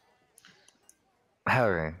pleasure.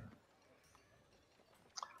 Harry,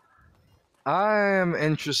 I am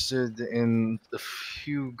interested in a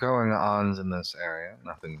few going-ons in this area.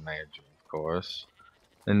 Nothing major, of course.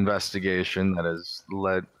 Investigation that has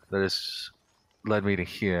led me to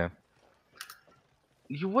here.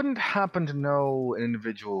 You wouldn't happen to know an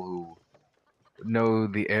individual who would know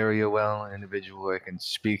the area well, an individual I can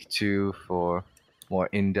speak to for more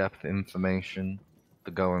in-depth information,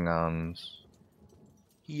 the going-ons.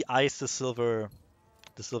 He eyes the silver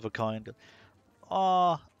coin.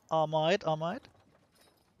 Oh, I might. Oh, mate.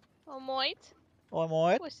 I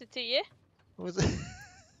might. What's it to you? Who's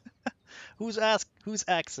who's asking? Who's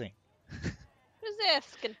asking?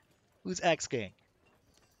 Who's asking?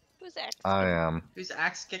 Who's asking? I am. Who's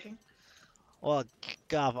axe kicking? Well,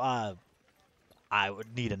 God, I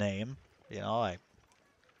would need a name. You know, I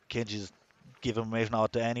can't just give information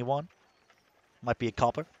out to anyone. Might be a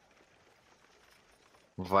copper.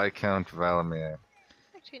 Viscount Valamir.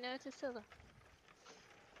 Actually, no, it's a silver.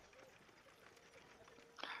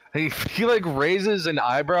 He like raises an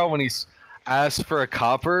eyebrow when he's asked for a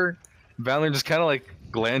copper. Valamir just kind of like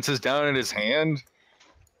glances down at his hand.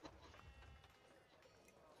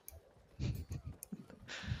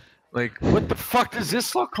 Like, what the fuck does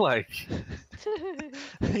this look like?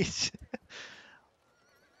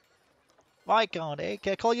 Viscount, eh?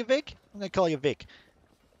 Can I call you Vic? I'm gonna call you Vic.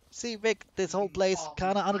 See, Vic, this whole place Call him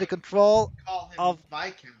kind of under the Viscount. control Call him of.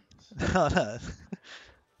 Viscount.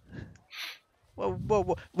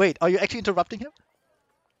 Whoa. Wait, are you actually interrupting him?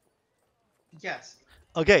 Yes.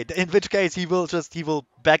 Okay, in which case he will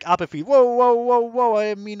back up if he. Whoa!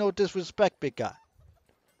 I mean no disrespect, big guy.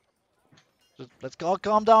 Just, let's all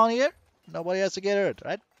calm down here. Nobody has to get hurt,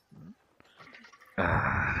 right?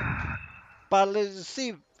 But you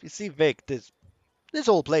see, Vic, this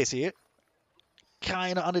whole place here,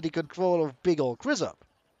 kind of under the control of big old Chrysup.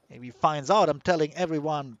 If he finds out I'm telling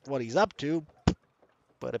everyone what he's up to,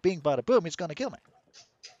 bada bing, bada boom, he's gonna kill me.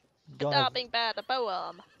 Bing bada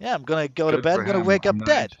boom. Yeah, I'm gonna go to Good bed. for I'm gonna him. wake I'm up not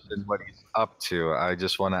dead. interested in what he's up to. I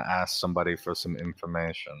just want to ask somebody for some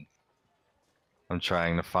information. I'm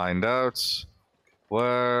trying to find out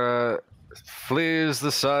where fleas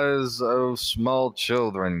the size of small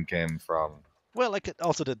children came from. Well, like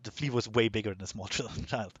also the flea was way bigger than a small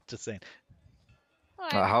child. Just saying.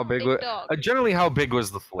 Alright, How big big was? dog. Generally, how big was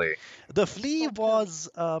the flea? The flea Small pony. was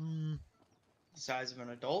The size of an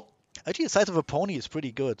adult? actually the size of a pony is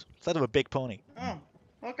pretty good. The size of a big pony. Oh,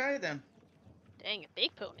 okay then. Dang, a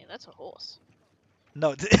big pony. That's a horse.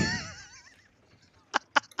 No.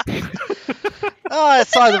 The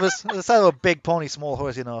size of a big pony, small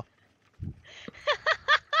horse, you know.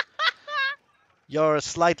 You're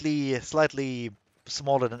slightly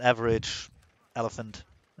smaller than average elephant.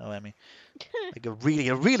 Oh, I mean, like a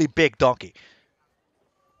really big donkey.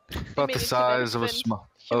 About the Miniature size of a elephant.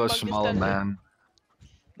 smaller Humongous donkey. man.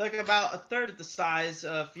 Like about a third of the size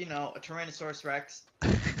of, a Tyrannosaurus Rex.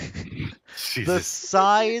 The Jesus.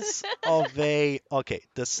 size of a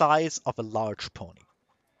large pony.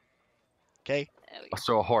 Okay, There we go.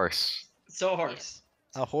 So a horse. So a horse.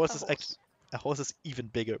 a horse A is horse. a horse is even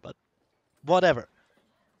bigger, but whatever.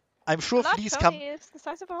 I'm sure A large fleas pony come is the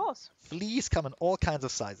size of a horse. in all kinds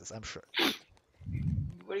of sizes. I'm sure.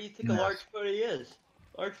 What do you think No. a large pony is?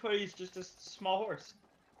 Large pony is just a small horse.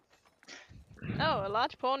 No, a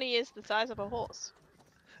large pony is the size of a horse.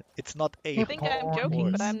 It's not a You think I'm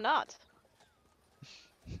joking, but horse. I'm not.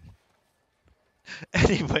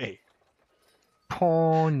 Anyway,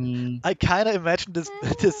 Pony. I kind of imagine this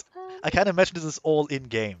is all in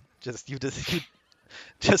game. You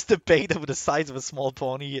just debate over the size of a small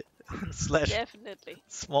pony slash Definitely.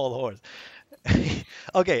 small horse.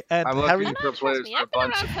 Okay, and I'm Harry. looking for Trust players me, for a I've been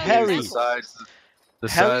bunch around of ponies Harry. fleas the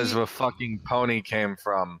Harry- size of a fucking pony came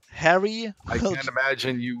from. Harry I will can't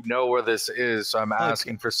imagine you know where this is, so I'm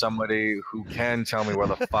asking for somebody who can tell me where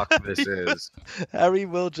the fuck this is. Harry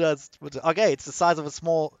will just okay. It's the size of a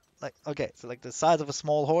small so like the size of a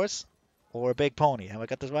small horse or a big pony. Have I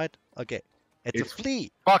got this right? Okay, it's a It's-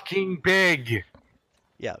 flea. Fucking big.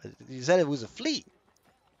 Yeah, you said it was a flea.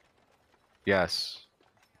 Yes.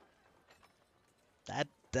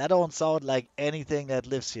 That don't sound like anything that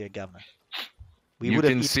lives here, Governor. We You would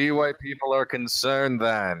have can see why people are concerned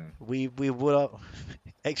then. we would have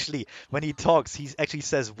actually when he talks he actually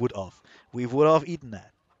says would have. We would have eaten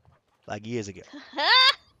that like years ago.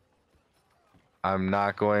 I'm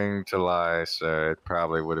not going to lie, sir. It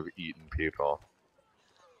probably would have eaten people.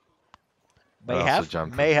 May also have,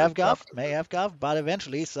 jumped may from the have, top Gov, of may it. have, Gov, but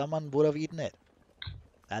eventually someone would have eaten it.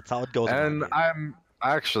 That's how it goes around And here. I'm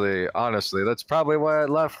actually, honestly, that's probably why it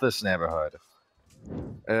left this neighborhood.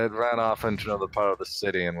 It ran off into another part of the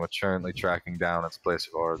city, and we're currently tracking down its place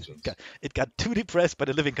of origins. It got too depressed by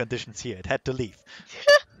the living conditions here. It had to leave.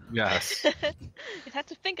 Yes. It had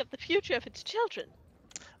to think of the future of its children.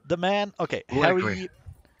 The man, Likely.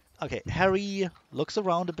 Harry looks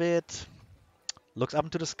around a bit, looks up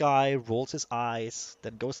into the sky, rolls his eyes,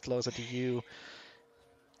 then goes closer to you.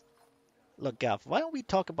 Look, Gav, why don't we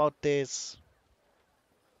talk about this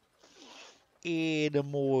in a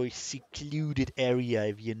more secluded area,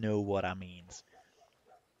 if you know what I mean?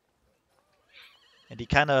 And he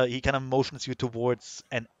kind of motions you towards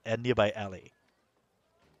a nearby alley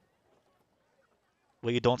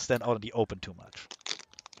where you don't stand out in the open too much.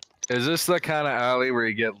 Is this the kind of alley where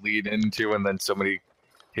you get lead into and then somebody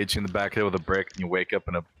hits you in the back of the head with a brick and you wake up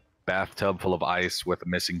in a bathtub full of ice with a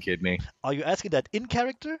missing kidney? Are you asking that in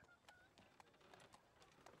character?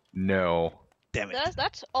 No. Damn it!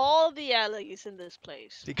 That's all the alleys in this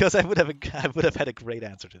place. Because I would have had a great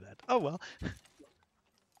answer to that. Oh well.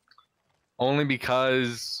 Only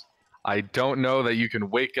because I don't know that you can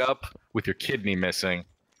wake up with your kidney missing.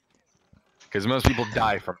 Because most people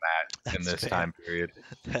die from that in That's this fair. time period.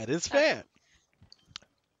 That is fair.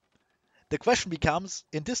 The question becomes,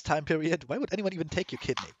 in this time period, why would anyone even take your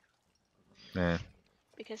kidney? Eh.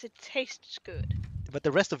 Because it tastes good. But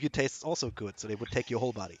the rest of you tastes also good, so they would take your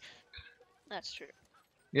whole body. That's true.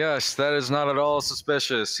 Yes, that is not at all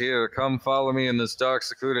suspicious. Here, come follow me in this dark,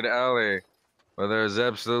 secluded alley where there's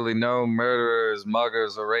absolutely no murderers,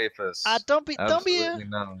 muggers, or rapists. Don't be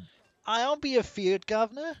none. I don't be afeared,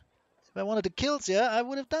 Governor. If I wanted to kill you, I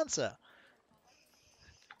would have done so.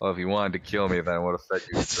 Well, if you wanted to kill me, then I would have fed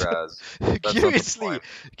you Draz.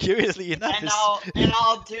 Curiously enough, And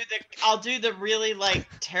I'll do the really like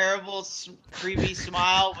terrible creepy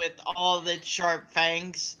smile with all the sharp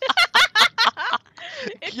fangs.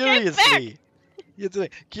 Curiously,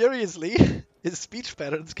 his speech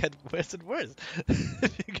patterns get worse and worse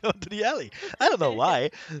if you go into the alley. I don't know why.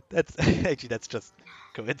 That's just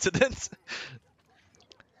coincidence.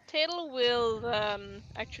 Taylor will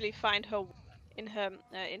actually find her in her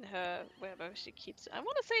wherever she keeps. I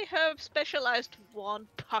want to say her specialized wand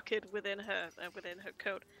pocket within her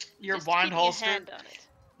coat. Your Just wand keeping holster. A hand on it.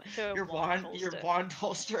 Her Your wand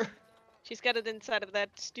holster. She's got it inside of that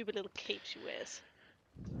stupid little cape she wears.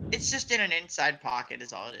 It's just in an inside pocket,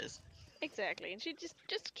 is all it is. Exactly, and she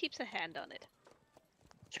just keeps a hand on it.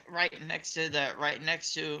 Right next to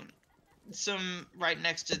some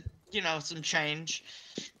change.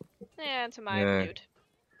 Yeah, to my Yeah. mute.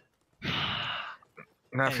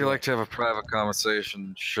 Now, if you like to have a private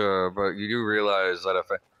conversation, sure, but you do realize that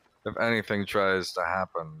if anything tries to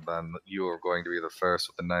happen, then you are going to be the first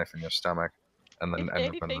with the knife in your stomach, and then If end up in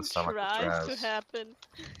anything the stomach of tries to Draz. happen.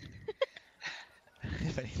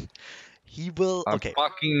 He will. I'm Okay.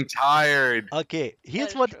 fucking tired. Okay. Here's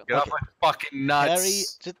is what. true. Get off my fucking nuts. Harry,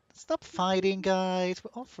 just stop fighting, guys.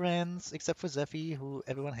 We're all friends, except for Zeffy, who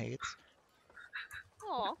everyone hates.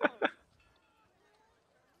 Aw.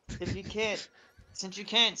 Since you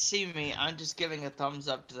can't see me, I'm just giving a thumbs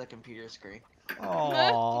up to the computer screen.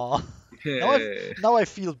 Aww. Hey. Now I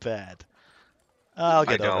feel bad. I'll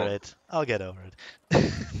get over don't. it. I'll get over it.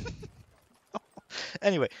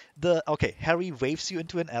 Anyway, Harry waves you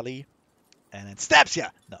into an alley and then stabs you.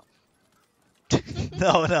 No.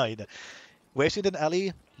 No, he doesn't. Waves you into an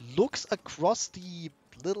alley, looks across the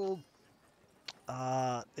little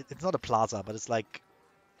it's not a plaza, but it's like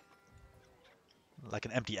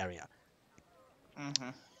an empty area. Mm-hmm.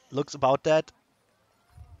 Looks about that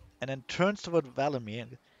and then turns toward Valamir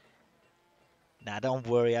and nah, don't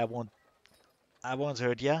worry, I won't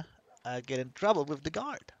hurt ya. I'll get in trouble with the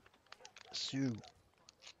guard. So,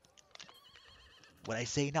 what I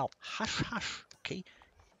say now, hush, hush, okay?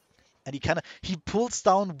 And he pulls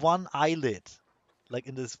down one eyelid, like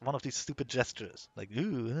in this one of these stupid gestures, like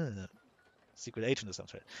ooh, secret agent or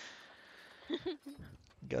something.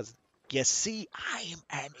 He goes, you see, I'm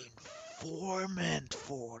an informant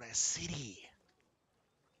for the city.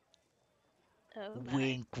 Oh my.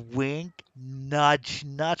 Wink, wink, nudge,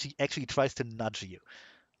 nudge. He actually tries to nudge you.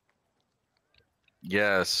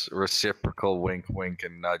 Yes, reciprocal wink, wink,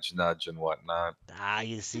 and nudge, nudge, and whatnot. Ah,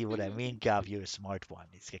 you see what I mean, Gav? You're a smart one.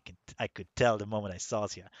 I could tell the moment I saw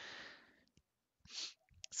you.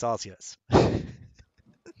 Celsius.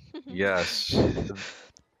 Yes.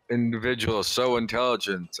 Individuals so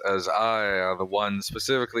intelligent as I are the ones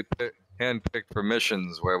specifically handpicked for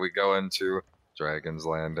missions where we go into Dragon's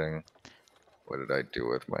Landing. What did I do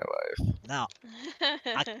with my life? Now,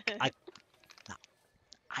 I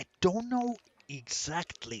I don't know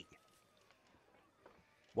exactly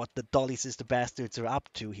what the Dolly Sister Bastards are up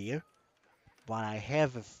to here, but I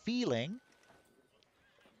have a feeling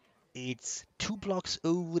it's 2 blocks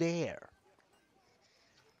over there.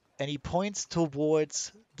 And he points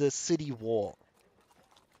towards the city wall,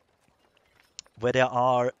 where there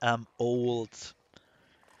are old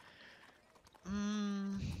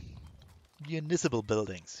municipal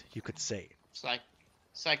buildings, you could say. It's like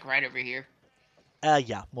right over here.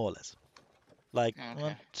 Yeah, more or less. Like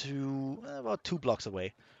Okay. about 2 blocks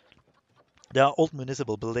away. There are old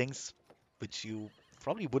municipal buildings, which you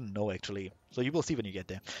probably wouldn't know actually. So you will see when you get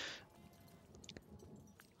there.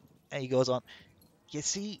 And he goes on, you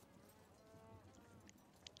see,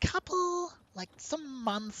 some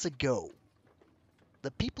months ago,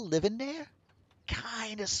 the people living there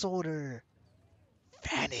kinda sorta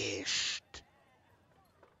vanished.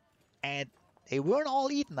 And they weren't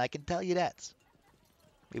all eaten, I can tell you that.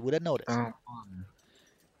 We would have noticed. Oh,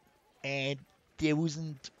 And there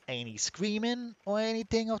wasn't any screaming or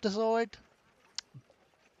anything of the sort.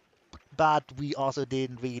 But we also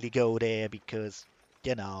didn't really go there because,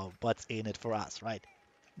 what's in it for us, right?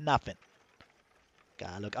 Nothing.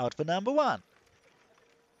 Gotta look out for number one.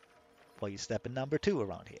 Before you step in number two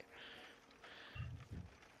around here.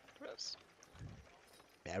 Gross.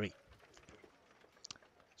 Very.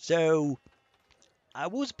 So, I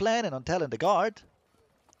was planning on telling the guard,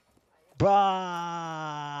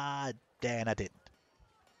 but then I didn't.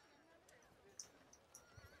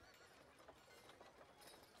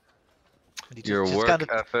 And he your just work kind of,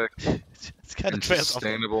 ethic it's kind of and trails off.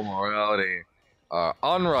 sustainable morality are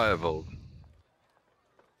unrivaled.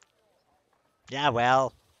 Yeah,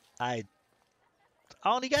 well, I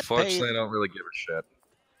only get paid. Fortunately, I don't really give a shit.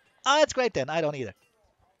 Oh, that's great then. I don't either.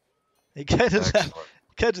 He kind of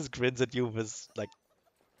Excellent. just grins at you with his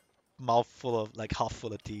mouth full of half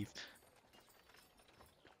full of teeth.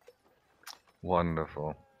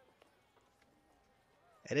 Wonderful.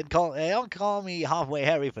 They don't call me halfway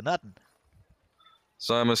Harry for nothing.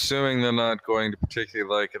 So I'm assuming they're not going to particularly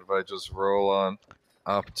like it if I just roll on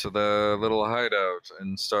up to the little hideout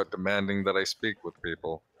and start demanding that I speak with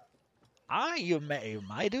people. You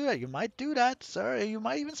might do that. You might do that, sir. You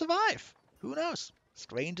might even survive. Who knows?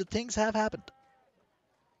 Stranger things have happened.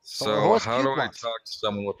 So horse how do puke I once. talk to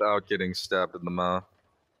someone without getting stabbed in the mouth?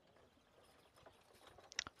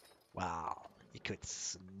 Wow. You could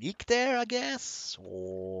sneak there, I guess,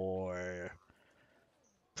 or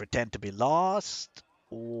pretend to be lost,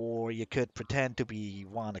 or you could pretend to be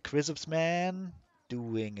one of Crisup's men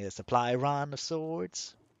doing a supply run of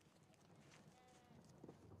sorts.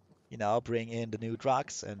 Bring in the new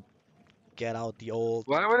drugs and get out the old.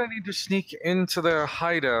 Why would I need to sneak into their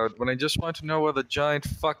hideout when I just want to know where the giant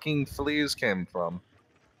fucking fleas came from?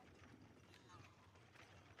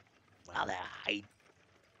 Well, I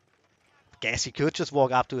guess you could just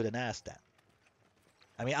walk up to it and ask that.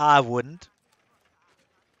 I mean, I wouldn't.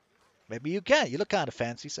 Maybe you can. You look kind of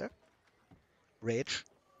fancy, sir. Rich.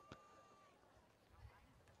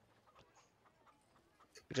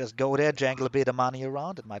 You just go there, jangle a bit of money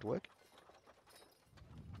around. It might work.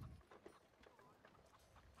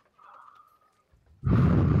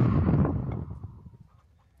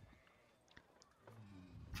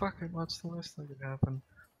 Fuck it, what's the worst that could happen?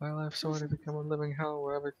 My life's already become a living hell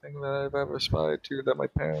where everything that I've ever aspired to that my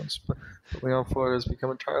parents put me on for has become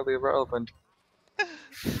entirely irrelevant.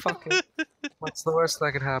 Fuck it. What's the worst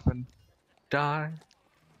that could happen? Die?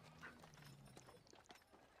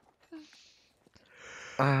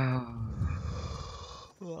 We're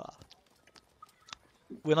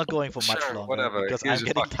not going for much Sure, longer whatever. because Here's I'm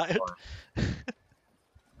your getting fucking tired. coin.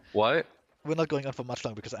 What? We're not going on for much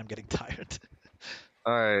longer because I'm getting tired.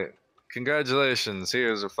 Alright. Congratulations.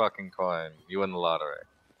 Here's a fucking coin. You win the lottery.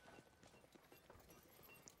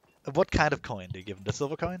 What kind of coin do you give him? The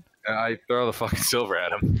silver coin? I throw the fucking silver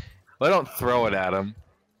at him. I don't throw it at him.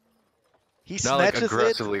 He Not like snatches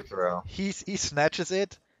aggressively it. throw. He snatches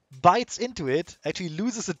it, bites into it, actually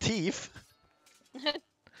loses a teeth.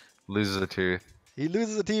 Loses a tooth. He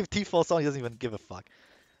loses a teeth, teeth falls down, he doesn't even give a fuck.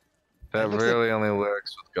 That looks really only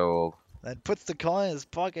works with gold. Then puts the coin in his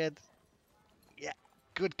pocket. Yeah,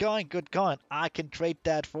 good coin, good coin. I can trade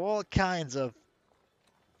that for all kinds of,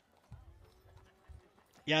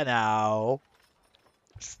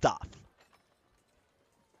 stuff.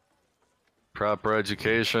 Proper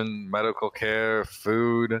education, medical care,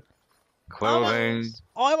 food, clothing,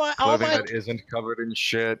 I clothing might that isn't covered in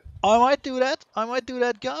shit. do that. I might do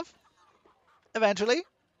that, Gov. Eventually.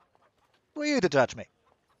 Were you to judge me?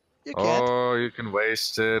 You can't. Or you can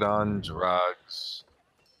waste it on drugs.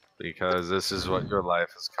 Because this is what your life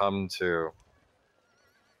has come to.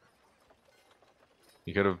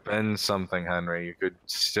 You could have been something, Henry. You could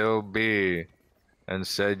still be.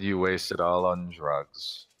 Instead, you wasted all on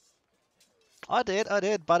drugs. I did,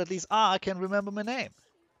 but at least I can remember my name.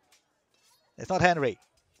 It's not Henry.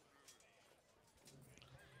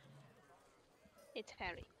 It's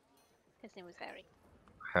Harry. His name was Harry.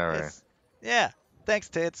 Harry. Yes. Yeah. Thanks,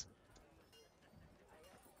 tits.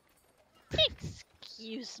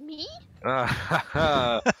 Excuse me?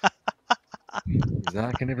 He's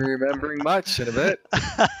not going to be remembering much in a bit.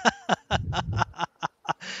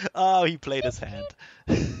 Oh, he played his hand.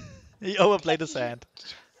 He overplayed his hand.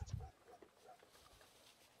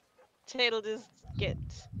 Tail just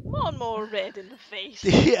gets more and more red in the face.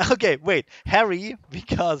 Yeah, okay, wait. Harry,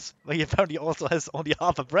 because he apparently also has only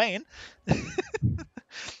half a brain,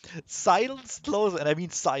 sidles closer, and I mean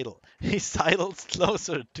sidle. He sidles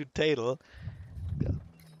closer to Tail.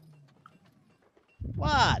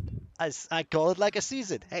 What? I call it like I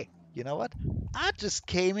sees it. Hey, you know what? I just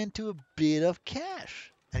came into a bit of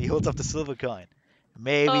cash. And he holds up the silver coin.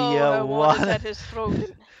 Maybe her wand is one. at his throat.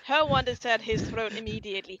 Her wand is at his throat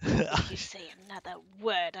immediately. If you say another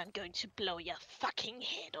word, I'm going to blow your fucking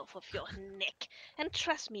head off of your neck. And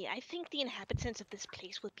trust me, I think the inhabitants of this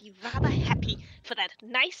place would be rather happy for that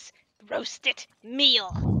nice roasted meal.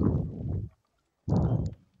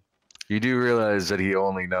 You do realize that he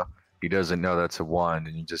doesn't know that's a wand,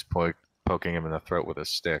 and you just poking him in the throat with a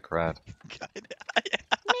stick, right?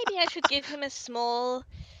 Maybe I should give him a small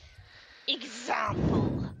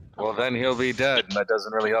example. Well, then he'll be dead, and that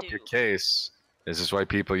doesn't really help your case. This is why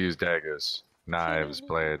people use daggers, knives,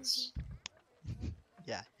 blades.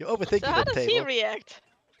 Yeah, you're overthinking So how the does he table. react?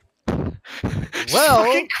 She's Well-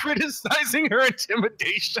 fucking criticizing her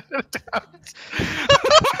intimidation attempt.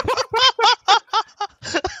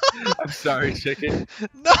 I'm sorry, chicken.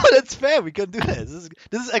 No, that's fair. We can do this.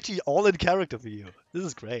 This is actually all in character for you. This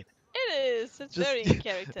is great. It is. It's Just- very in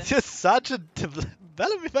character. Just such a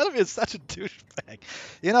Bellamy is such a douchebag.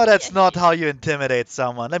 You know that's Yeah, not he how you intimidate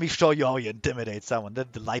someone. Let me show you how you intimidate someone. Then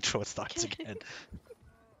the light show starts again.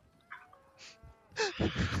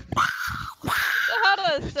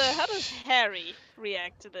 So how does Harry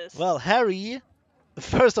react to this? Well, Harry,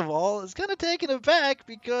 first of all, is kind of taken aback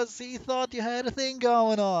because he thought you had a thing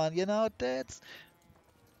going on. You know, that's.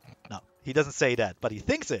 No, he doesn't say that, but he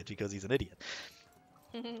thinks it because he's an idiot.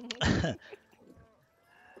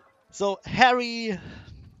 So Harry,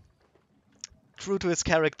 true to his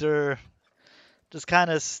character, just kind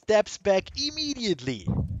of steps back immediately,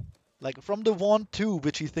 like from the wand too,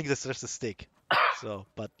 which he thinks is just a stick. So,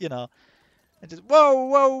 but you know, and just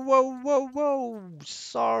whoa,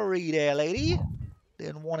 sorry there, lady,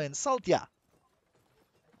 didn't want to insult ya. Have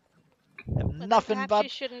Well, then nothing perhaps but. you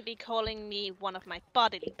shouldn't be calling me one of my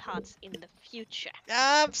bodily parts in the future.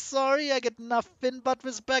 I'm sorry, I get nothing but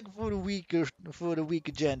respect for the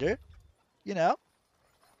weaker gender. You know.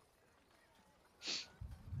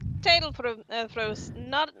 Tail throws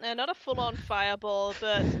not a full-on fireball,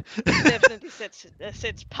 but definitely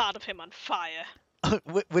sets part of him on fire.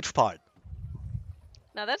 Which part?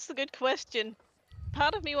 Now that's the good question.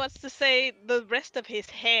 Part of me wants to say the rest of his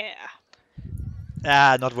hair.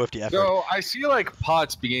 Ah, not worth the effort. So I see like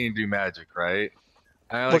pots beginning to do magic, right?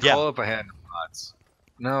 And I like Well, yeah. call up a hand of pots.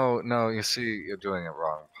 No, you see, you're doing it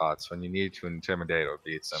wrong, pots. When you need to intimidate or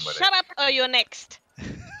beat somebody, Shut up, or you're next.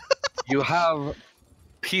 you have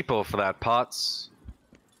people for that, pots,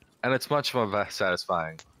 and it's much more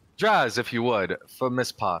satisfying. Draz, if you would, for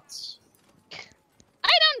Miss Potts.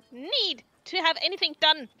 I don't need to have anything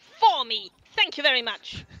done for me. Thank you very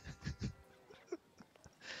much.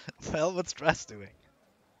 Well, what's Dress doing?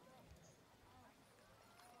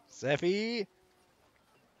 Seffi?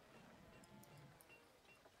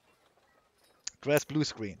 Dress blue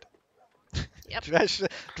screened. Yep.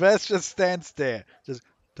 Dress just stands there. Just.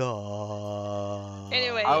 Duh.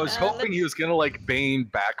 Anyway, I was hoping let's- he was gonna like Bane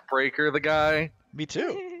backbreaker the guy. Me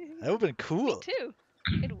too. That would have been cool. Me too.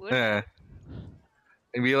 It would. Yeah.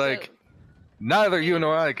 And be like, So, neither you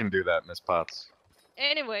nor I can do that, Miss Potts.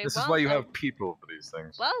 anyway, This is while, why you have people for these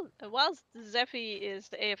things. whilst Zeffy is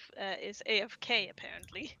AFK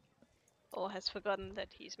apparently, or has forgotten that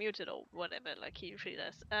he's muted or whatever, like he usually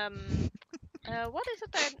does. What is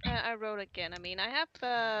it that I wrote again? I mean, I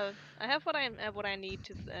have what I need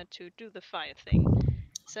to do the fire thing.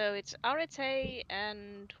 So it's Arete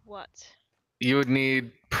and what? You would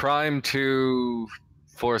need Prime 2,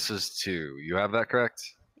 Forces 2. You have that correct?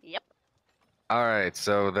 Yep. Alright,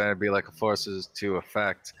 so then it'd be like a Forces 2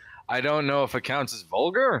 effect. I don't know if it counts as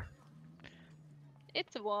vulgar.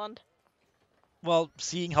 It's a wand. Well,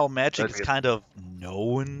 seeing how magic That'd is be- kind of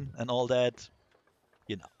known and all that,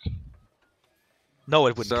 you know. No,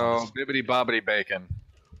 it wouldn't count. So bibbity bobbity bacon.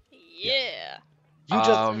 Yeah. You just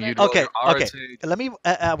So You'd that's- roll okay. your Okay. Arate. Let me.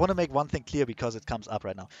 I want to make one thing clear because it comes up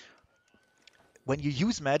right now. When you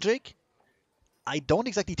use magic, I don't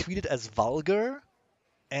exactly treat it as vulgar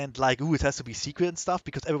and like, ooh, it has to be secret and stuff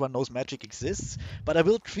because everyone knows magic exists. But I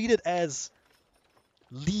will treat it as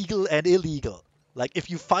legal and illegal. Like if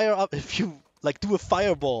you like do a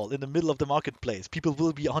fireball in the middle of the marketplace, people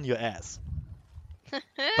will be on your ass.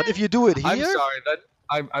 But if you do it I'm here, sorry that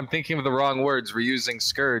I'm thinking of the wrong words. We're using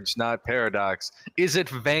scourge, not paradox. Is it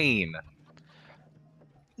vain?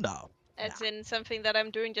 no, As in something that I'm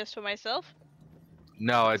doing just for myself?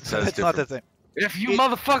 No, it says it's not different. the same. If you It-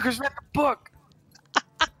 motherfuckers read the book.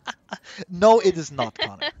 No, it is not,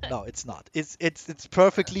 Connor. No, it's not. It's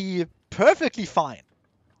perfectly fine.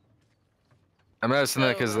 I'm asking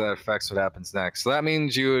that because So- that affects what happens next. So that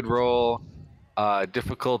means you would roll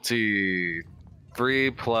difficulty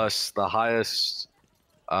 3 plus the highest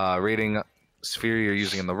rating sphere you're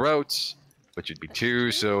using in the routes, which would be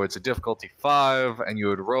 2. So it's a difficulty 5, and you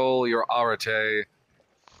would roll your Arate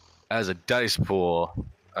as a dice pool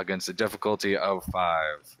against a difficulty of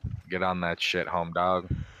 5. Get on that shit, home dog.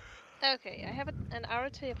 Okay, I have an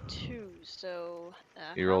Arate of 2, so...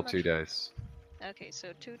 You how roll much- 2 dice. Okay,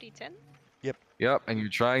 so 2d10? Yep, and you're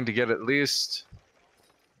trying to get at least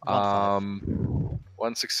 1-5.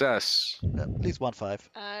 one success. At least 1-5.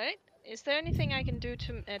 Alright. Is there anything I can do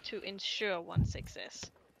to ensure one success?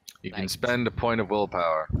 You can Right. spend a point of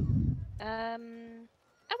willpower. I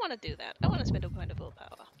want to do that. I want to spend a point of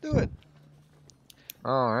willpower. Do it.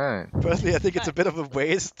 All right. Personally, I think it's a bit of a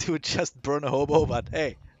waste to just burn a hobo, but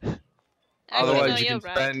hey. Actually, Otherwise, no, you you're can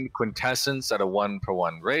right. spend quintessence at a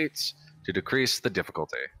 1-for-1 rate to decrease the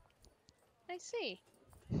difficulty. I see.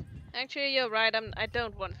 Actually, you're right. I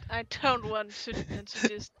don't want to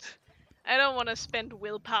just. I don't want to spend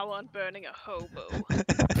willpower on burning a hobo.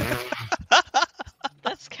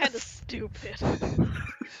 That's kind of stupid.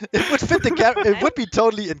 It would fit the it would be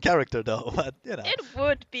totally in character though, but you know. It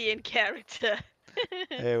would be in character.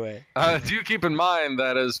 Anyway. Do keep in mind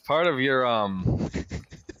that as part of your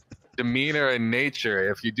demeanor and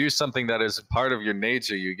nature, if you do something that is part of your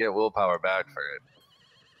nature, you get willpower back for it.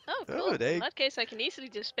 Oh, Oh, cool. they- In that case, I can easily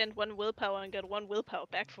just spend 1 willpower and get 1 willpower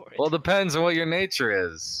back for it. Well, it depends on what your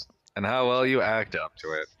nature is and how well you act up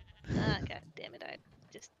to it. Ah, god damn it! I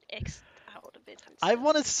just X'd out of it. I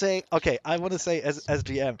want to say, okay, as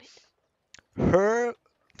GM, her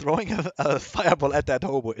throwing a fireball at that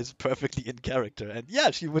hobo is perfectly in character, and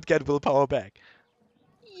yeah, she would get willpower back.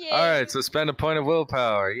 Yeah. All right, so spend a point of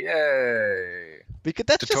willpower. Yay! Because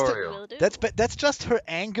that's Tutorial. Will do. that's just her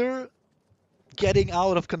anger getting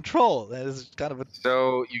out of control. That is kind of a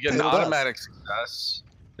So you get an It does. automatic success.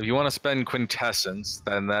 If you want to spend quintessence,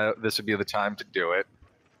 then this would be the time to do it.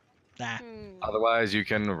 nah. Otherwise, you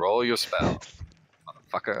can roll your spell.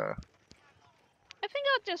 Motherfucker. I think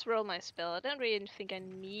I'll just roll my spell. I don't really think I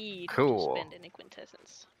need Cool. to spend any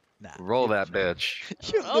quintessence. Nah. Roll that bitch.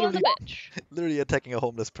 You're Roll on literally, the bitch. literally attacking a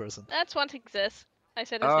homeless person. That's one success. I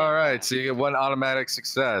said. All right, so you get one automatic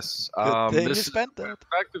success. Good thing you This is spent that.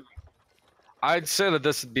 effective. I'd say that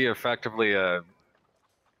this would be effectively a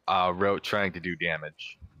rote trying to do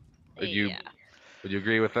damage. Would you Yeah. Would you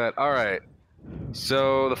agree with that? All right.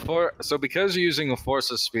 So because you're using a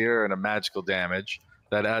force of spear and a magical damage,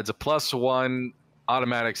 that adds a +1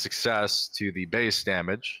 automatic success to the base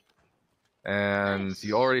damage, and Nice.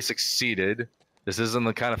 you already succeeded. This isn't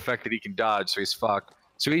the kind of effect that he can dodge, so he's fucked.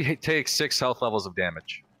 So he takes 6 health levels of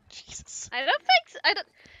damage. Jesus. I don't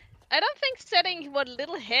think setting what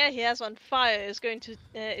little hair he has on fire is going to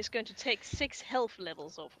take 6 health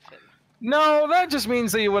levels off of him. No, that just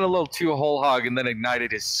means that you went a little too whole hog and then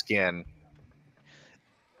ignited his skin.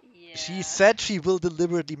 Yeah. She said she will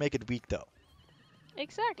deliberately make it weak, though.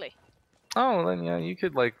 Exactly. Oh, then yeah, you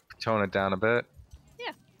could like tone it down a bit.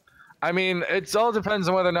 Yeah. I mean, it all depends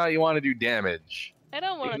on whether or not you want to do damage. I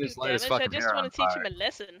don't want to can do just light his damage. I fucking just hair want on to teach him fire. a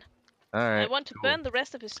lesson. All right. I want to cool. burn the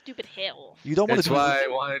rest of his stupid hair off. You don't want It's to do. why I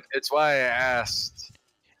wanted. It's why I asked.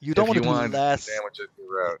 You don't if want to you do wanted last. damage if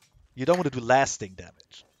you wrote. You don't want to do lasting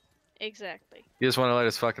damage. Exactly. You just want to light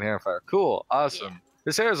his fucking hair on fire. Cool. Awesome.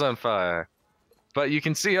 His hair's on fire. But you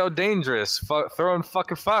can see how dangerous throwing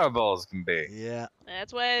fucking fireballs can be. Yeah.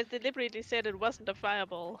 That's why I deliberately said it wasn't a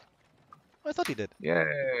fireball. I thought you did.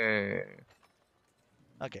 Yay.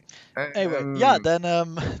 Okay. Anyway, yeah. Then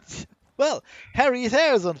well, Harry's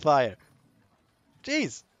hair is on fire.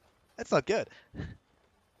 Jeez, that's not good.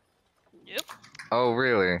 Yep. Oh,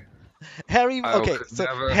 really? Harry. I Okay, could so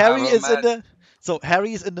never Harry have a is in the. So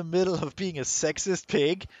Harry's in the middle of being a sexist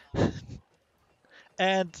pig,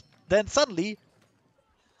 and then suddenly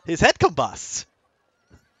his head combusts,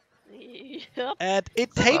 Yep. and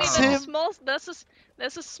it Suddenly takes there's a him. small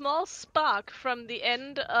there's a small spark from the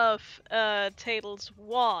end of Tadel's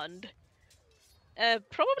wand.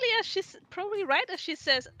 Probably right as she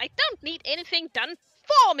says, "I don't need anything done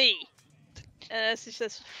for me." As she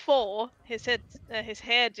says "for," his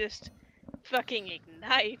hair just fucking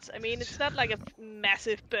ignites. I mean, it's not like a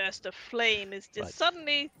massive burst of flame. It's just Right.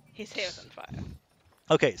 suddenly his hair's on fire.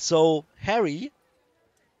 Okay, so Harry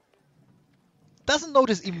doesn't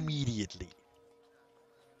notice immediately.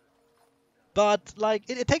 But like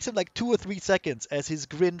it takes him like 2 or 3 seconds as his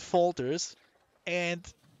grin falters, and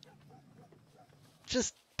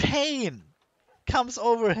just pain comes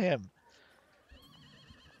over him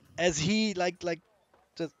as he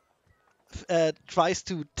just tries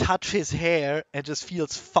to touch his hair and just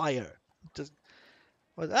feels fire. Just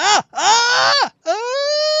and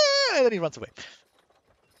then he runs away.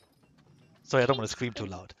 Sorry, I don't want to scream too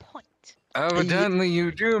loud. Point. Evidently,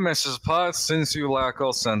 you do, Mrs. Potts, since you lack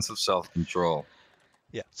all sense of self-control.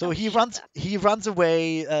 Yeah. So Oh, he shut runs. up. He runs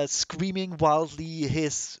away, screaming wildly.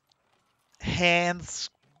 His hands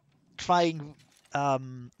trying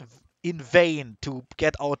in vain to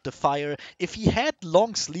get out the fire. If he had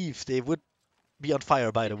long sleeves, they would be on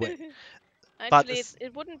fire. By the way. But Actually,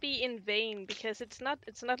 it wouldn't be in vain because it's not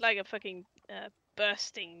like a fucking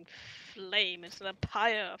bursting flame. It's not a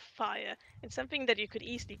pyre of fire. It's something that you could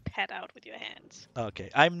easily pat out with your hands. okay.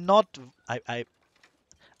 I'm not. I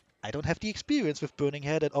don't have the experience with burning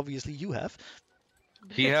hair that obviously you have.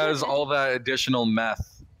 He has all that additional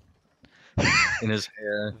meth in his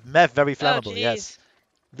hair. Meth very Oh flammable. Yes.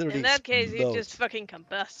 jeez. Literally In that case, you just explodes. fucking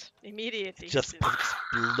combust immediately. Just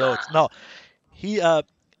explodes. No,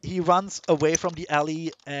 he runs away from the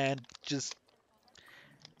alley and just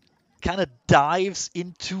kind of dives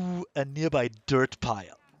into a nearby dirt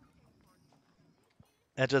pile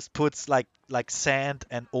and just puts like sand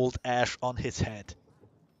and old ash on his head.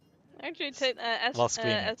 Actually, While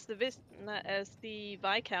screaming. as the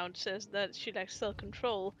Viscount says that she lacks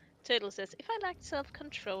self-control, Tadel says, "If I lacked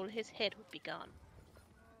self-control, his head would be gone."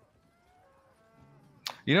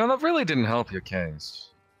 You know, that really didn't help your case.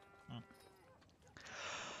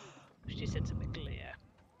 She sits in the glare.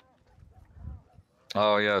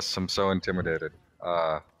 Oh, yes, I'm so intimidated.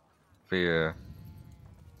 Fear.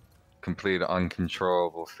 Complete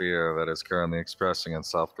uncontrollable fear that is currently expressing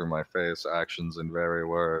itself through my face, actions, and very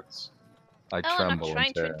words. I I'm tremble not trying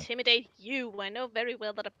in to terror. intimidate you. I know very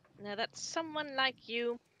well that that someone like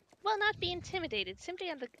you will not be intimidated simply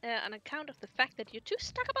on account of the fact that you're too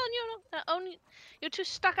stuck up on your own. You're too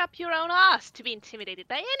stuck up your own ass to be intimidated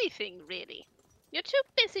by anything, really. You're too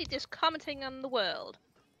busy just commenting on the world.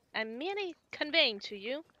 I'm merely conveying to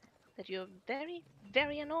you that you're very,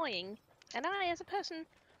 very annoying, and I, as a person,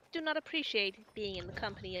 do not appreciate being in the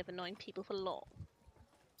company of annoying people for long.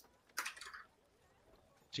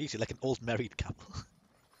 Jeez, you're like an old married couple.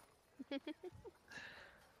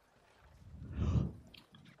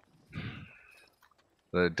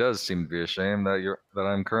 But it does seem to be a shame that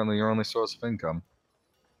I'm currently your only source of income.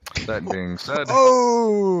 That being said,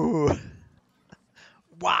 Oh!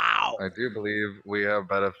 Wow! I do believe we have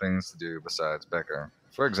better things to do besides bicker.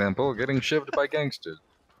 For example, getting shivved by gangsters.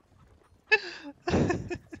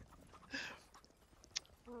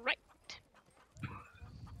 Right.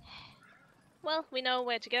 Well, we know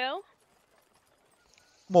where to go.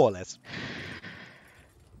 More or less.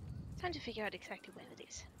 Time to figure out exactly where it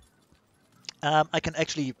is. I can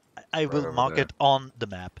actually, I Right will over mark there. it on the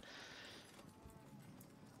map.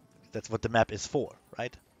 That's what the map is for,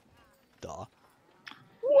 right? Duh.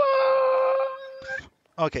 What?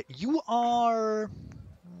 Okay, you are,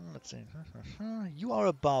 let's see, you are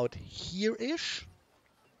about here-ish,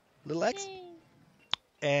 little X, Yay.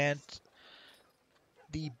 and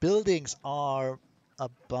the buildings are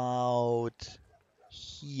about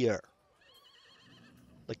here,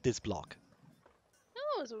 like this block.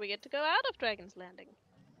 Oh, so we get to go out of Dragon's Landing.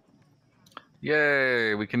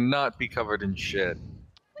 Yay, we cannot be covered in shit.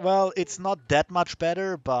 Well, it's not that much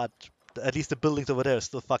better, but at least the buildings over there are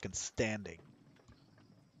still fucking standing.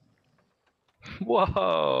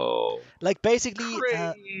 Whoa. Like basically,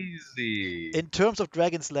 Crazy. in terms of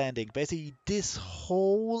Dragon's Landing, basically this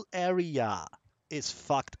whole area is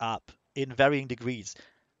fucked up in varying degrees.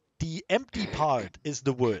 The empty part is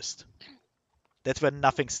the worst. That's where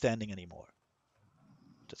nothing's standing anymore.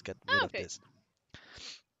 Just get rid of Okay. this.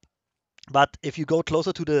 But if you go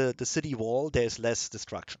closer to the city wall, there's less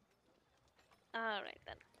destruction. Alright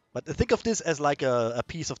then. But think of this as like a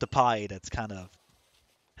piece of the pie that's kind of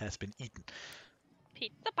has been eaten.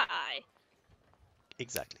 Pizza pie.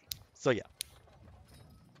 Exactly. So yeah.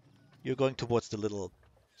 You're going towards the little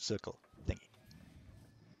circle thingy.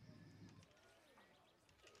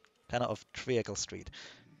 Kind of off Triangle Street.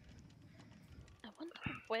 I wonder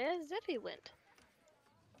where Zeffy went.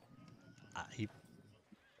 He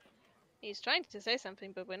He's trying to say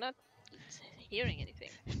something, but we're not hearing anything.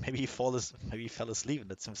 maybe he fell asleep and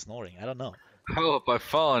did some snoring. I don't know. Help! I've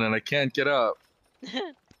fallen and I can't get up.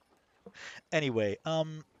 Anyway,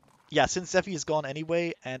 yeah, since Zeffy is gone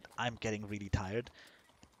anyway, and I'm getting really tired.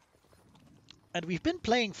 And we've been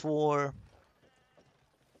playing for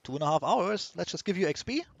 2.5 hours. Let's just give you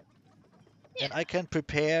XP. And I can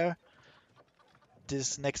prepare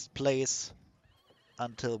this next place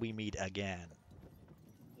until we meet again.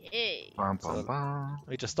 Yay. Bum, So- bum, bum.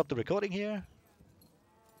 We just stop the recording here.